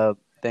 guys.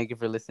 Thank you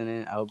for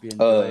listening. I hope you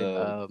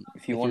enjoyed.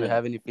 If you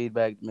have any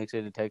feedback, make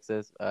sure to text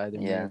us. Either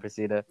me or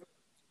Prasidda.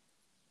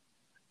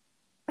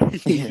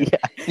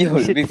 Yo,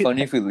 it'd be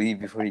funny if we leave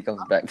before he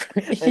comes back.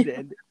 Let's end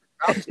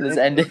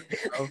it.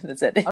 Let's end it.